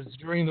ears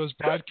during those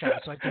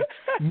broadcasts. I can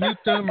mute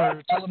them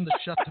or tell them to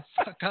shut the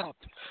fuck up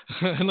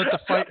and let the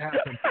fight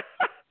happen.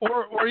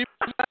 Or even,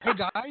 hey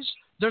guys,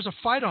 there's a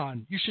fight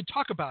on. You should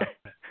talk about it.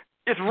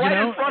 It's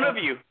right in front of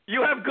you.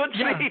 You have good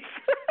seats.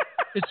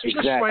 It's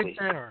just right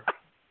there.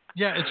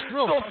 Yeah, it's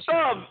real. So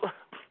Stubbs,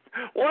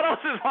 what else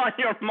is on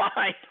your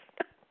mind?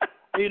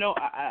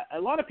 A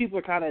lot of people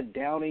are kind of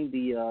downing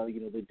the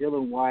the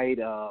Dylan White,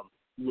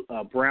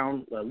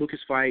 Lucas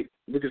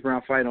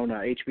Browne fight on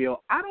HBO.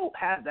 I don't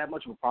have that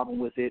much of a problem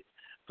with it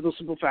for the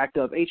simple fact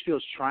of HBO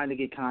is trying to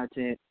get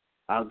content.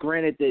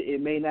 Granted that it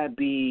may not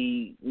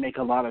make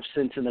a lot of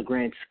sense in the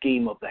grand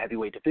scheme of the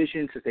heavyweight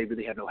division since they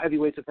really have no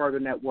heavyweights as part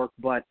of their network,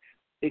 but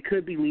it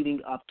could be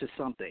leading up to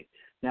something.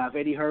 Now, if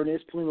Eddie Hearn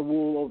is pulling the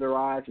wool over their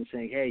eyes and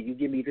saying, hey, you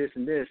give me this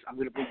and this, I'm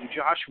going to bring you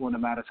Joshua in a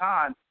amount of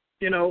time,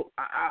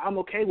 I'm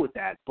okay with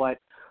that. But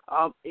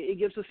it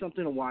gives us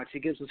something to watch.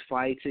 It gives us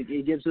fights.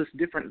 It gives us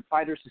different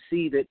fighters to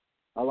see that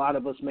a lot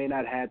of us may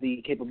not have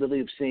the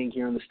capability of seeing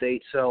here in the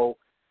States. So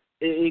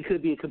it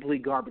could be a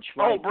complete garbage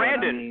fight. Oh,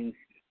 Brandon,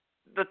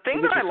 the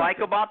thing that I like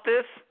about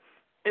this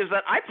is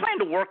that I plan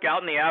to work out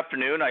in the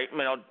afternoon.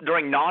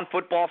 During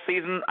non-football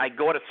season, I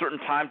go at a certain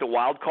time to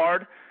wild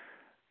card.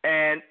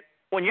 And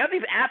when you have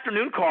these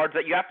afternoon cards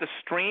that you have to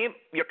stream,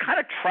 you're kind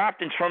of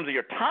trapped in terms of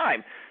your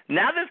time.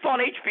 Now that it's on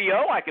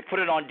HBO, I could put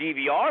it on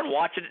DVR and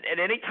watch it at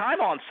any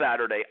time on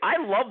Saturday. I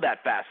love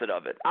that facet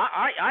of it.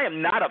 I am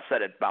not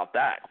upset about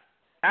that.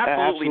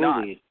 Absolutely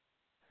not.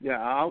 Yeah,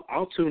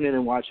 I'll tune in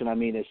and watch it. I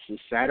mean,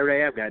 it's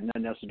Saturday. I've got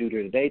nothing else to do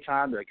during the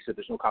daytime. Like I said,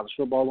 there's no college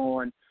football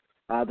on.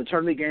 The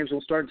tournament games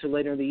won't start until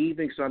later in the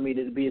evening, so I mean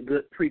it'd be a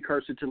good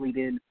precursor to lead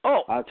in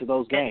to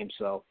those games.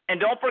 And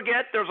don't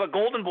forget, there's a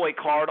Golden Boy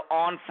card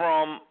on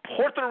from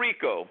Puerto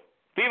Rico,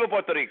 Viva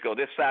Puerto Rico,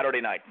 this Saturday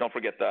night. Don't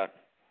forget that.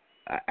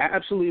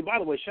 Absolutely. By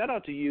the way, shout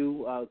out to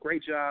you.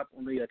 Great job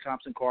on the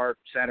Thompson card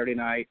Saturday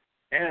night,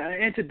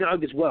 and to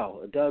Doug as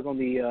well. Doug on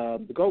the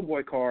Golden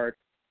Boy card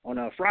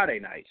on Friday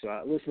night.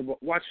 So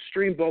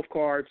stream both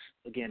cards.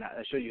 Again,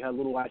 I showed you how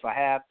little life I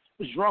have.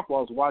 I was drunk while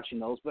I was watching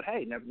those, but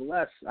hey,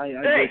 nevertheless, I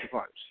enjoyed the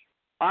parts.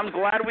 I'm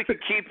glad we could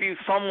keep you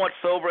somewhat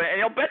sober.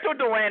 And Beto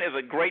Duran is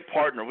a great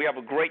partner. We have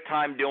a great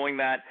time doing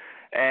that,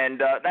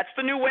 and that's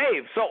the new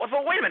wave. So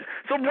wait a minute.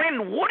 So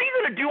Brandon, what are you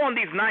going to do on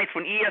these nights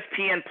when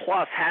ESPN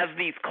Plus has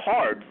these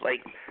cards? Like,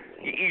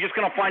 you're just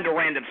going to find a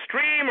random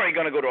stream, or are you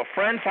going to go to a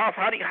friend's house?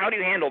 How do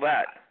you handle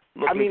that?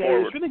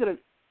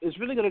 It's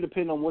really going to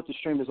depend on what the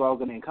stream is all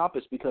going to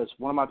encompass, because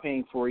what am I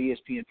paying for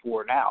ESPN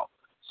for now?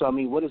 So, I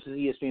mean, what is the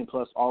ESPN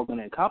Plus all going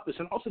to encompass?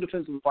 And also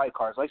depends on the fight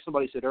cards. Like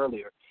somebody said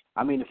earlier,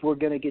 I mean, if we're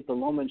going to get the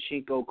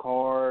Lomachenko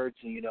cards,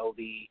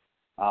 the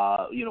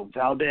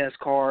Valdez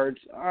cards,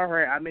 all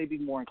right, I may be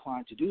more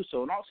inclined to do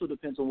so. And also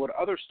depends on what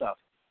other stuff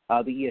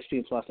the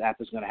ESPN Plus app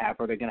is going to have.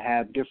 Are they going to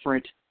have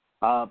different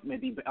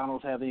maybe I don't know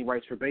if they have any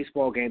rights for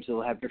baseball games.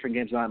 They'll have different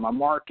games on my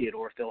market,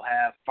 or if they'll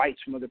have fights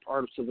from other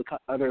parts of the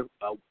other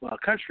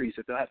countries,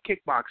 if they'll have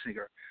kickboxing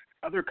or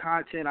other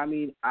content. I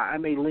mean, I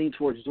may lean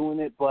towards doing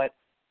it, but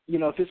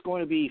if it's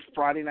going to be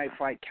Friday night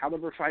fight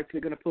caliber fights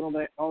they're going to put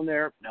on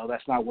there, no,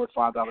 that's not worth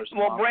 $5 a month.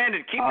 Well,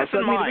 Brandon, keep this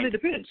in mind. It really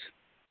depends.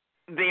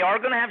 They are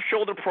going to have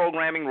shoulder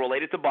programming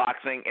related to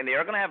boxing, and they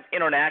are going to have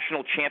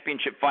international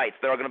championship fights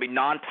that are going to be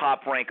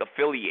non-top rank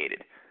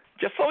affiliated.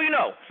 Just so you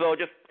know.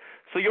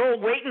 So you'll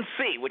wait and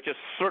see, which is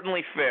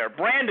certainly fair.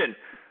 Brandon,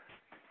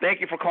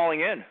 thank you for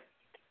calling in.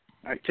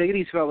 All right, take it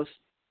easy, fellas.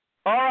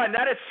 All right,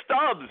 that is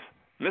Stubbs,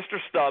 Mr.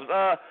 Stubbs.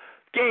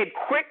 Gabe,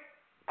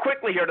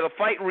 quickly here to the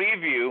fight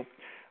review.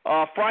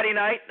 Friday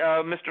night,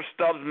 Mr.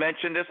 Stubbs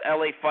mentioned this.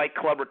 LA Fight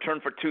Club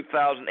returned for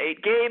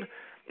 2008. Gabe,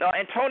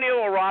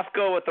 Antonio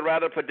Orozco with a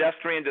rather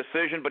pedestrian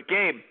decision. But,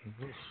 Gabe,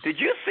 did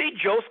you see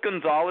Jose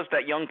Gonzalez,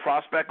 that young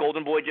prospect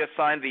Golden Boy just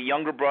signed, the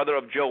younger brother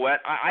of Joette?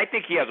 I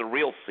think he has a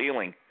real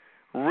ceiling.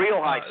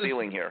 Real high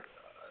ceiling here.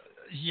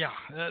 Yeah,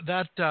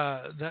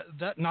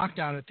 that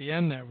knockdown at the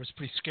end there was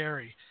pretty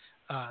scary.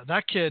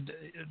 That kid,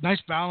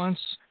 nice balance.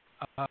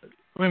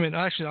 Wait a minute,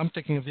 actually, I'm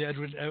thinking of the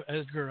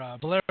Edgar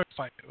Valero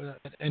fight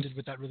that ended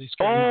with that really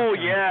scary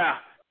knockdown. Yeah.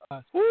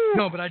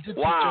 No, but I did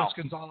see Jose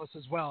Gonzalez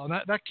as well. And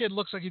that kid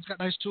looks like he's got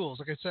nice tools.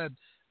 Like I said,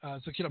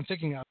 it's the kid I'm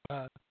thinking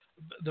of.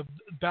 The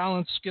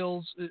balance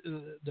skills,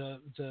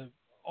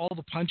 all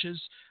the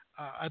punches.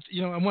 I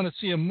want to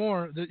see him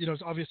more.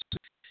 It's obviously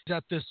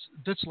at this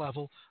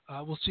level.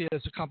 We'll see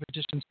as the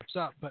competition steps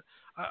up. But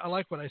I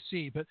like what I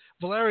see. But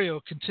Valerio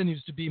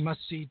continues to be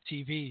must-see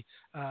TV.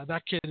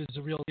 That kid is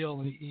a real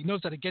deal, and he knows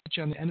how to get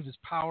you on the end of his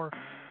power.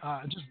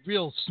 And just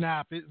real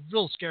snap,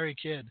 real scary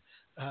kid.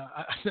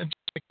 I'm just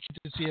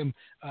excited to see him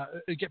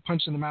get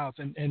punched in the mouth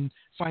and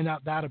find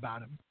out that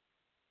about him.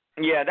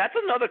 Yeah, that's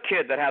another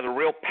kid that has a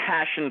real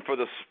passion for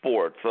the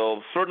sport.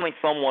 So certainly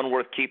someone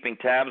worth keeping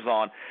tabs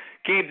on.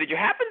 Gabe, did you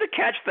happen to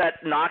catch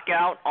that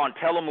knockout on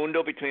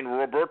Telemundo between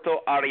Roberto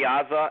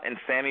Ariaza and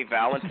Sammy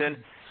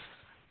Valentin?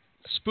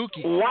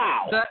 spooky.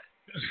 Wow.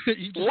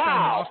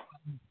 Wow.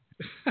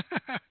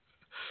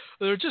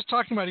 They were just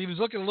talking about he was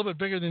looking a little bit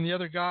bigger than the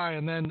other guy,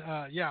 and then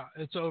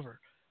it's over.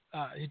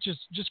 It's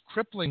just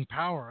crippling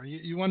power.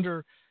 You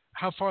wonder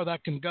how far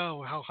that can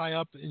go, how high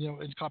up in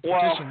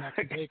competition that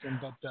can take him,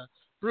 but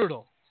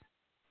brutal.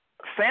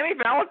 Sammy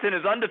Valentin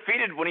is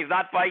undefeated when he's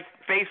not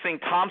facing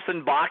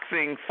Thompson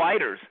boxing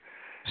fighters.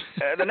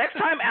 The next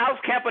time Alex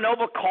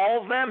Campanova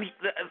calls them,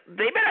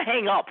 they better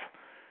hang up.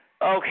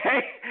 Okay?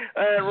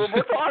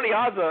 Roberto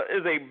Ariaza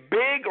is a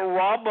big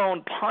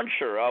raw-bone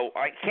puncher.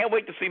 I can't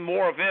wait to see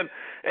more of him.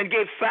 And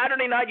Gabe,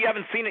 Saturday night, you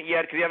haven't seen it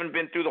yet because you haven't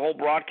been through the whole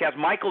broadcast.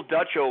 Michael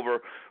Dutchover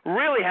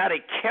really had a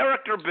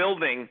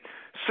character-building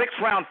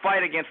 6-round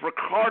fight against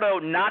Ricardo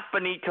Not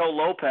Benito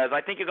Lopez.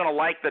 I think you're going to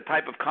like the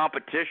type of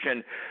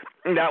competition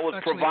that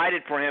was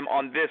provided for him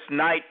on this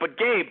night. But,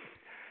 Gabe,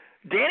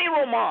 Danny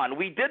Roman,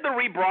 we did the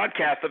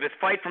rebroadcast of his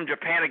fight from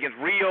Japan against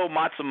Ryo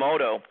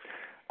Matsumoto.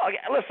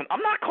 Listen,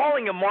 I'm not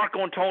calling him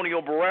Marco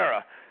Antonio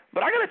Barrera,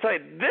 but I got to tell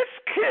you, this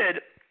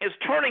kid is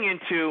turning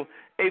into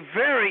a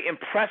very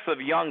impressive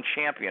young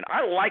champion.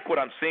 I like what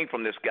I'm seeing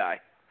from this guy.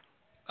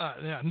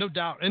 Yeah, no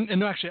doubt.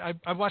 And actually,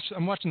 I'm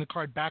watching the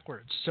card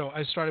backwards. So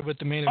I started with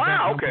the main event.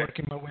 Oh, okay. I'm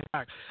working my way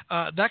back.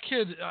 That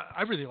kid,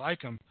 I really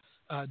like him.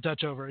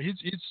 Dutchover. He's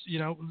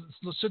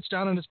sits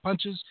down in his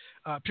punches,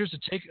 appears to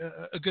take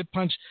a good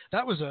punch.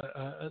 That was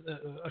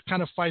a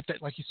kind of fight that,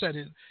 like you said,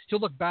 he'll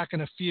look back in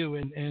a few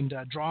and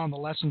draw on the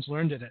lessons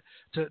learned in it.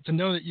 To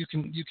know that you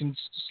can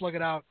slug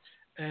it out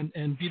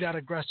and be that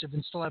aggressive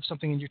and still have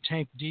something in your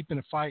tank deep in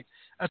a fight.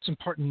 That's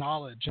important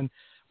knowledge. And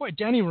boy,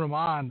 Danny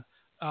Roman,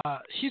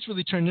 he's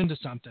really turned into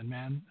something,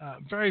 man.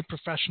 Very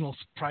professional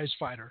prize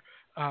fighter.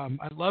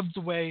 I love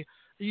the way.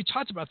 You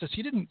talked about this.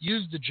 He didn't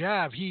use the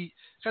jab. He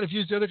kind of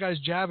used the other guy's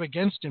jab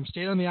against him,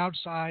 stayed on the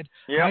outside,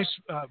 nice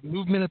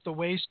movement at the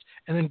waist,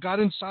 and then got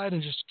inside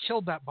and just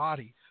killed that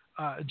body.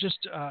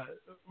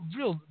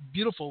 Real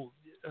beautiful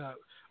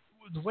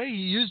the way he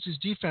used his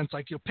defense,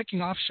 like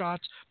picking off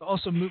shots, but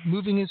also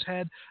moving his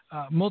head,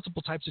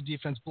 multiple types of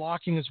defense,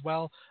 blocking as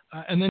well,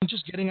 and then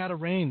just getting out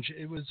of range.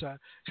 It was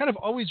kind of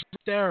always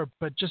there,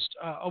 but just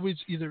always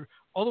either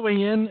all the way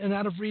in and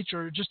out of reach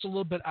or just a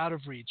little bit out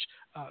of reach.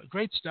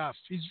 Great stuff.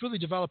 He's really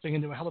developing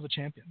into a hell of a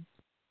champion.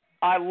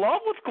 I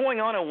love what's going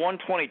on at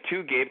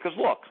 122, Gabe, because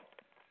look,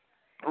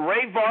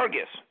 Ray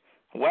Vargas,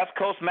 West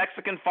Coast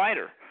Mexican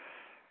fighter,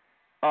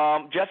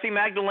 Jesse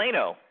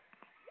Magdaleno,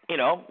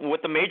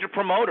 with the major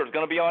promoters,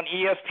 going to be on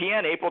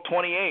ESPN April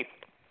 28th.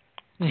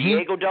 Mm-hmm.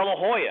 Diego De La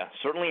Hoya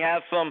certainly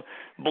has some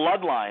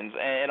bloodlines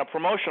and a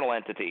promotional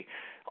entity.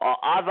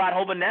 Azad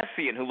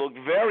Hovhanessian, who looked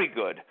very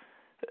good.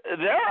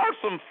 There are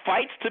some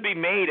fights to be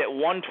made at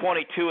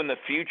 122 in the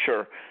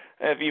future.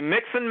 If you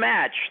mix and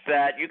match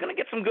that, you're going to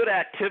get some good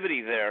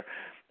activity there.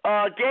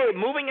 Gabe,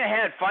 moving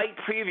ahead, fight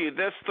preview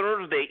this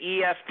Thursday,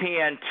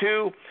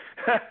 ESPN2.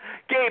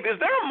 Gabe, is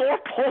there a more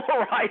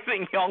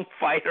polarizing young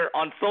fighter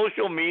on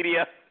social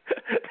media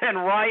than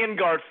Ryan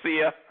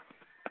Garcia?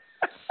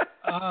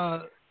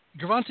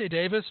 Gervonta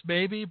Davis,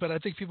 maybe, but I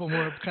think people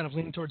more kind of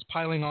lean towards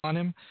piling on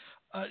him.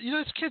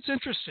 This kid's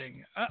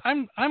interesting.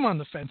 I'm on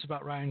the fence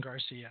about Ryan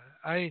Garcia.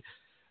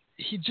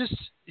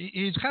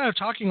 He's kind of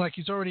talking like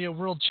he's already a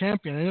world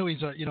champion. I know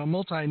he's a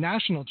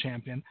multinational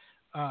champion.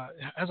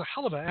 Has a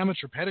hell of an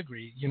amateur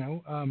pedigree.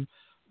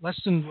 Less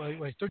than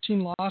like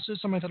 13 losses,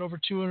 something like that, over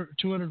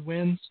 200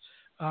 wins.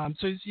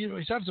 So he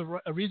has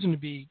a reason to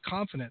be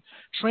confident.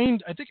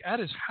 Trained, I think, at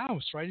his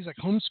house, right? He's like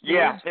homeschooled.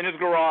 Yeah, in his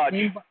garage.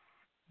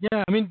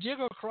 Yeah, I mean,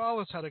 Diego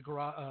Corrales had a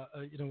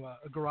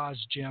garage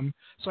gym,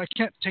 so I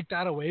can't take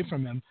that away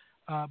from him.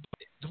 But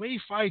the way he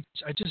fights,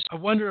 I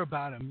wonder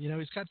about him.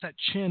 He's got that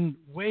chin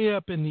way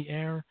up in the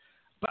air.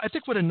 But I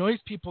think what annoys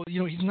people,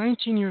 he's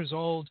 19 years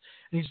old,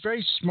 and he's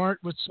very smart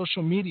with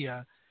social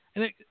media.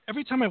 And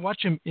every time I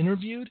watch him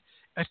interviewed,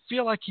 I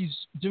feel like he's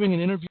doing an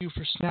interview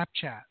for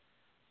Snapchat.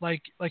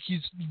 Like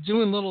he's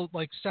doing little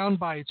sound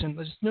bites and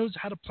just knows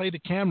how to play the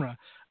camera.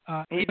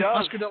 He does.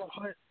 Oscar De La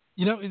Hoya,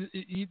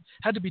 he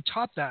had to be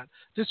taught that.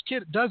 This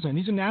kid doesn't.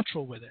 He's a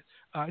natural with it.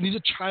 And he's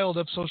a child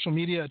of social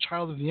media, a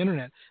child of the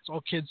internet. As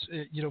all kids,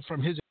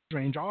 from his age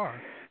range are.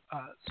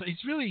 So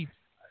he's really,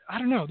 I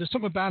don't know. There's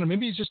something about him.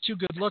 Maybe he's just too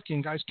good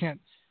looking. Guys can't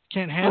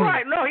handle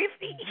right. it. No,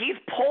 he's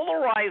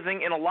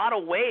polarizing in a lot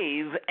of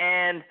ways,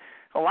 and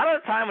a lot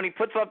of the time when he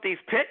puts up these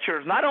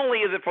pictures, not only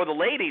is it for the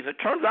ladies, it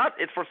turns out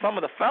it's for some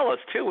of the fellas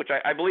too, which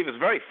I believe is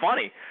very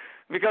funny.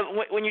 Because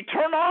when you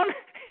turn on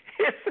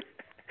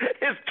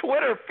his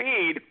Twitter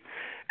feed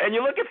and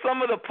you look at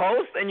some of the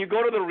posts and you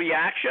go to the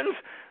reactions,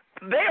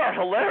 they are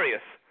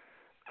hilarious.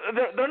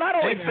 They're not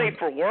only safe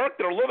for work,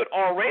 they're a little bit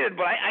R-rated,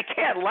 but I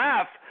can't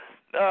laugh.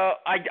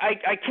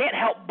 I can't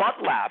help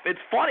but laugh. It's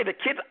funny. The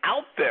kid's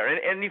out there,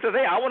 and he says,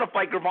 hey, I want to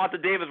fight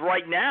Gervonta Davis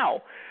right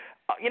now.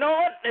 You know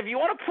what? If you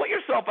want to put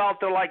yourself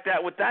out there like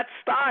that with that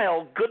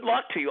style, good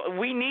luck to you.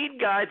 We need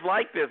guys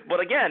like this.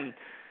 But again,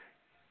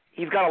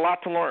 he's got a lot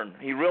to learn.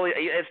 His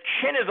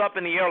chin is up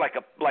in the air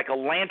like a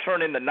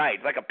lantern in the night,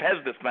 like a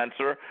Pez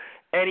dispenser,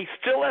 and he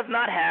still has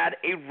not had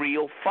a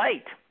real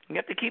fight. You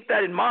have to keep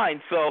that in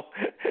mind. So,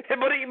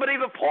 but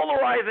he's a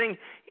polarizing,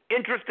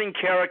 interesting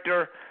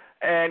character,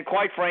 and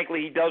quite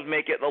frankly, he does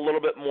make it a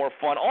little bit more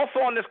fun. Also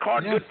on this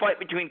card, good fight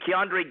between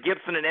Keandre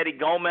Gibson and Eddie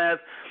Gomez,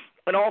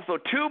 and also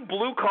two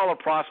blue-collar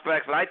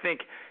prospects that I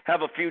think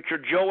have a future,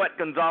 Joet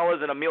Gonzalez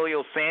and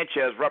Emilio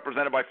Sanchez,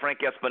 represented by Frank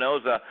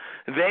Espinoza.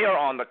 They are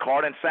on the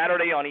card. And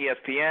Saturday on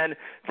ESPN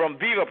from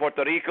Viva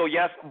Puerto Rico,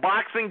 yes,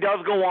 boxing does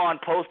go on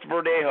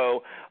post-Verdejo.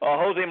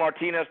 Jose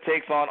Martinez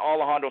takes on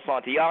Alejandro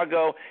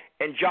Santiago,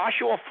 and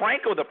Joshua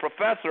Franco, the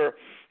professor,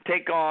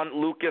 take on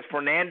Lucas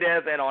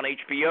Fernandez. And on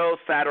HBO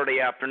Saturday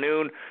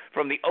afternoon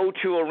from the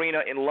O2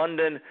 Arena in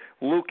London,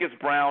 Lucas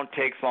Brown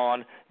takes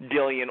on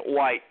Dillian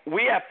Whyte.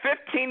 We have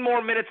 15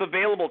 more minutes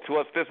available to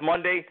us this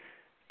Monday.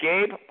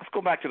 Gabe, let's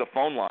go back to the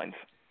phone lines.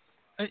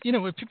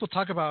 When people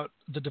talk about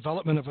the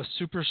development of a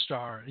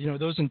superstar,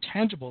 those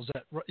intangibles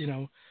that,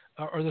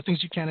 are the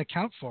things you can't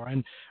account for.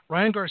 And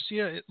Ryan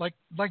Garcia, like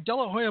De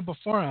La Hoya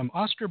before him,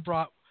 Oscar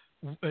brought,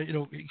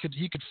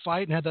 he could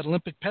fight and had that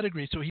Olympic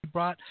pedigree, so he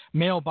brought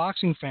male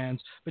boxing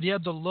fans, but he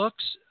had the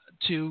looks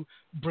to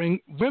bring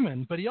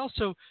women. But he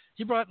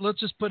brought, let's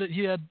just put it,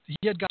 he had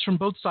guys from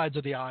both sides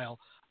of the aisle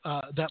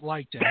that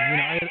liked him.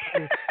 I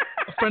had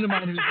a friend of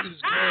mine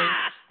who's gay.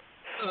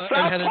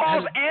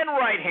 Southpaws and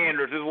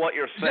right-handers is what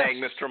you're saying,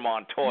 yes, Mr.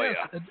 Montoya.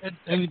 Yes,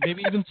 and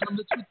maybe even some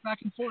that switch back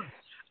and forth.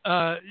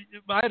 I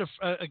had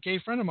a gay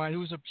friend of mine who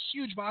was a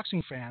huge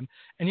boxing fan,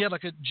 and he had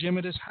like a gym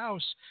at his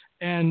house.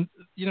 And,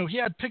 he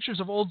had pictures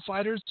of old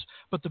fighters,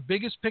 but the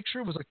biggest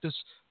picture was like this,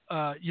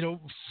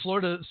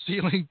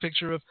 floor-to-ceiling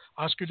picture of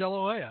Oscar De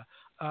La Hoya.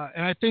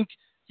 And I think,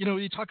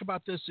 you talk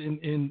about this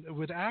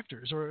with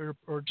actors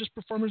or just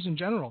performers in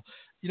general.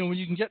 When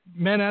you can get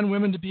men and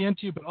women to be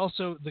into you, but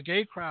also the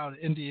gay crowd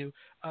into you,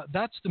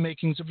 that's the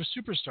makings of a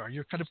superstar.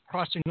 You're kind of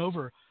crossing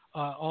over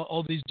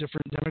all these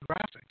different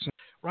demographics. And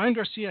Ryan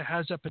Garcia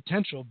has that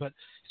potential, but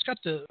he's got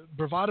the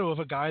bravado of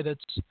a guy that's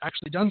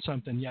actually done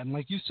something yet. And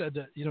like you said,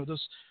 that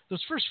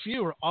those first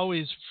few are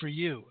always for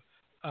you.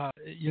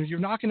 You're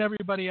knocking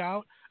everybody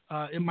out.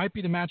 It might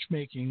be the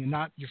matchmaking and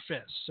not your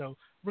fists. So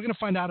we're going to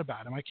find out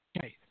about him. I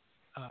can't wait.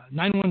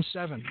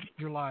 917,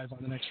 you're live on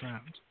the next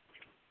round.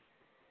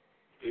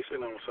 You say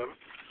 917?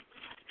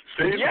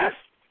 Steve? Yes.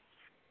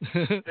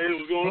 Hey,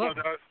 what's going on,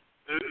 guys?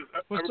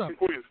 What's up?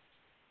 Queens.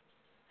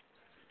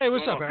 Hey,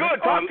 what's up, Eric?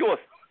 Good, talk to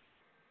us.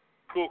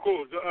 Cool.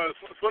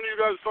 It's funny you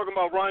guys are talking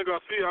about Ryan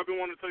Garcia. I've been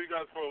wanting to tell you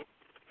guys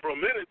for a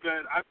minute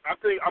that I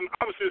think,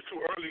 obviously it's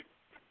too early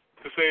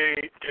to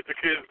say if the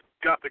kid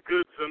got the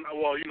goods and,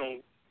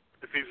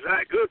 if he's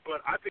that good,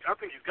 but I think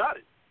he's got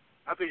it.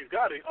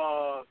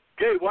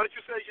 Gabe, why did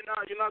you say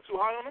you're not too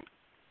high on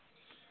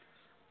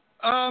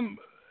him?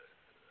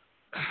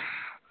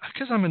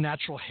 Because I'm a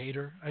natural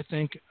hater, I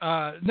think.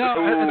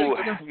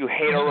 You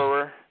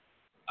haterer.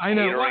 I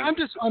know.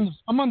 Well,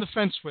 I'm on the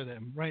fence with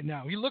him right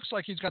now. He looks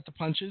like he's got the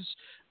punches,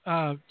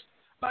 but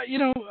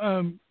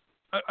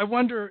I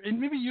wonder, and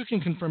maybe you can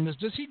confirm this.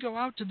 Does he go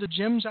out to the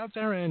gyms out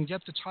there and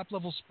get the top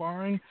level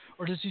sparring,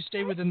 or does he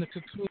stay within the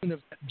cocoon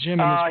of that gym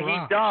in his garage?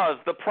 He does.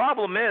 The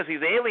problem is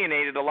he's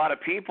alienated a lot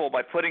of people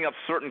by putting up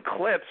certain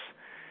clips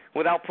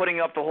without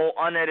putting up the whole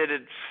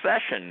unedited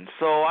session.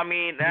 So,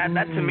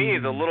 that to me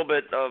is a little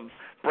bit of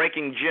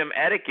breaking gym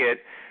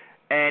etiquette,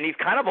 and he's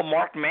kind of a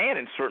marked man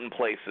in certain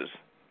places.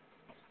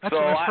 That's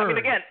what I've heard.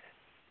 Again,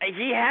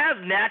 he has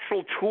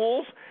natural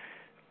tools.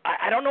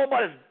 I don't know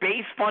about his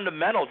base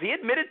fundamentals. He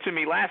admitted to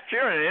me last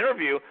year in an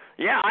interview,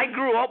 I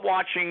grew up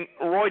watching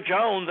Roy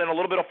Jones and a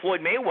little bit of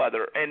Floyd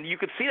Mayweather, and you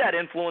could see that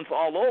influence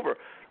all over,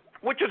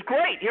 which is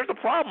great. Here's the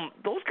problem.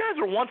 Those guys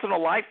are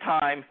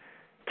once-in-a-lifetime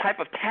type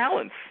of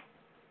talents,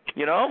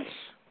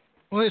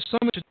 Well, there's so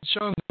much to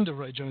show into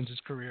Roy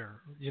Jones's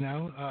career,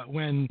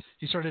 when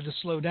he started to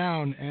slow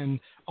down and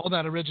all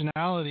that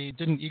originality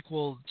didn't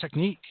equal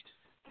technique.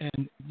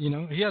 And,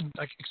 he had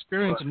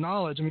experience and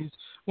knowledge. He's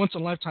once a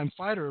lifetime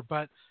fighter,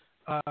 but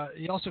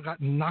he also got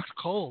knocked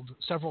cold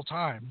several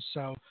times.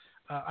 So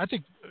I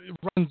think it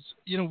runs,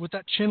 with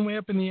that chin way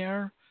up in the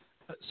air,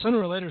 sooner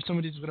or later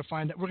somebody's going to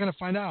find out. We're going to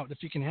find out if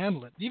he can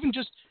handle it. Even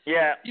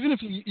if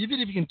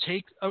he can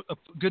take a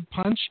good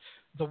punch,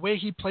 the way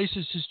he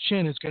places his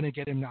chin is going to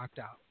get him knocked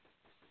out.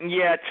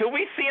 Yeah, till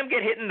we see him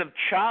get hit in the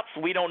chops,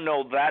 we don't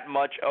know that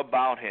much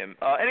about him.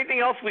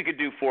 Anything else we could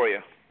do for you?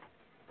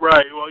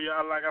 Right. Well,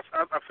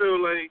 I feel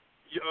like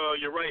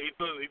you're right. He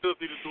does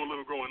need to do a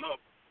little growing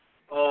up.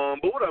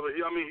 But whatever.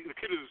 The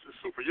kid is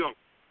super young,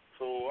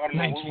 so I don't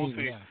know. 19, we'll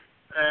see. Yeah.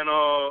 And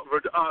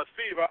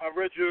Steve, I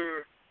read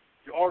your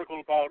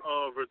article about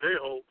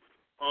Verdejo.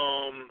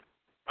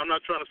 I'm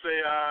not trying to say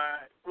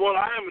I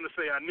am going to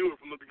say I knew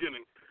it from the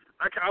beginning.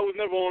 I was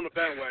never on the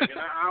bandwagon.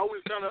 I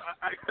always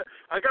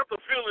I got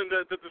the feeling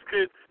that this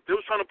kid, they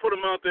was trying to put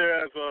him out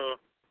there as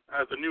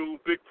a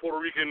new big Puerto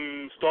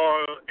Rican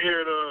star,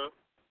 heir to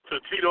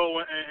Tito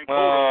and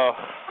Cotto.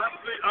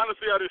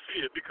 Honestly, I didn't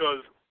see it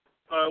because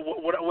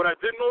what I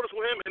did notice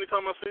with him,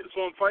 anytime I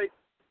saw him fight,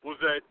 was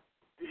that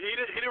he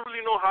didn't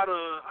really know how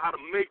to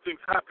make things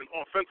happen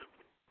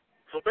offensively.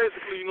 So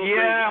basically, it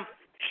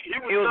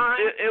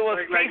was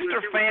feast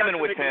or famine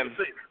with him.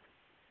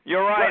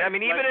 You're right. Right, I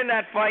mean, even in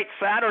that fight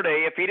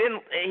Saturday, if he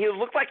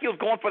looked like he was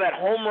going for that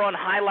home run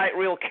highlight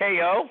reel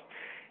KO.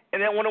 And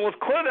then when it was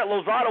clear that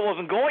Lozada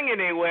wasn't going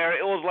anywhere,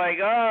 it was like,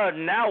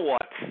 now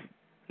what?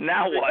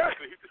 Now what?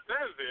 Exactly. He just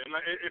stands there. And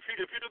like, if he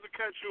doesn't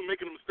catch you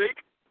making a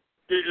mistake,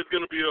 it's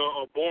going to be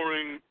a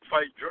boring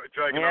fight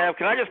dragging out. Yeah,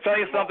 can I just tell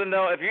you something,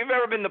 though? If you've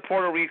ever been to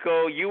Puerto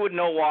Rico, you would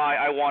know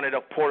why I wanted a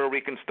Puerto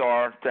Rican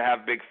star to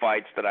have big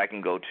fights that I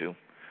can go to.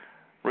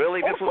 Really,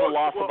 this was a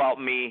loss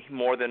about me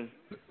more than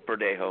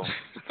Verdejo.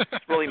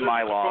 It's really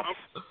my loss.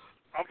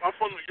 I'm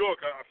from New York.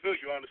 I feel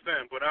you. I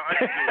understand. But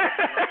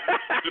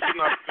this is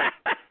not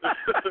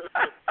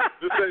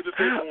the thing. This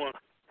ain't the one.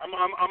 I'm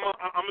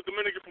a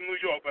Dominican from New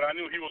York, but I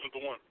knew he wasn't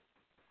the one.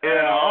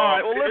 Yeah, all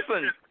right. Well,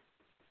 listen.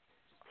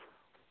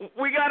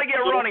 We got to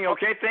get running,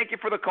 okay? Thank you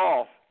for the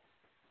call.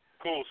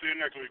 Cool. See you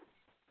next week.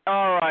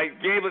 All right,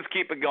 Gabe, let's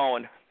keep it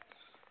going.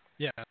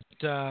 Yeah,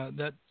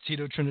 that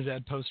Tito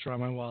Trinidad poster on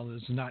my wall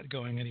is not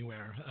going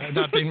anywhere.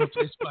 Not being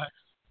replaced by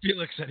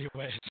Felix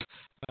anyways.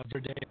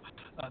 Verdejo.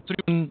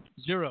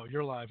 3-1-0,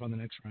 you're live on the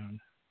next round.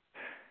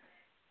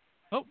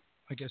 Oh,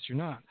 I guess you're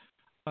not.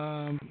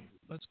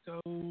 Let's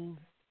go.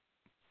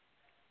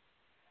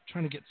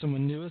 Trying to get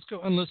someone new. Let's go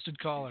unlisted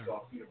caller.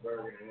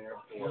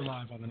 You're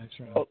live on the next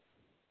round. Oh.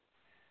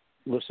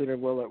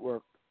 Listening well at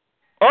work.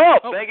 Oh,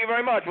 thank you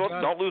very much. Well,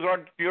 don't lose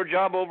your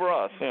job over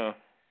us. Yeah.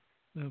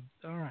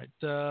 All right.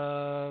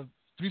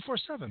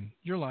 347,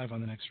 you're live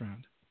on the next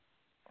round.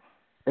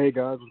 Hey,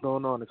 guys. What's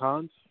going on? It's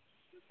Hans.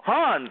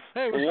 Hans,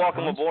 hey,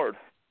 welcome aboard.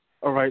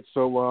 All right,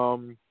 so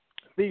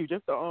Steve,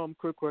 just a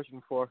quick question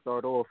before I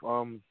start off.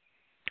 I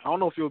don't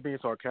know if you were being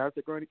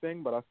sarcastic or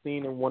anything, but I've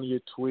seen in one of your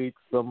tweets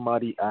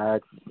somebody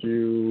asked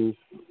you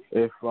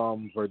if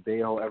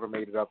Verdejo ever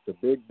made it up to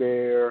Big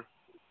Bear.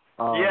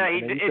 Yeah,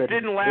 it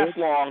didn't last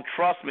long.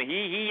 Trust me,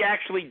 he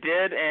actually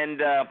did, and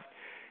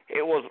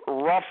it was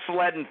rough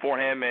sledding for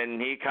him,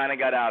 and he kind of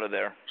got out of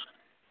there.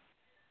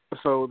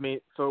 So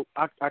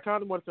I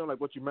kind of want to know like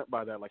what you meant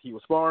by that. Like he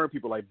was sparring,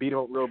 people like beat him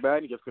up real bad,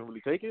 and he just couldn't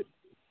really take it.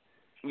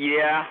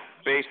 Yeah,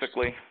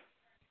 basically.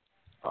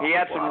 He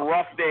had some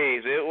rough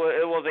days. It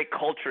was a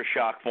culture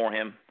shock for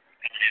him.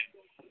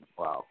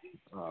 Wow.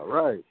 All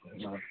right.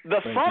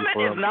 The summit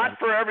is not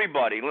for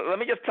everybody. Let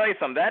me just tell you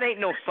something. That ain't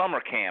no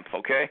summer camp,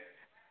 okay?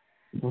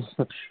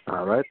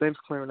 All right. Thanks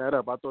for clearing that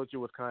up. I thought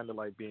you was kind of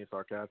like being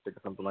sarcastic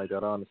or something like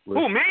that, honestly.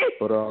 Who, me?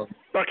 But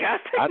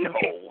sarcastic?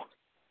 No.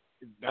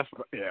 That's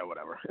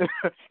whatever.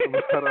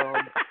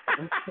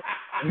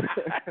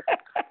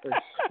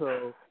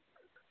 But,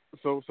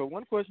 so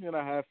one question that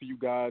I have for you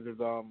guys is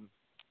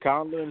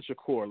Conlon and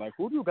Shakur. Like,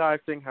 who do you guys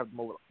think have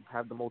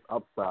the most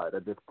upside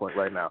at this point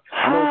right now?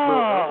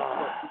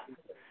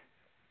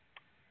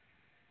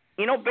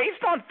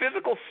 Based on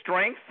physical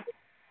strength,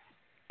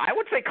 I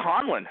would say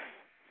Conlon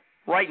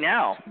right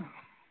now.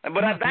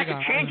 But that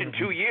could change in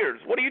 2 years.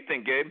 What do you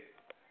think, Gabe?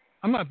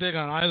 I'm not big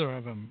on either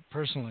of them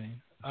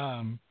personally.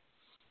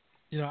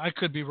 I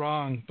could be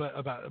wrong, but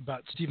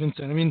about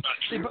Stevenson. I mean,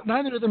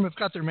 neither of them have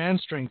got their man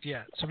strength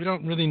yet, so we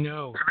don't really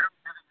know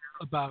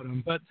about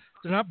them. But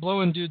they're not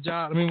blowing dudes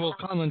out. I mean,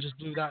 Conlon just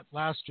blew that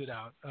last dude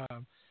out.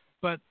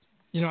 But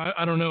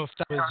I don't know if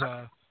that was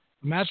a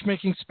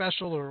matchmaking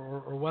special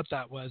or what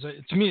that was.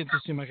 To me, it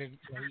just seemed like a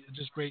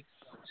just great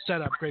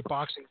setup, great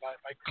boxing by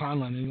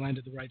Conlon, and he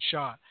landed the right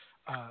shot.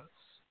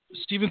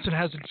 Stevenson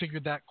hasn't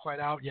figured that quite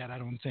out yet, I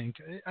don't think.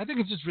 I think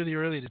it's just really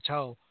early to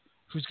tell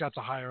who's got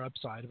the higher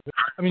upside.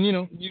 I mean,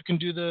 you can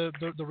do the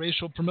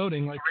racial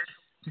promoting like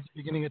at the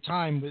beginning of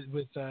time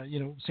with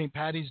St.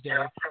 Patty's Day.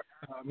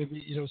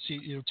 Maybe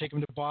take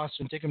him to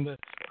Boston, take him to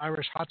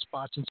Irish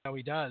hotspots and see how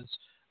he does.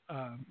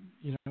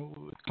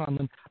 With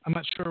Conlon, I'm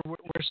not sure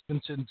where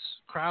Stevenson's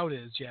crowd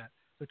is yet.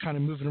 They're kind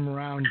of moving him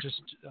around,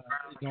 just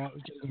getting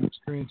him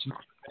experience in the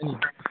venue.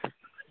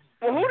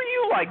 Well, who do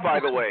you like, by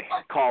the way,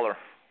 caller?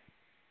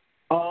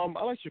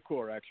 I like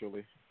Shakur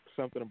actually.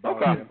 Something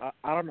about him.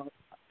 I don't know.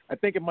 I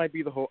think it might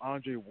be the whole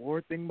Andre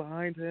Ward thing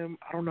behind him.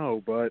 I don't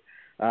know, but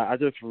I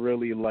just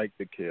really like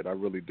the kid. I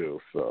really do.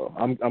 So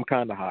I'm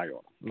kind of high on him.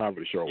 I'm not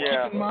really sure why.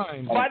 Yeah. Keep in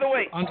mind, by the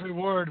way, Andre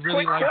Ward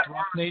really liked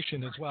Rock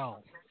Nation as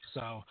well.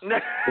 So he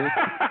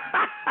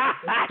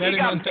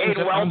got paid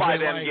well by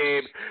them,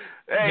 Gabe.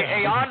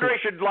 Hey, Andre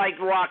should like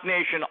Rock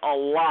Nation a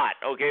lot,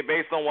 okay,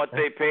 based on what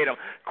they paid him.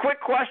 Quick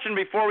question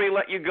before we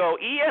let you go.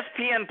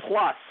 ESPN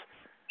Plus,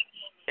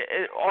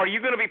 are you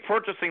going to be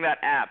purchasing that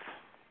app?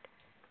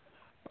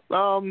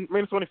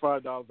 It's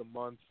 $25 a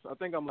month. I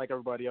think I'm like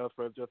everybody else,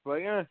 but just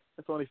like,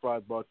 it's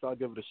 $25. I'll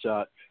give it a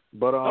shot.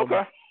 But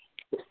okay.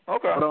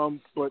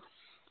 But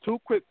 2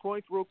 quick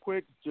points, real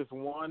quick. Just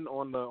one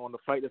on the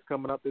fight that's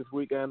coming up this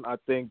weekend. I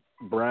think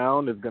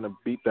Brown is gonna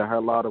beat the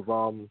hell out of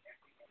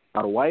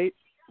Whyte.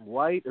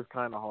 Whyte is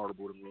kind of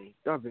horrible to me.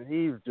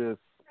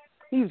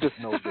 He's just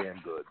no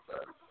damn good.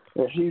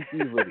 But he's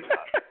really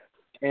not.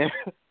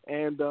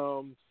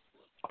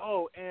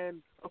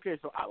 Okay,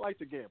 so I like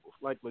to gamble,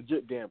 like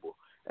legit gamble.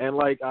 And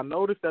like I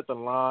noticed that the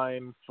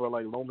line for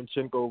like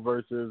Lomachenko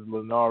versus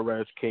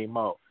Linares came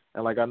out,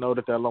 and like I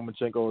noticed that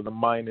Lomachenko was a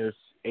minus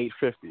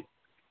 850.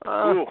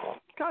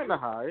 Kind of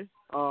high.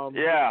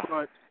 Yeah.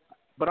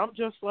 But I'm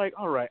just like,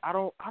 all right, I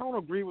don't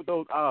agree with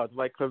those odds.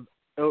 Like, cause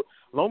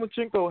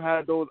Lomachenko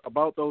had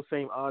about those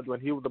same odds when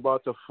he was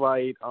about to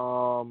fight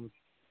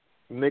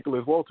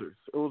Nicholas Walters.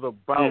 It was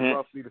about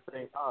roughly the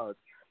same odds.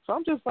 So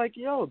I'm just like,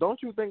 yo,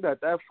 don't you think that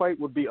fight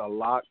would be a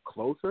lot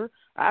closer?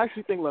 I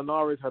actually think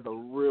Linares has a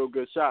real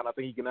good shot. I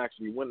think he can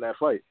actually win that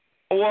fight.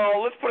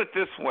 Well, let's put it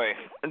this way.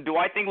 Do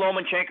I think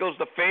Lomachenko's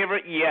the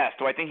favorite? Yes.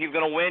 Do I think he's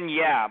going to win?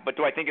 Yeah. But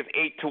do I think it's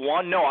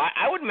 8-1? No,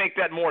 I would make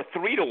that more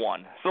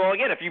 3-1. So,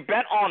 again, if you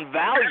bet on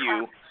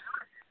value,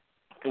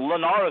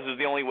 Linares is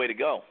the only way to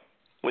go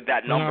with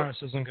that number. Linares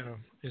isn't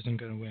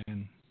going to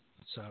win.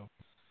 So,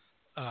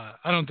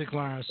 I don't think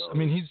Linares. I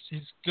mean,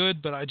 he's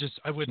good, but I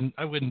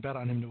wouldn't bet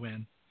on him to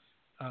win.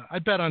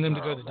 I'd bet on him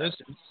to go the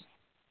distance.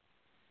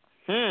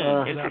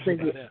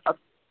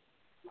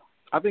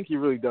 I think he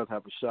really does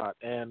have a shot,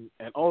 and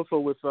also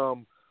with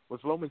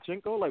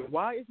Lomachenko, like,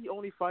 why is he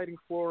only fighting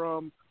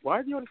for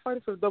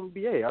the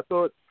WBA? I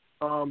thought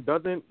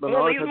doesn't Linares?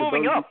 Well, he's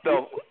moving up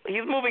though.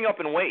 He's moving up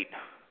in weight.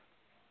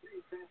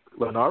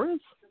 Linares?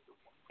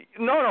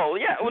 No.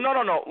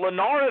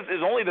 Linares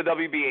is only the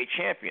WBA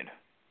champion.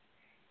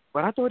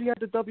 But I thought he had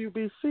the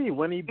WBC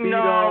when he beat.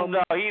 No,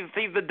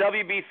 he's the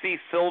WBC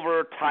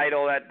silver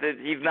title.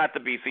 He's not the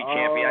BC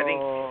champion. I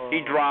think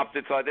he dropped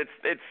it. So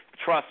it's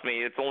trust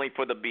me, it's only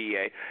for the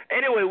BA.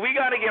 Anyway, we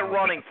got to get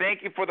running.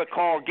 Thank you for the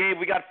call, Gabe.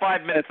 We got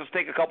 5 minutes. Let's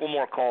take a couple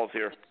more calls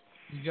here.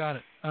 You got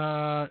it.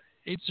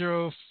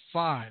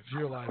 805.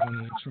 You're live on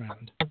the next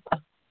round.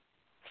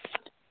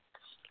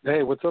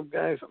 Hey, what's up,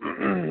 guys?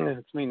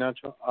 It's me,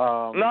 Nacho.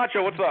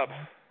 Nacho, what's up?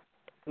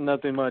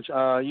 Nothing much.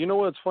 You know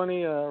what's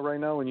funny right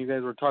now when you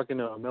guys were talking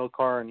to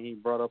Milcar and he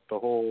brought up the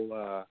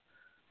whole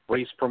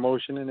race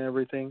promotion and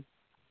everything?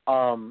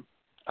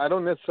 I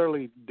don't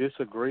necessarily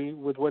disagree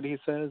with what he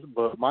says,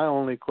 but my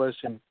only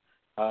question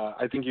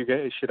I think you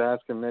guys should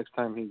ask him next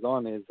time he's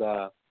on is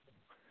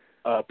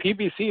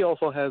PBC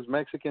also has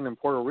Mexican and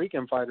Puerto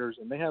Rican fighters,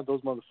 and they have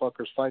those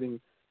motherfuckers fighting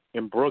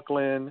in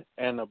Brooklyn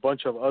and a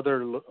bunch of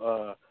other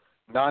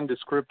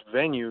nondescript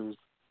venues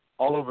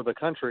all over the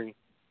country.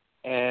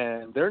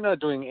 And they're not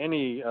doing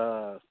any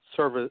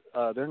service.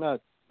 They're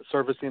not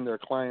servicing their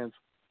clients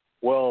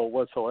well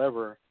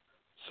whatsoever.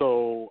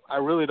 So I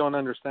really don't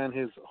understand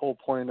his whole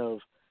point of,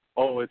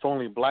 it's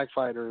only black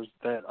fighters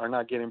that are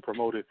not getting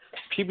promoted.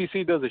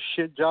 PBC does a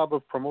shit job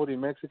of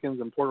promoting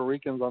Mexicans and Puerto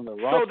Ricans on the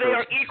roster. So they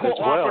are equal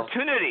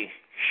opportunity.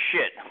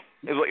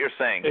 Shit is what you're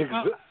saying.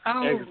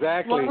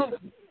 Exactly. Well,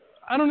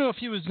 I don't know if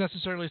he was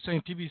necessarily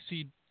saying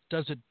PBC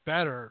does it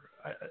better.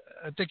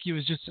 I think he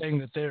was just saying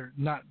that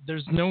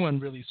there's no one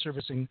really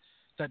servicing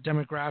that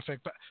demographic.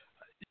 But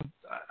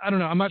I don't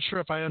know. I'm not sure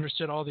if I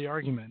understood all the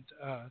argument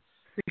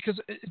because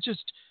it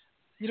just,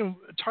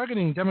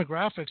 targeting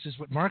demographics is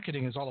what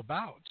marketing is all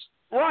about.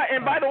 Right.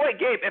 And by the way,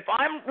 Gabe, if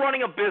I'm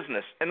running a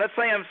business and let's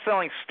say I'm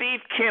selling Steve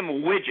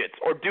Kim widgets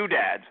or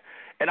doodads,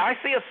 and I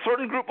see a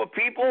certain group of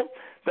people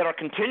that are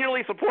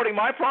continually supporting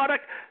my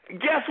product,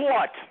 guess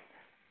what?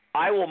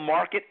 I will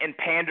market and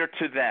pander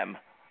to them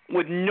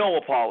with no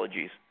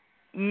apologies.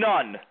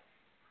 None.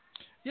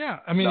 Yeah,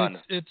 I mean,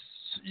 it's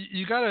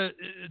you got to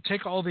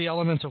take all the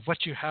elements of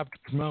what you have to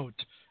promote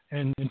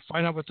and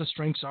find out what the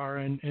strengths are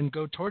and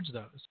go towards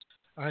those.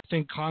 I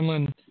think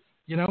Conlon,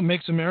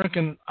 makes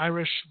American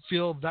Irish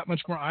feel that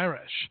much more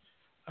Irish,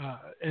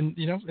 and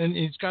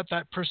he's got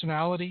that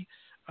personality,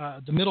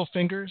 the middle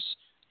fingers.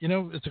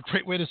 It's a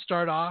great way to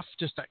start off,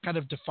 just that kind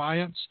of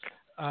defiance.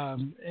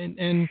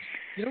 And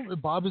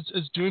Bob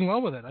is doing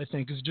well with it. I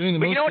think is doing the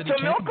most. But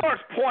to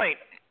Milcar's point,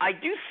 I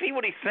do see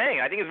what he's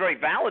saying. I think it's very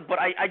valid, but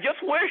I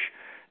just wish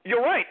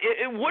you're right.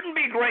 It wouldn't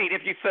be great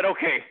if you said,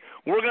 okay,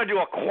 we're going to do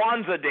a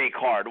Kwanzaa Day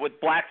card with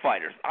black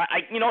fighters.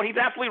 He's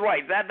absolutely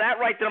right. That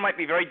right there might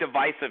be very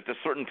divisive to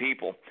certain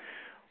people.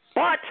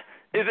 But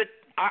is it?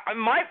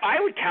 I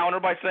would counter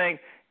by saying,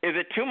 is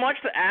it too much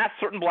to ask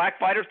certain black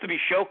fighters to be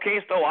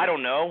showcased? Oh, I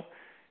don't know,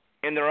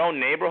 in their own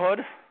neighborhood.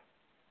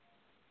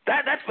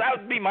 That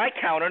would be my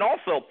counter. And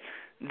also,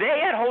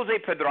 they had Jose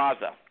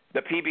Pedraza,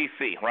 the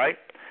PBC, right?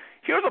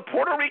 Here's a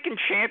Puerto Rican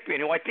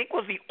champion who I think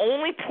was the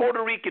only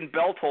Puerto Rican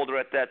belt holder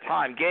at that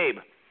time, Gabe,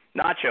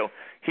 Nacho.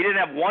 He didn't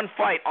have one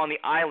fight on the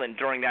island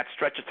during that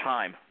stretch of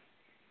time.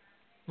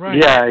 Right.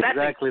 Yeah,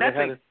 exactly.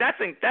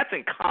 That's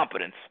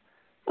incompetence.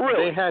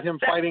 Really. They had him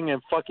fighting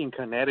in fucking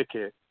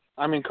Connecticut.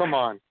 I mean, come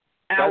on.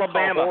 Alabama.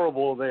 That's how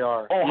horrible they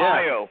are.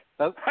 Ohio.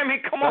 Yeah,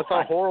 come on. That's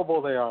how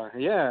horrible they are.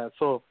 Yeah,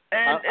 so...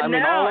 And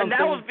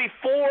that was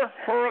before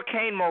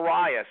Hurricane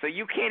Mariah, so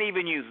you can't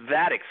even use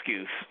that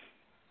excuse.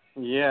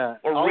 Yeah.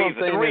 Or all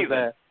reason. I'm saying is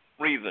that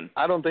reason.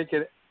 I don't think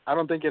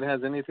it has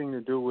anything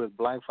to do with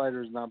black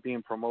fighters not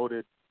being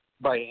promoted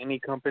by any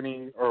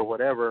company or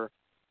whatever,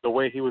 the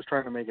way he was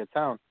trying to make it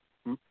sound.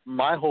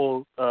 My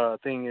whole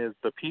thing is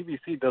the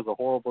PBC does a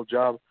horrible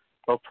job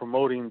of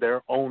promoting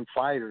their own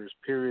fighters,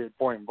 period,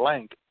 point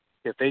blank.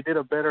 If they did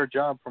a better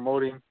job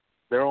promoting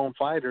their own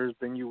fighters,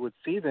 then you would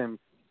see them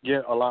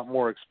get a lot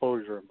more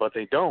exposure, but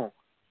they don't.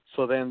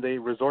 So then they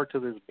resort to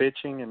this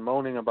bitching and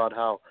moaning about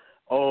how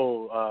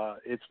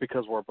it's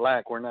because we're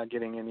black, we're not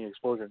getting any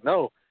exposure.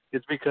 No,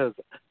 it's because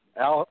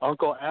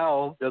Uncle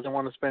Al doesn't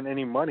want to spend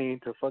any money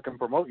to fucking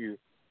promote you.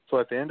 So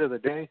at the end of the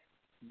day,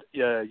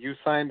 you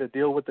signed a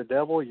deal with the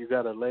devil. You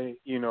gotta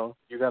you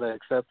gotta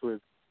accept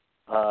with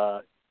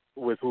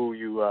who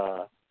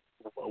you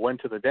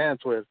went to the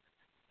dance with.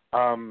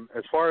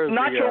 As far as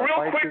Nacho,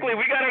 real quickly,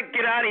 we gotta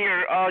get out of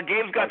here.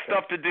 Gabe's got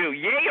stuff to do.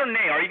 Yay or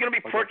nay? Are you gonna be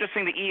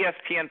purchasing the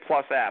ESPN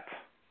Plus app?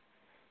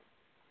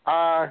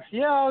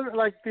 Yeah,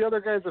 like the other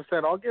guys have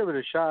said, I'll give it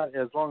a shot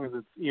as long as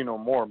it's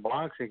more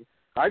boxing.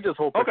 I just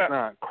hope it's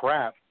not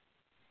crap.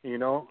 Yeah, as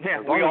long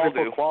we as all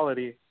they do. put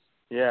quality.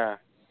 Yeah,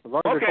 as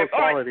long as they put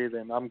quality,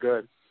 then I'm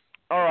good.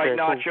 All right,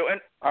 okay, Nacho. Cool.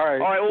 And all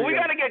right. Well, we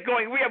got to get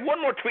going. We have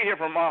one more tweet here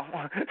from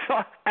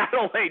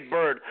Adelaide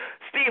Bird.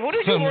 Steve, who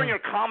did you learn your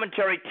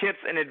commentary tips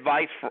and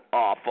advice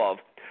off of?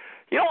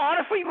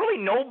 Honestly,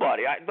 really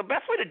nobody. The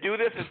best way to do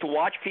this is to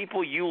watch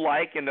people you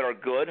like and that are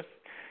good,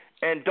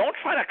 and don't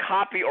try to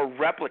copy or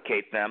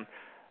replicate them,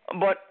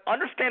 but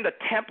understand the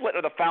template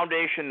or the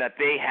foundation that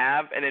they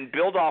have, and then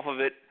build off of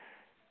it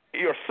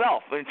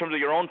yourself in terms of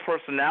your own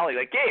personality.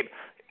 Like, Gabe,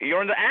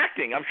 you're into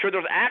acting. I'm sure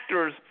there's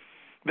actors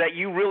that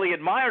you really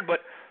admired, but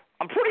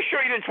I'm pretty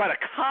sure you didn't try to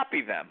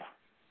copy them,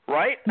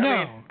 right?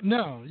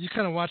 No. You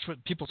kind of watch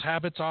what people's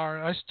habits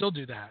are. I still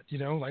do that.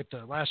 Like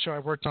the last show I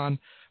worked on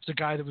was a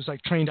guy that was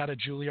like trained out of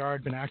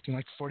Juilliard, been acting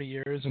like 40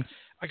 years, and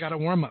I got a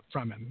warm up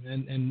from him,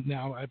 and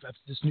now I've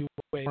this new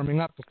way of warming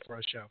up before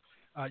a show.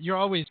 You're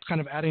always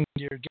kind of adding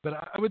to your, but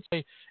I would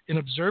say in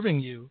observing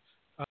you,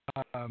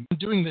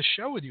 doing this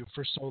show with you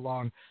for so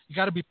long, you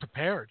got to be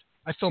prepared.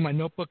 I fill my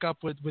notebook up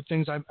with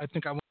things I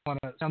think I want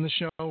to on the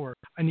show or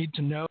I need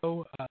to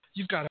know.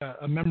 You've got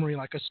a memory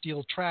like a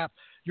steel trap.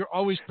 You're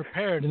always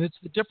prepared, and it's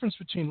the difference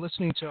between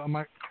listening to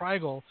Mike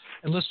Kreigel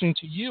and listening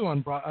to you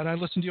and I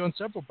listen to you on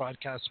several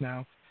broadcasts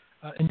now,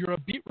 and you're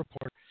a beat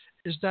reporter,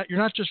 is that you're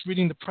not just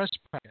reading the press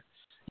packet.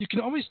 You can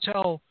always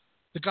tell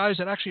the guys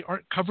that actually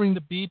aren't covering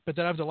the beat but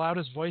that have the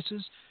loudest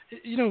voices.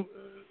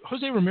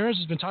 Jose Ramirez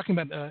has been talking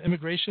about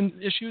immigration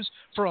issues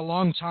for a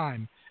long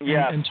time.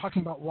 And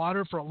talking about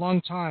water for a long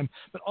time.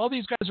 But all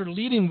these guys are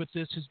leading with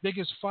his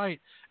biggest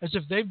fight, as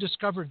if they've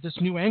discovered this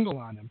new angle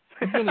on him.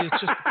 And really,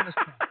 it's just the best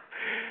part.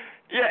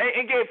 Yeah,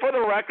 and Gabe, for the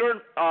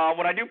record,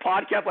 when I do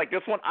podcasts like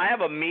this one, I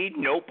have a Meade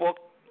notebook,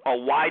 a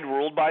wide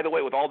ruled, by the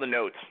way, with all the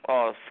notes,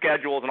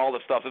 schedules, and all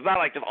this stuff. So it's not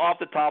like just off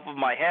the top of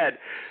my head.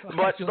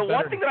 But the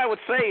one thing that I would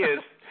say is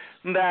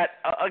that,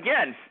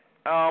 again,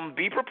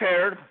 be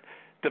prepared.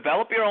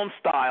 Develop your own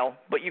style,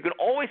 but you can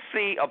always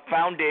see a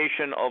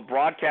foundation of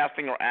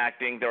broadcasting or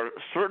acting. There are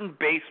certain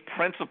base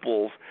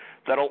principles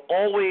that will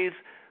always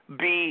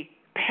be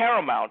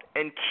paramount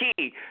and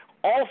key.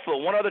 Also,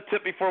 one other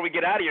tip before we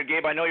get out of here,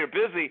 Gabe, I know you're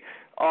busy.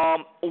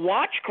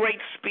 Watch great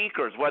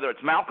speakers, whether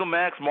it's Malcolm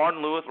X,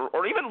 Martin Lewis,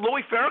 or even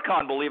Louis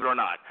Farrakhan, believe it or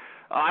not.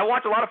 I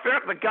watch a lot of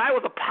Farrakhan. The guy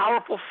was a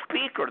powerful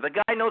speaker. The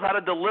guy knows how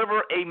to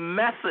deliver a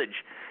message.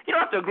 You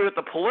don't have to agree with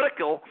the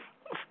political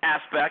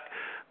aspect,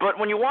 but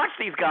when you watch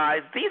these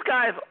guys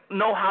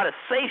know how to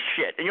say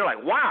shit, and you're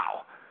like,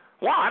 wow,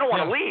 I don't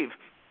want to leave.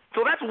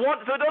 So that's one.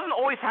 So it doesn't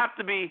always have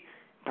to be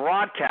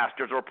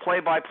broadcasters or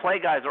play-by-play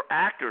guys or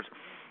actors.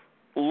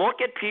 Look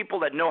at people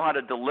that know how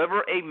to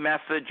deliver a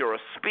message or a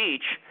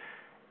speech,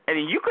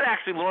 and you could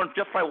actually learn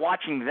just by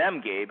watching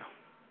them, Gabe.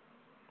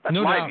 That's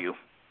my view.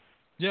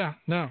 Yeah,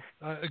 no.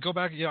 Go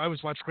back. I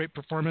always watch great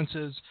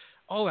performances,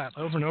 all that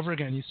over and over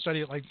again. You study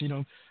it like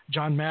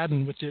John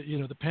Madden with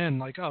the pen.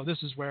 Like, oh,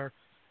 this is where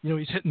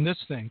he's hitting this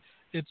thing.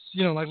 It's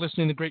like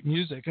listening to great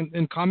music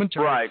and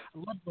commentary. Right. I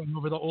love going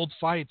over the old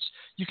fights.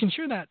 You can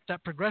hear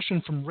that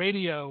progression from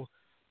radio.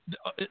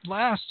 It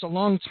lasts a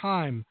long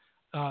time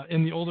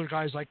in the older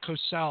guys like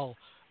Cosell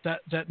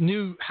that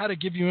knew how to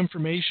give you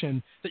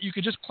information that you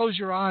could just close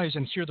your eyes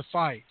and hear the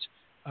fight.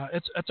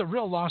 It's a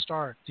real lost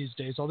art these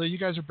days, although you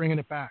guys are bringing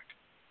it back.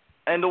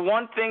 And the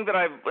one thing that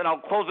and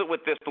I'll close it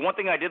with this, the one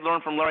thing I did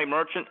learn from Larry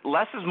Merchant,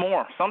 less is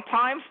more.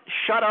 Sometimes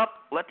shut up,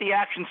 let the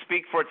action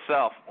speak for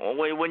itself.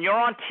 When you're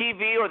on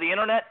TV or the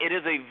internet, it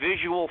is a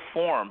visual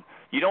form.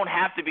 You don't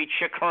have to be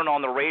Chick Hearn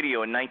on the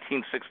radio in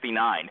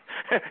 1969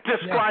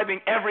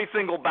 describing every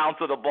single bounce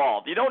of the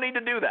ball. You don't need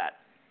to do that.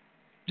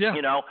 Yeah,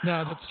 no,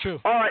 that's true.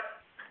 All right.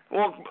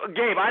 Well,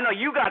 Gabe, I know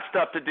you got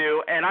stuff to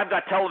do, and I've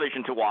got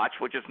television to watch,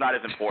 which is not as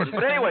important.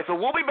 But anyway, so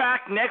we'll be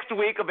back next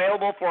week,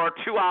 available for our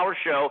 2-hour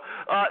show.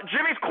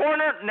 Jimmy's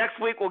Corner,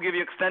 next week we'll give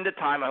you extended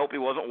time. I hope he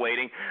wasn't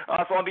waiting.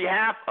 So on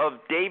behalf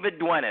of David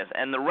Duenas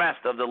and the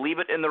rest of the Leave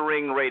It in the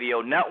Ring Radio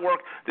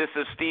Network, this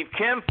is Steve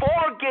Kim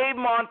for Gabe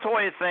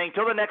Montoya saying,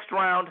 till the next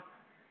round,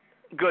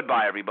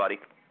 goodbye, everybody.